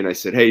other day, and I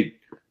said, "Hey,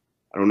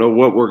 I don't know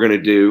what we're gonna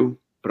do,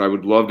 but I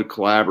would love to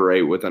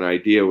collaborate with an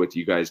idea with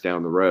you guys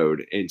down the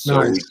road." And so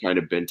we've kind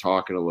of been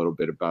talking a little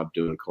bit about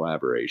doing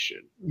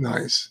collaboration.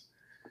 Nice,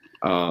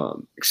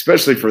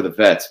 especially for the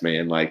vets,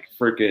 man. Like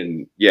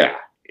freaking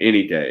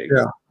any day.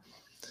 Yeah.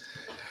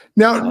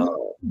 Now,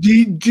 do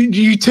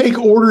you take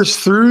orders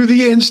through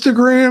the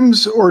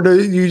Instagrams, or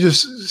do you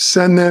just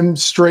send them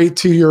straight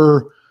to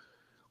your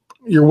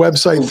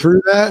website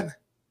through that?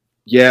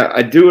 Yeah,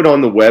 I do it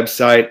on the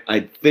website. I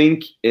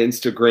think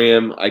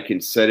Instagram, I can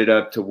set it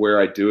up to where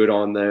I do it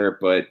on there,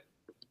 but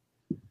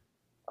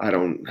I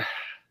don't.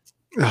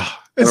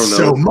 It's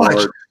so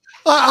much.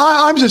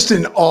 I'm just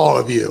in awe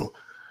of you.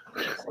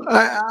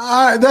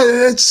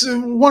 That's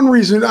one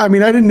reason. I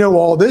mean, I didn't know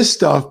all this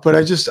stuff, but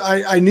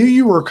I knew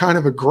you were kind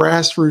of a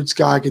grassroots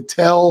guy. I could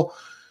tell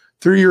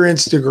through your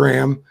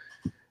Instagram,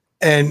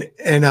 and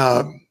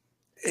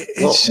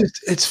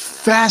it's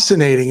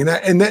fascinating,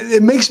 and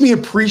it makes me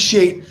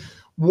appreciate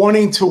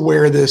wanting to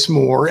wear this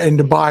more and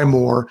to buy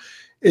more,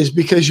 is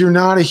because you're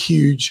not a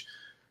huge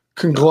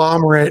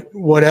conglomerate,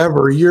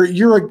 whatever.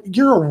 You're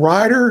a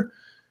rider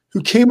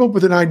who came up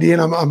with an idea,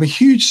 and I'm a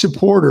huge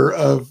supporter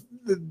of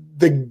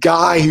the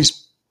guy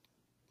who's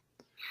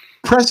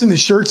pressing the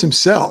shirts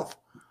himself.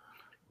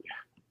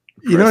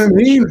 You know what I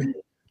mean?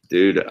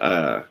 Dude,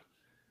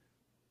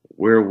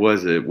 where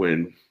was it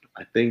when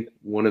I think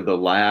one of the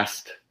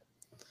last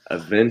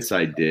events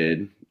I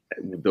did,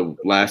 the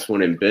last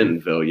one in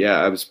Bentonville, yeah,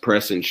 I was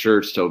pressing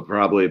shirts till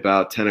probably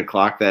about 10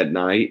 o'clock that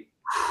night,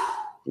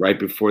 right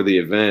before the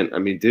event. I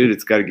mean, dude,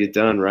 it's got to get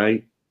done,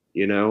 right?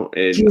 You know,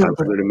 and I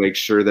wanted to make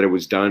sure that it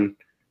was done,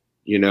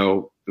 you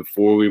know,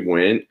 before we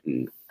went.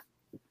 And,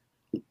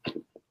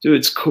 dude,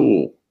 it's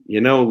cool.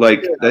 You know,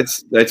 like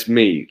that's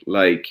me.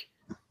 Like,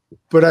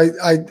 but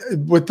I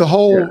with the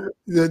whole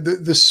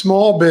the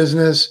small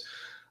business,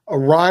 a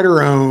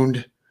rider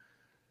owned,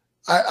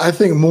 I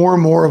think more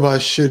and more of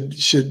us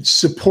should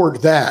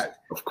support that.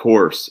 Of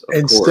course.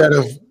 Instead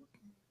of,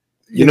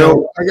 you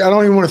know, I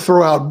don't even want to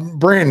throw out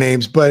brand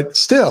names, but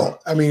still,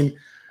 I mean,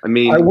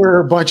 I wear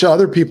a bunch of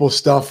other people's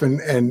stuff,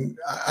 and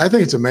I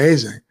think it's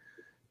amazing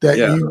that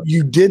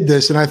you did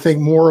this, and I think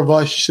more of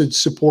us should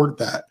support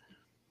that.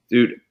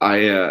 Dude,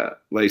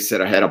 like I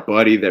said, I had a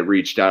buddy that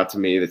reached out to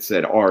me that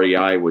said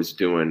REI was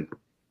doing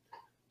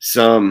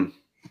some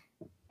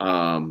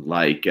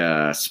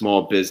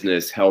small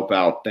business help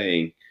out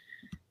thing.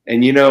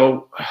 And, you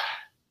know,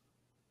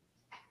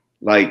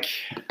 like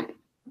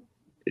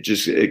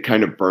it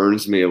kind of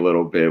burns me a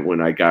little bit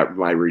when I got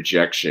my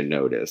rejection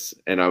notice.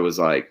 And I was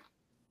like,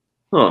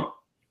 huh.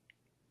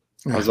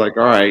 I was like,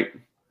 all right.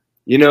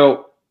 You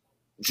know,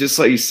 just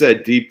like you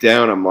said, deep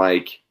down, I'm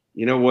like,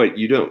 you know what?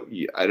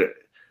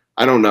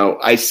 I don't know.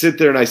 I sit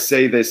there and I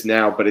say this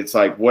now, but it's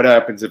like, what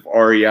happens if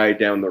REI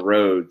down the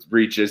road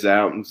reaches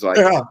out and is like,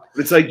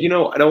 it's like, you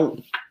know,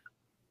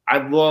 I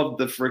love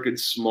the freaking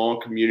small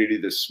community,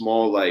 the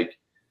small, like,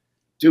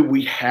 dude,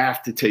 we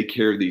have to take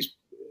care of these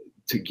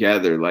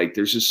together. Like,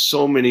 there's just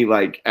so many,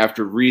 like,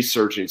 after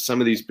researching some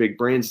of these big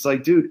brands, it's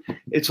like, dude,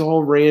 it's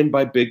all ran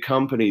by big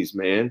companies,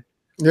 man.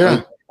 Yeah.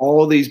 Like,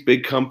 all these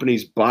big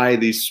companies buy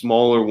these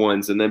smaller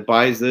ones and then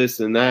buys this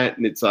and that.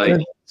 And it's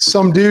like,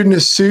 some dude in a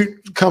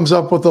suit comes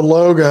up with a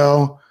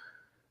logo.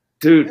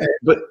 Dude,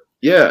 but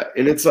yeah.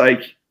 And it's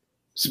like,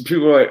 some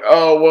people are like,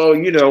 oh, well,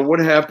 you know, what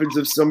happens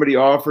if somebody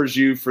offers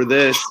you for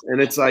this?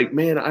 And it's like,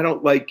 man, I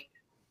don't like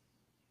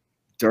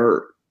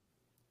dirt.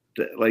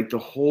 Like the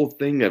whole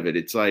thing of it.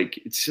 It's like,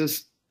 it's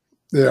just,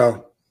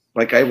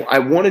 like I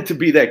want it to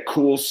be that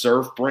cool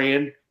surf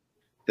brand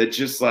that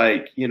just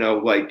like, you know,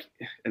 like,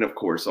 and of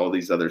course all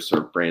these other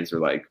surf brands are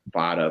like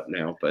bought up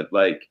now, but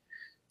like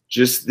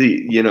just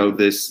the, you know,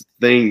 this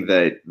thing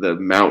that the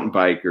mountain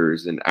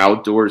bikers and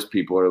outdoors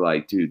people are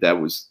like, dude, that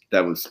was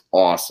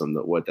awesome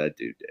that what that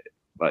dude did.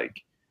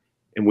 Like,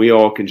 and we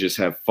all can just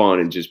have fun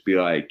and just be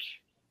like,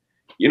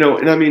 you know,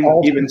 and I mean,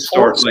 even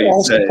start like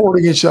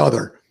supporting each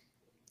other.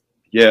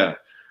 Yeah.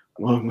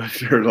 Well,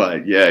 they're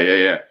like,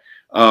 yeah.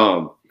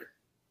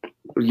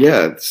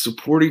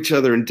 Support each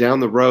other, and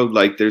down the road,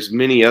 like there's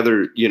many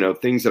other, you know,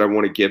 things that I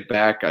want to give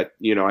back.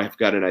 I've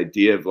got an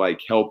idea of like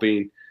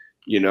helping,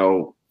 you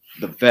know,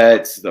 the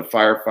vets, the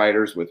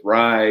firefighters with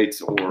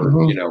rides,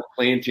 or, you know,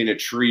 planting a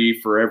tree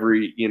for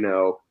every, you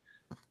know.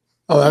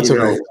 Oh, that's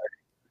amazing.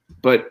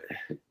 But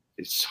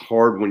it's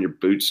hard when you're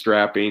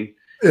bootstrapping.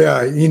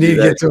 Yeah, you need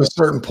to get to a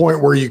certain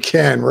point where you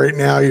can. Right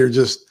now, you're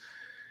just.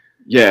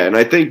 Yeah, and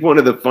I think one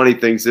of the funny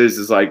things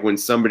is like when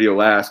somebody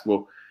will ask,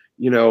 well,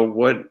 you know,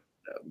 what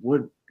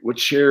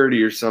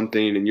charity or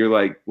something, and you're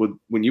like, well,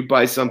 when you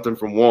buy something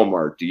from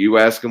Walmart, do you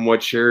ask them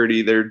what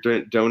charity they're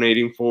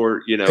donating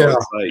for? You know,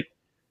 it's like,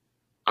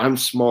 I'm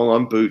small,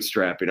 I'm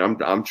bootstrapping,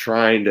 I'm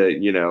trying to,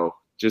 you know,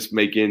 just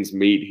make ends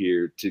meet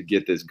here to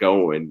get this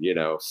going, you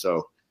know,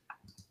 so.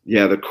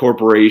 Yeah, the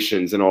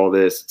corporations and all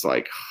this, it's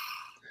like.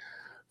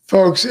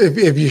 Folks,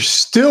 if you're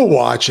still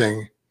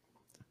watching,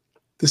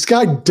 this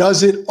guy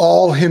does it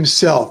all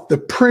himself. The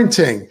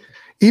printing,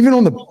 even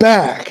on the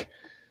back.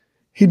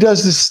 He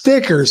does the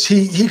stickers.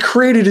 He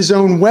created his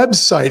own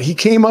website. He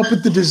came up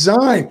with the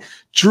design,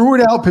 drew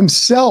it out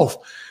himself.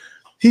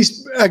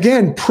 He's,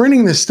 again,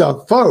 printing this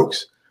stuff.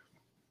 Folks,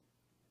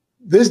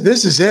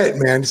 this is it,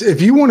 man.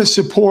 If you want to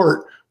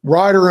support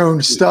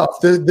rider-owned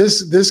stuff,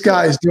 this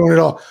guy is doing it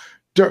all.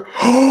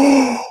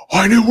 Oh,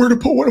 I know where to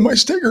put one of my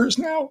stickers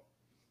now.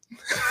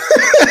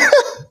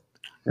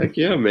 Heck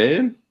yeah,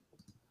 man.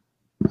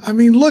 I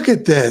mean, look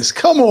at this.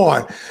 Come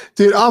on,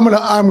 dude. I'm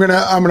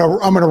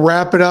gonna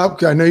wrap it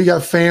up. I know you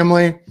got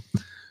family,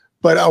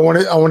 but I want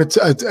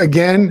to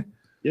again.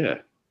 Yeah,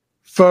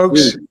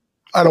 folks. Dude.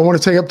 I don't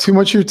want to take up too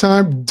much of your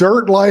time.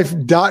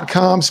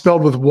 DYRTLYFE.com,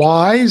 spelled with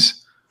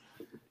Y's.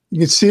 You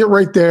can see it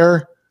right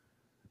there.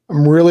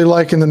 I'm really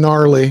liking the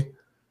gnarly.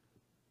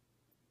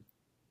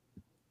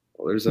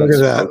 Well, there's Look at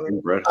that.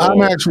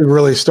 I'm actually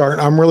really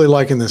I'm really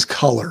liking this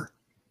color.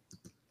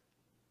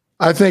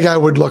 I think I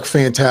would look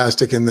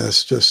fantastic in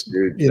this. Just,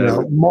 dude, you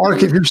know,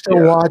 Mark, if you're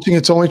still watching,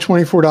 it's only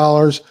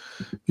 $24.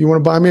 You want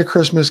to buy me a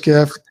Christmas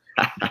gift.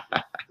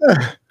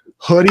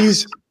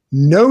 Hoodies,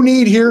 no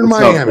need here in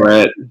Miami.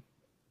 Brett?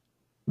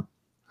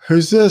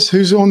 Who's this?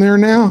 Who's on there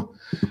now?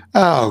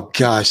 Oh,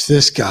 gosh,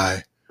 this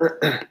guy.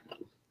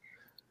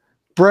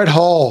 Brett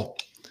Hall.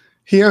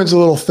 He owns a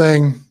little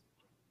thing.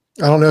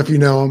 I don't know if you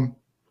know him.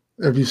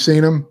 Have you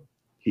seen him?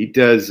 He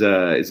does,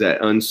 is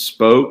that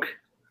Unspoke?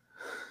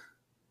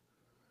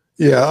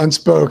 Yeah,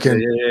 Unspoken.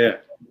 Yeah.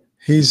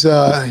 He's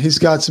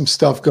got some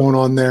stuff going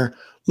on there.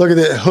 Look at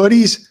that.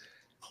 Hoodies.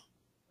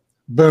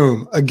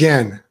 Boom.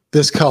 Again,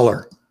 this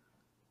color.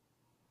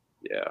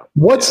 Yeah.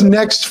 What's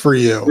next for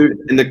you? Dude,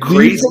 and the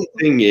crazy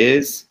thing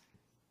is,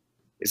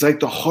 it's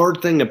like the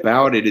hard thing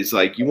about it is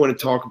like you want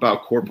to talk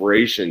about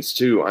corporations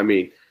too. I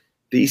mean,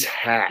 these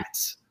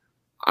hats.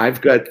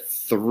 I've got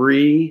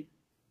 3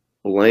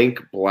 blank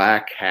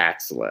black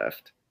hats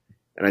left.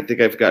 And I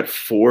think I've got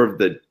 4 of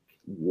the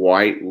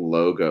white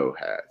logo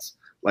hats.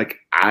 Like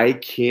I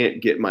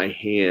can't get my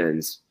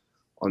hands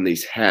on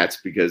these hats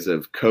because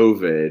of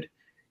COVID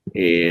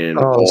and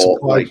all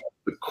like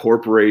the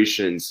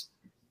corporations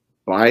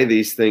buy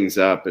these things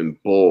up in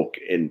bulk,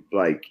 and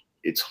like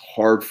it's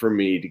hard for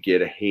me to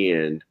get a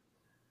hand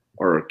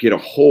or get a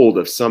hold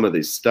of some of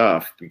this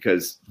stuff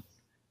because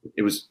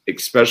it was,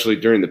 especially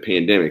during the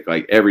pandemic,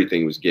 like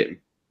everything was getting.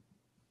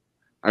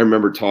 I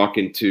remember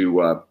talking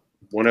to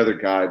one other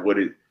guy,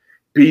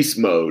 Beast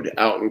Mode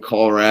out in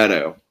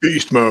Colorado.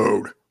 Beast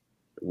Mode.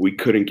 We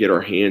couldn't get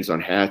our hands on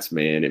hats,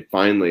 man. And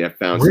finally I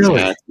found some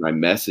hats and I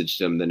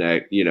messaged him the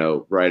next, you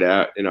know, right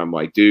out. And I'm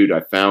like, dude, I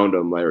found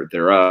them.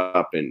 They're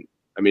up. And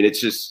I mean, it's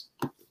just,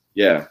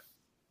 yeah.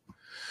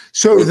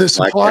 So the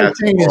supply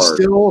chain is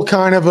still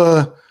kind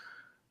of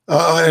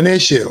an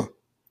issue.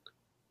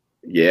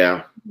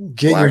 Yeah.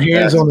 Get your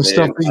hands on the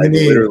stuff that you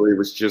need. I literally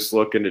was just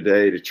looking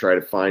today to try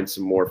to find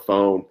some more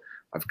foam.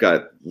 I've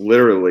got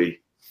literally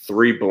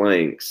 3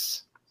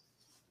 blanks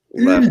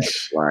left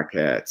of black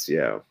hats.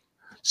 Yeah.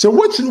 So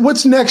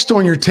what's next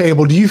on your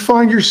table? Do you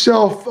find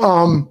yourself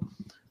and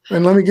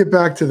let me get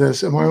back to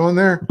this. Am I on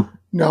there?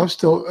 No, I'm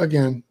still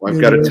again. Well, I've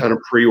got a ton of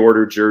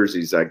pre-order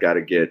jerseys I got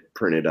to get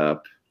printed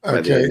up by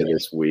the end of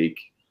this week.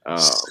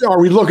 Are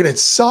we looking at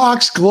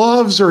socks,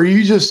 gloves, or are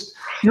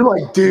you're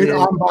like, dude,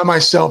 I'm by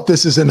myself.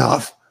 This is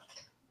enough.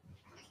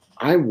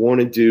 I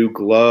want to do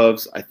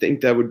gloves. I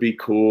think that would be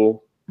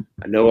cool.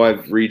 I know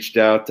I've reached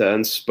out to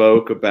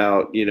Unspoke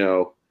about, you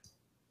know,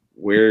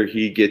 where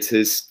he gets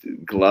his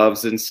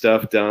gloves and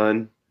stuff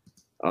done.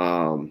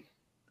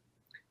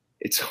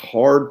 It's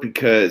hard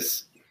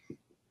because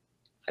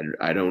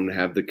I don't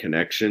have the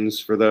connections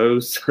for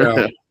those.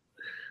 Yeah.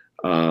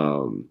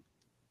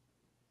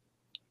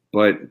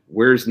 But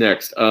where's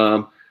next?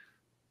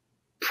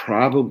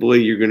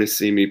 Probably you're going to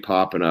see me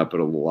popping up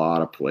at a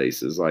lot of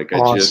places. Like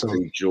I just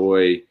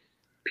enjoy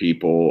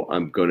people.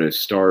 I'm going to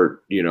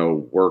start, you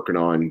know, working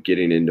on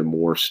getting into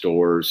more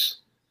stores,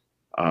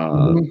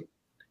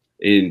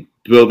 and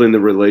building the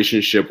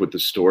relationship with the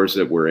stores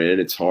that we're in.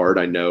 It's hard.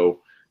 I know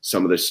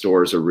some of the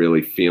stores are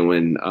really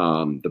feeling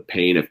the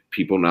pain of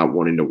people not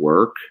wanting to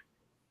work.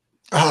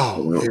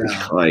 Oh,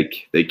 yeah.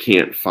 Like they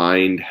can't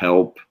find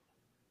help.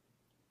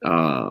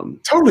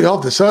 Totally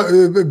off this.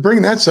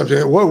 Bring that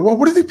subject.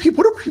 What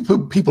are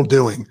people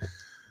doing?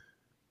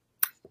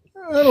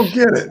 I don't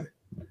get it.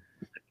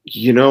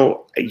 You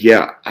know,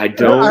 yeah, I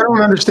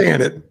don't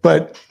understand it,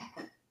 but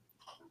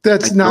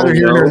that's neither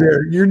here nor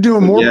there. You're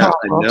doing more. Yeah,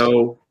 I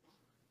know.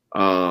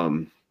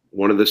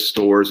 One of the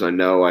stores I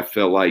know, I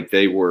feel like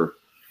they were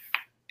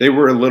a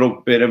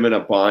little bit in a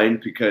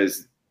bind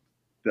because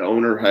the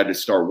owner had to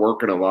start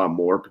working a lot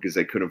more because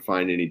they couldn't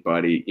find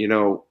anybody, you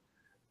know,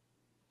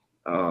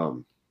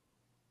 and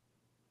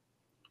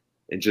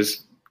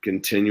just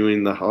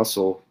continuing the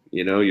hustle.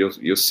 You know,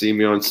 you'll see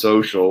me on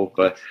social,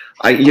 but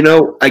I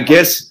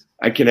guess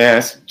I can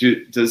ask,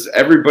 does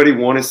everybody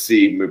want to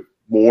see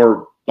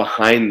more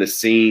behind the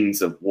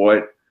scenes of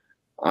what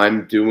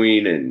I'm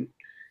doing and,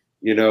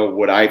 you know,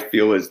 what I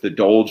feel is the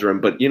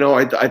doldrum? But, you know,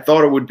 I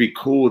thought it would be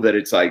cool that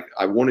it's like,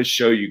 I want to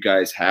show you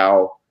guys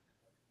how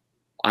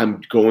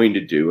I'm going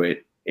to do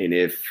it. And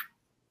if,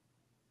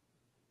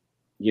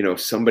 you know,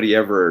 somebody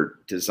ever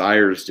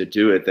desires to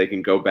do it, they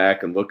can go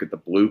back and look at the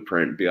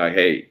blueprint and be like,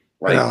 hey,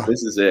 like,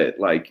 this is it.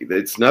 Like,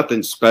 it's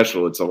nothing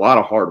special. It's a lot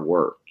of hard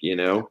work, you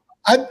know?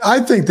 I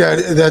think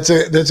that's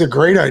a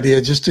great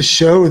idea, just to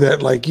show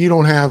that, like, you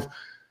don't have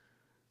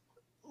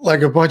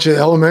like a bunch of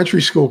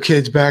elementary school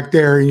kids back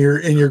there in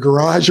your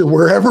garage or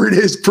wherever it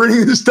is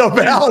printing this stuff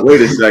out.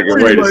 Wait a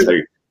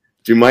second.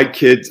 Do my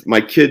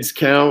kids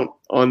count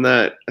on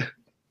that?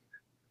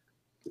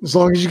 As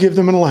long as you give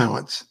them an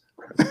allowance.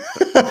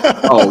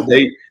 Oh,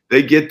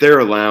 they get their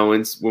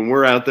allowance. When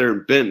we're out there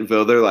in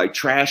Bentonville, they're like,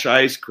 trash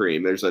ice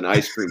cream. There's an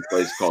ice cream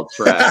place called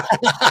Trash.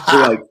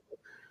 They're like,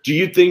 do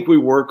you think we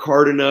work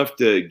hard enough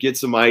to get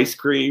some ice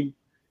cream?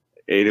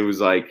 And it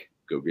was like,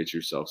 go get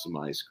yourself some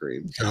ice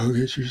cream. Go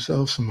get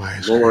yourself some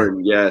ice cream.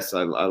 Lauren, yes,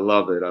 I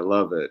love it. I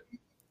love it.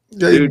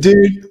 Dude,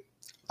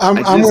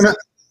 I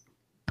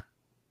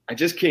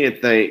just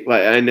can't thank,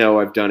 like, I know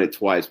I've done it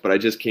twice, but I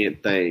just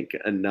can't thank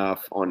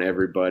enough on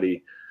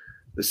everybody,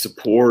 the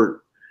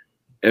support,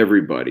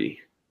 everybody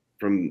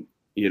from,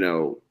 you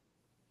know,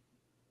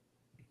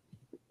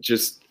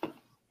 just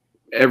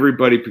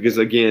everybody, because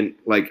again,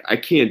 like, I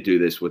can't do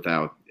this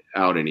without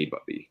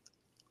anybody.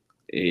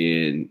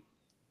 And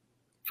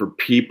for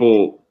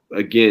people,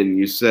 again,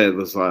 you said it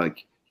was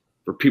like,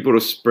 for people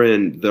to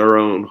spend their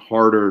own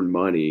hard-earned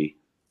money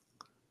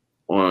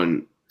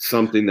on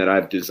something that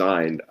I've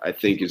designed, I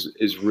think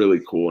is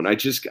really cool. And I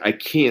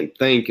can't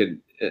thank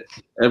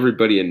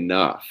everybody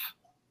enough,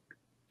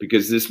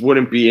 because this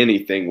wouldn't be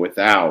anything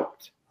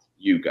without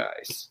you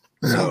guys.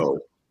 So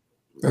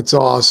that's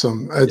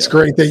awesome. It's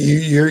great that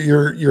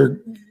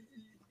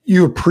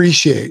you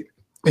appreciate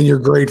and you're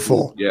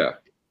grateful. Yeah.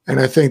 And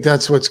I think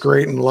that's what's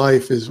great in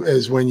life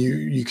is when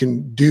you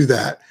can do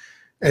that.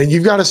 And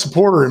you've got a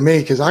supporter in me,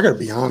 because I got to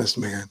be honest,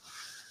 man.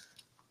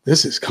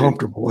 This is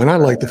comfortable, and I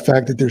like the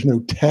fact that there's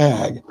no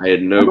tag. I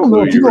had no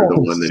clue you were the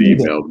one that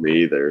emailed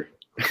me either.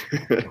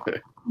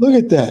 Look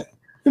at that.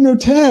 There's no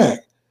tag.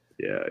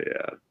 Yeah.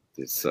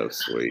 It's so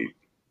sweet.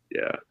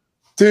 Yeah.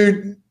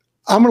 Dude,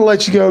 I'm going to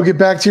let you go. Get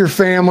back to your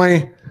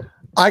family.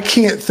 I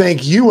can't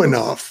thank you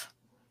enough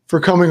for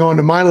coming on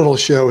to my little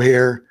show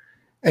here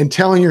and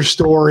telling your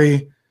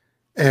story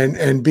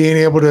and being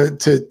able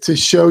to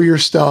show your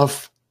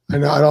stuff.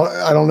 And I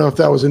don't know if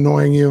that was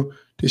annoying you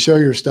to show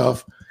your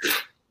stuff.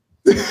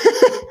 Dude,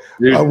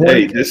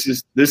 hey, this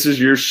is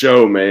your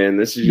show, man.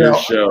 This is your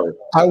show.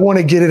 I want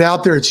to get it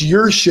out there. It's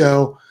your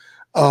show.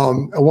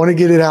 I want to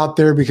get it out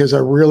there because I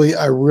really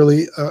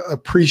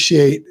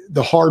appreciate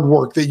the hard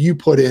work that you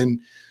put in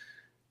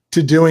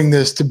to doing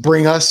this to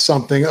bring us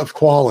something of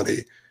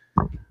quality.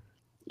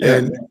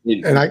 Yeah,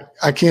 and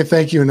I can't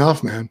thank you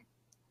enough, man.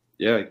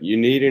 Yeah, you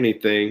need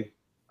anything,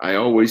 I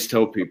always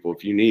tell people,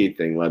 if you need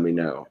anything, let me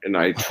know. And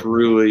I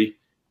truly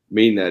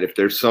mean that. If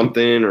there's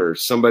something or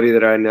somebody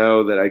that I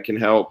know that I can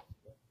help,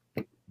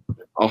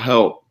 I'll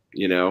help.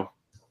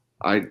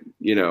 I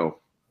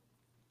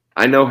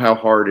know how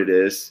hard it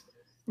is.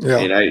 Yeah.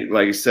 And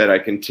like I said, I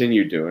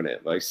continue doing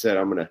it. Like I said,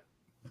 I'm going to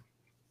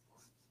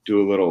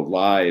do a little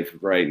live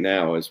right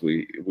now as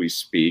we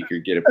speak, or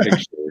get a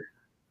picture.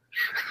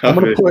 I'm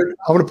going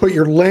to put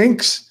your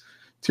links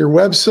to your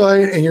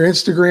website and your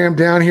Instagram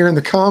down here in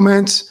the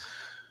comments,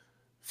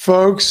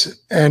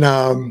 folks. And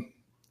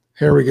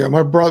here we go.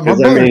 My brother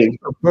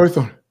are both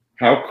on.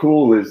 How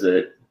cool is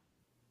it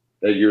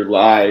that you're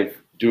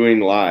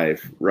doing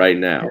live right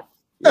now?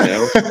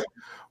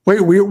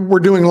 Wait, we're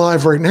doing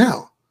live right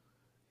now.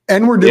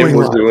 And we're doing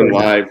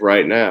live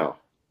right now.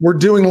 We're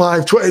doing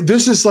live.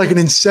 This is like an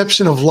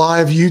inception of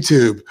live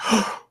YouTube.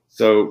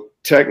 So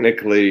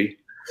technically,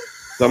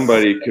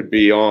 somebody could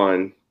be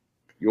on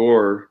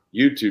your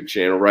YouTube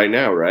channel right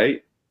now,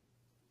 right?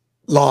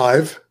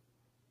 Live.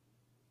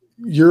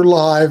 You're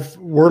live.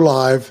 We're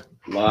live.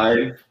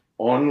 Live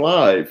on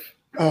live.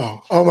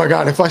 Oh my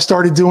God. If I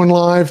started doing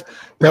live,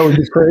 that would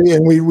be crazy.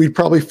 And we'd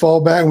probably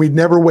fall back and we'd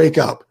never wake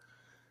up.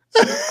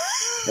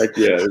 Heck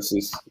yeah, this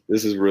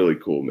is really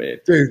cool, man.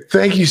 Dude,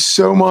 thank you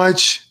so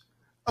much.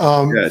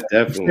 Yeah,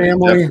 definitely.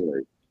 Family,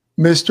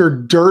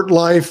 Mr.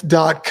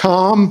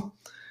 DYRTLYFE.com.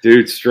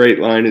 Dude, Straight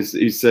Line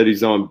he said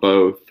he's on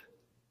both.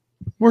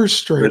 Where's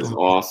Straight Line? That's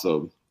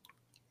awesome.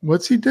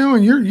 What's he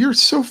doing? You're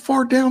so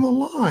far down the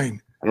line.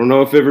 I don't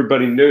know if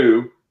everybody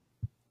knew.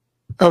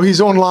 Oh,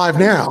 he's on live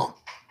now.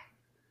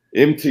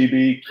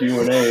 MTV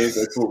Q&A,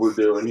 that's what we're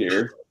doing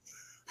here.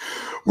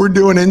 We're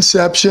doing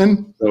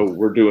Inception. So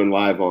we're doing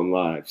live on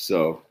live.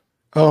 So,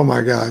 oh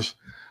my gosh.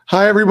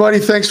 Hi, everybody.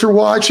 Thanks for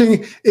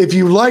watching. If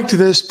you liked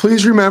this,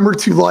 please remember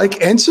to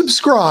like and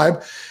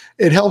subscribe.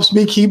 It helps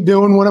me keep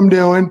doing what I'm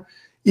doing,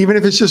 even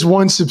if it's just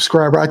one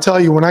subscriber. I tell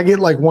you, when I get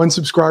like one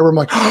subscriber, I'm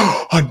like,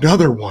 oh,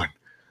 another one.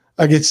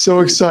 I get so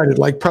excited.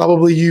 Like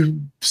probably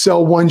you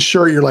sell one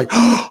shirt, you're like,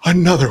 oh,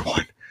 another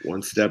one.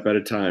 One step at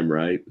a time,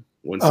 right?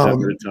 One step at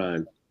a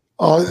time.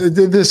 Oh,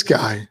 this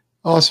guy.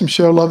 Awesome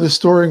show. Love this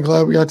story. And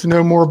glad we got to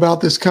know more about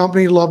this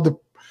company. Love the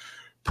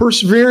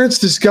perseverance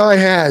this guy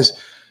has.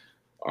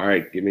 All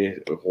right.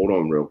 Hold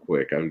on real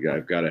quick. I've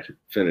got to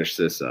finish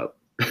this up.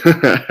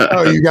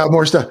 Oh, you got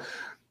more stuff.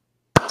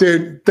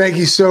 Dude, thank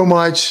you so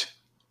much.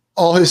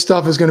 All his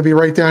stuff is going to be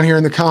right down here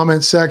in the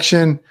comments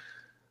section.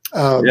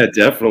 Yeah,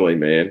 definitely,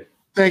 man.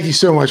 Thank you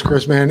so much,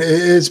 Chris, man.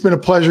 It's been a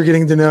pleasure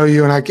getting to know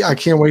you, and I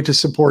can't wait to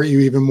support you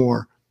even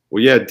more.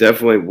 Well, yeah,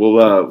 definitely.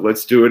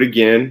 Let's do it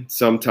again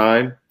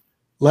sometime.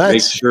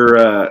 Make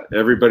sure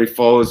everybody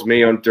follows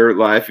me on Dirt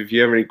Life. If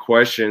you have any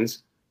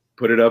questions,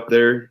 put it up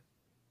there.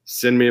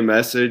 Send me a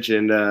message,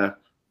 and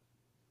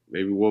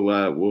maybe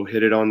we'll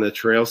hit it on the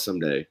trail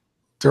someday.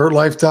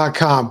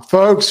 DYRTLYFE.com.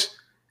 Folks,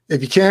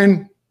 if you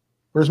can,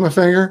 where's my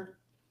finger?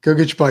 Go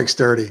get your bikes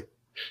dirty.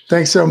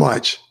 Thanks so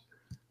much.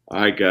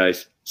 All right,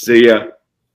 guys. See ya.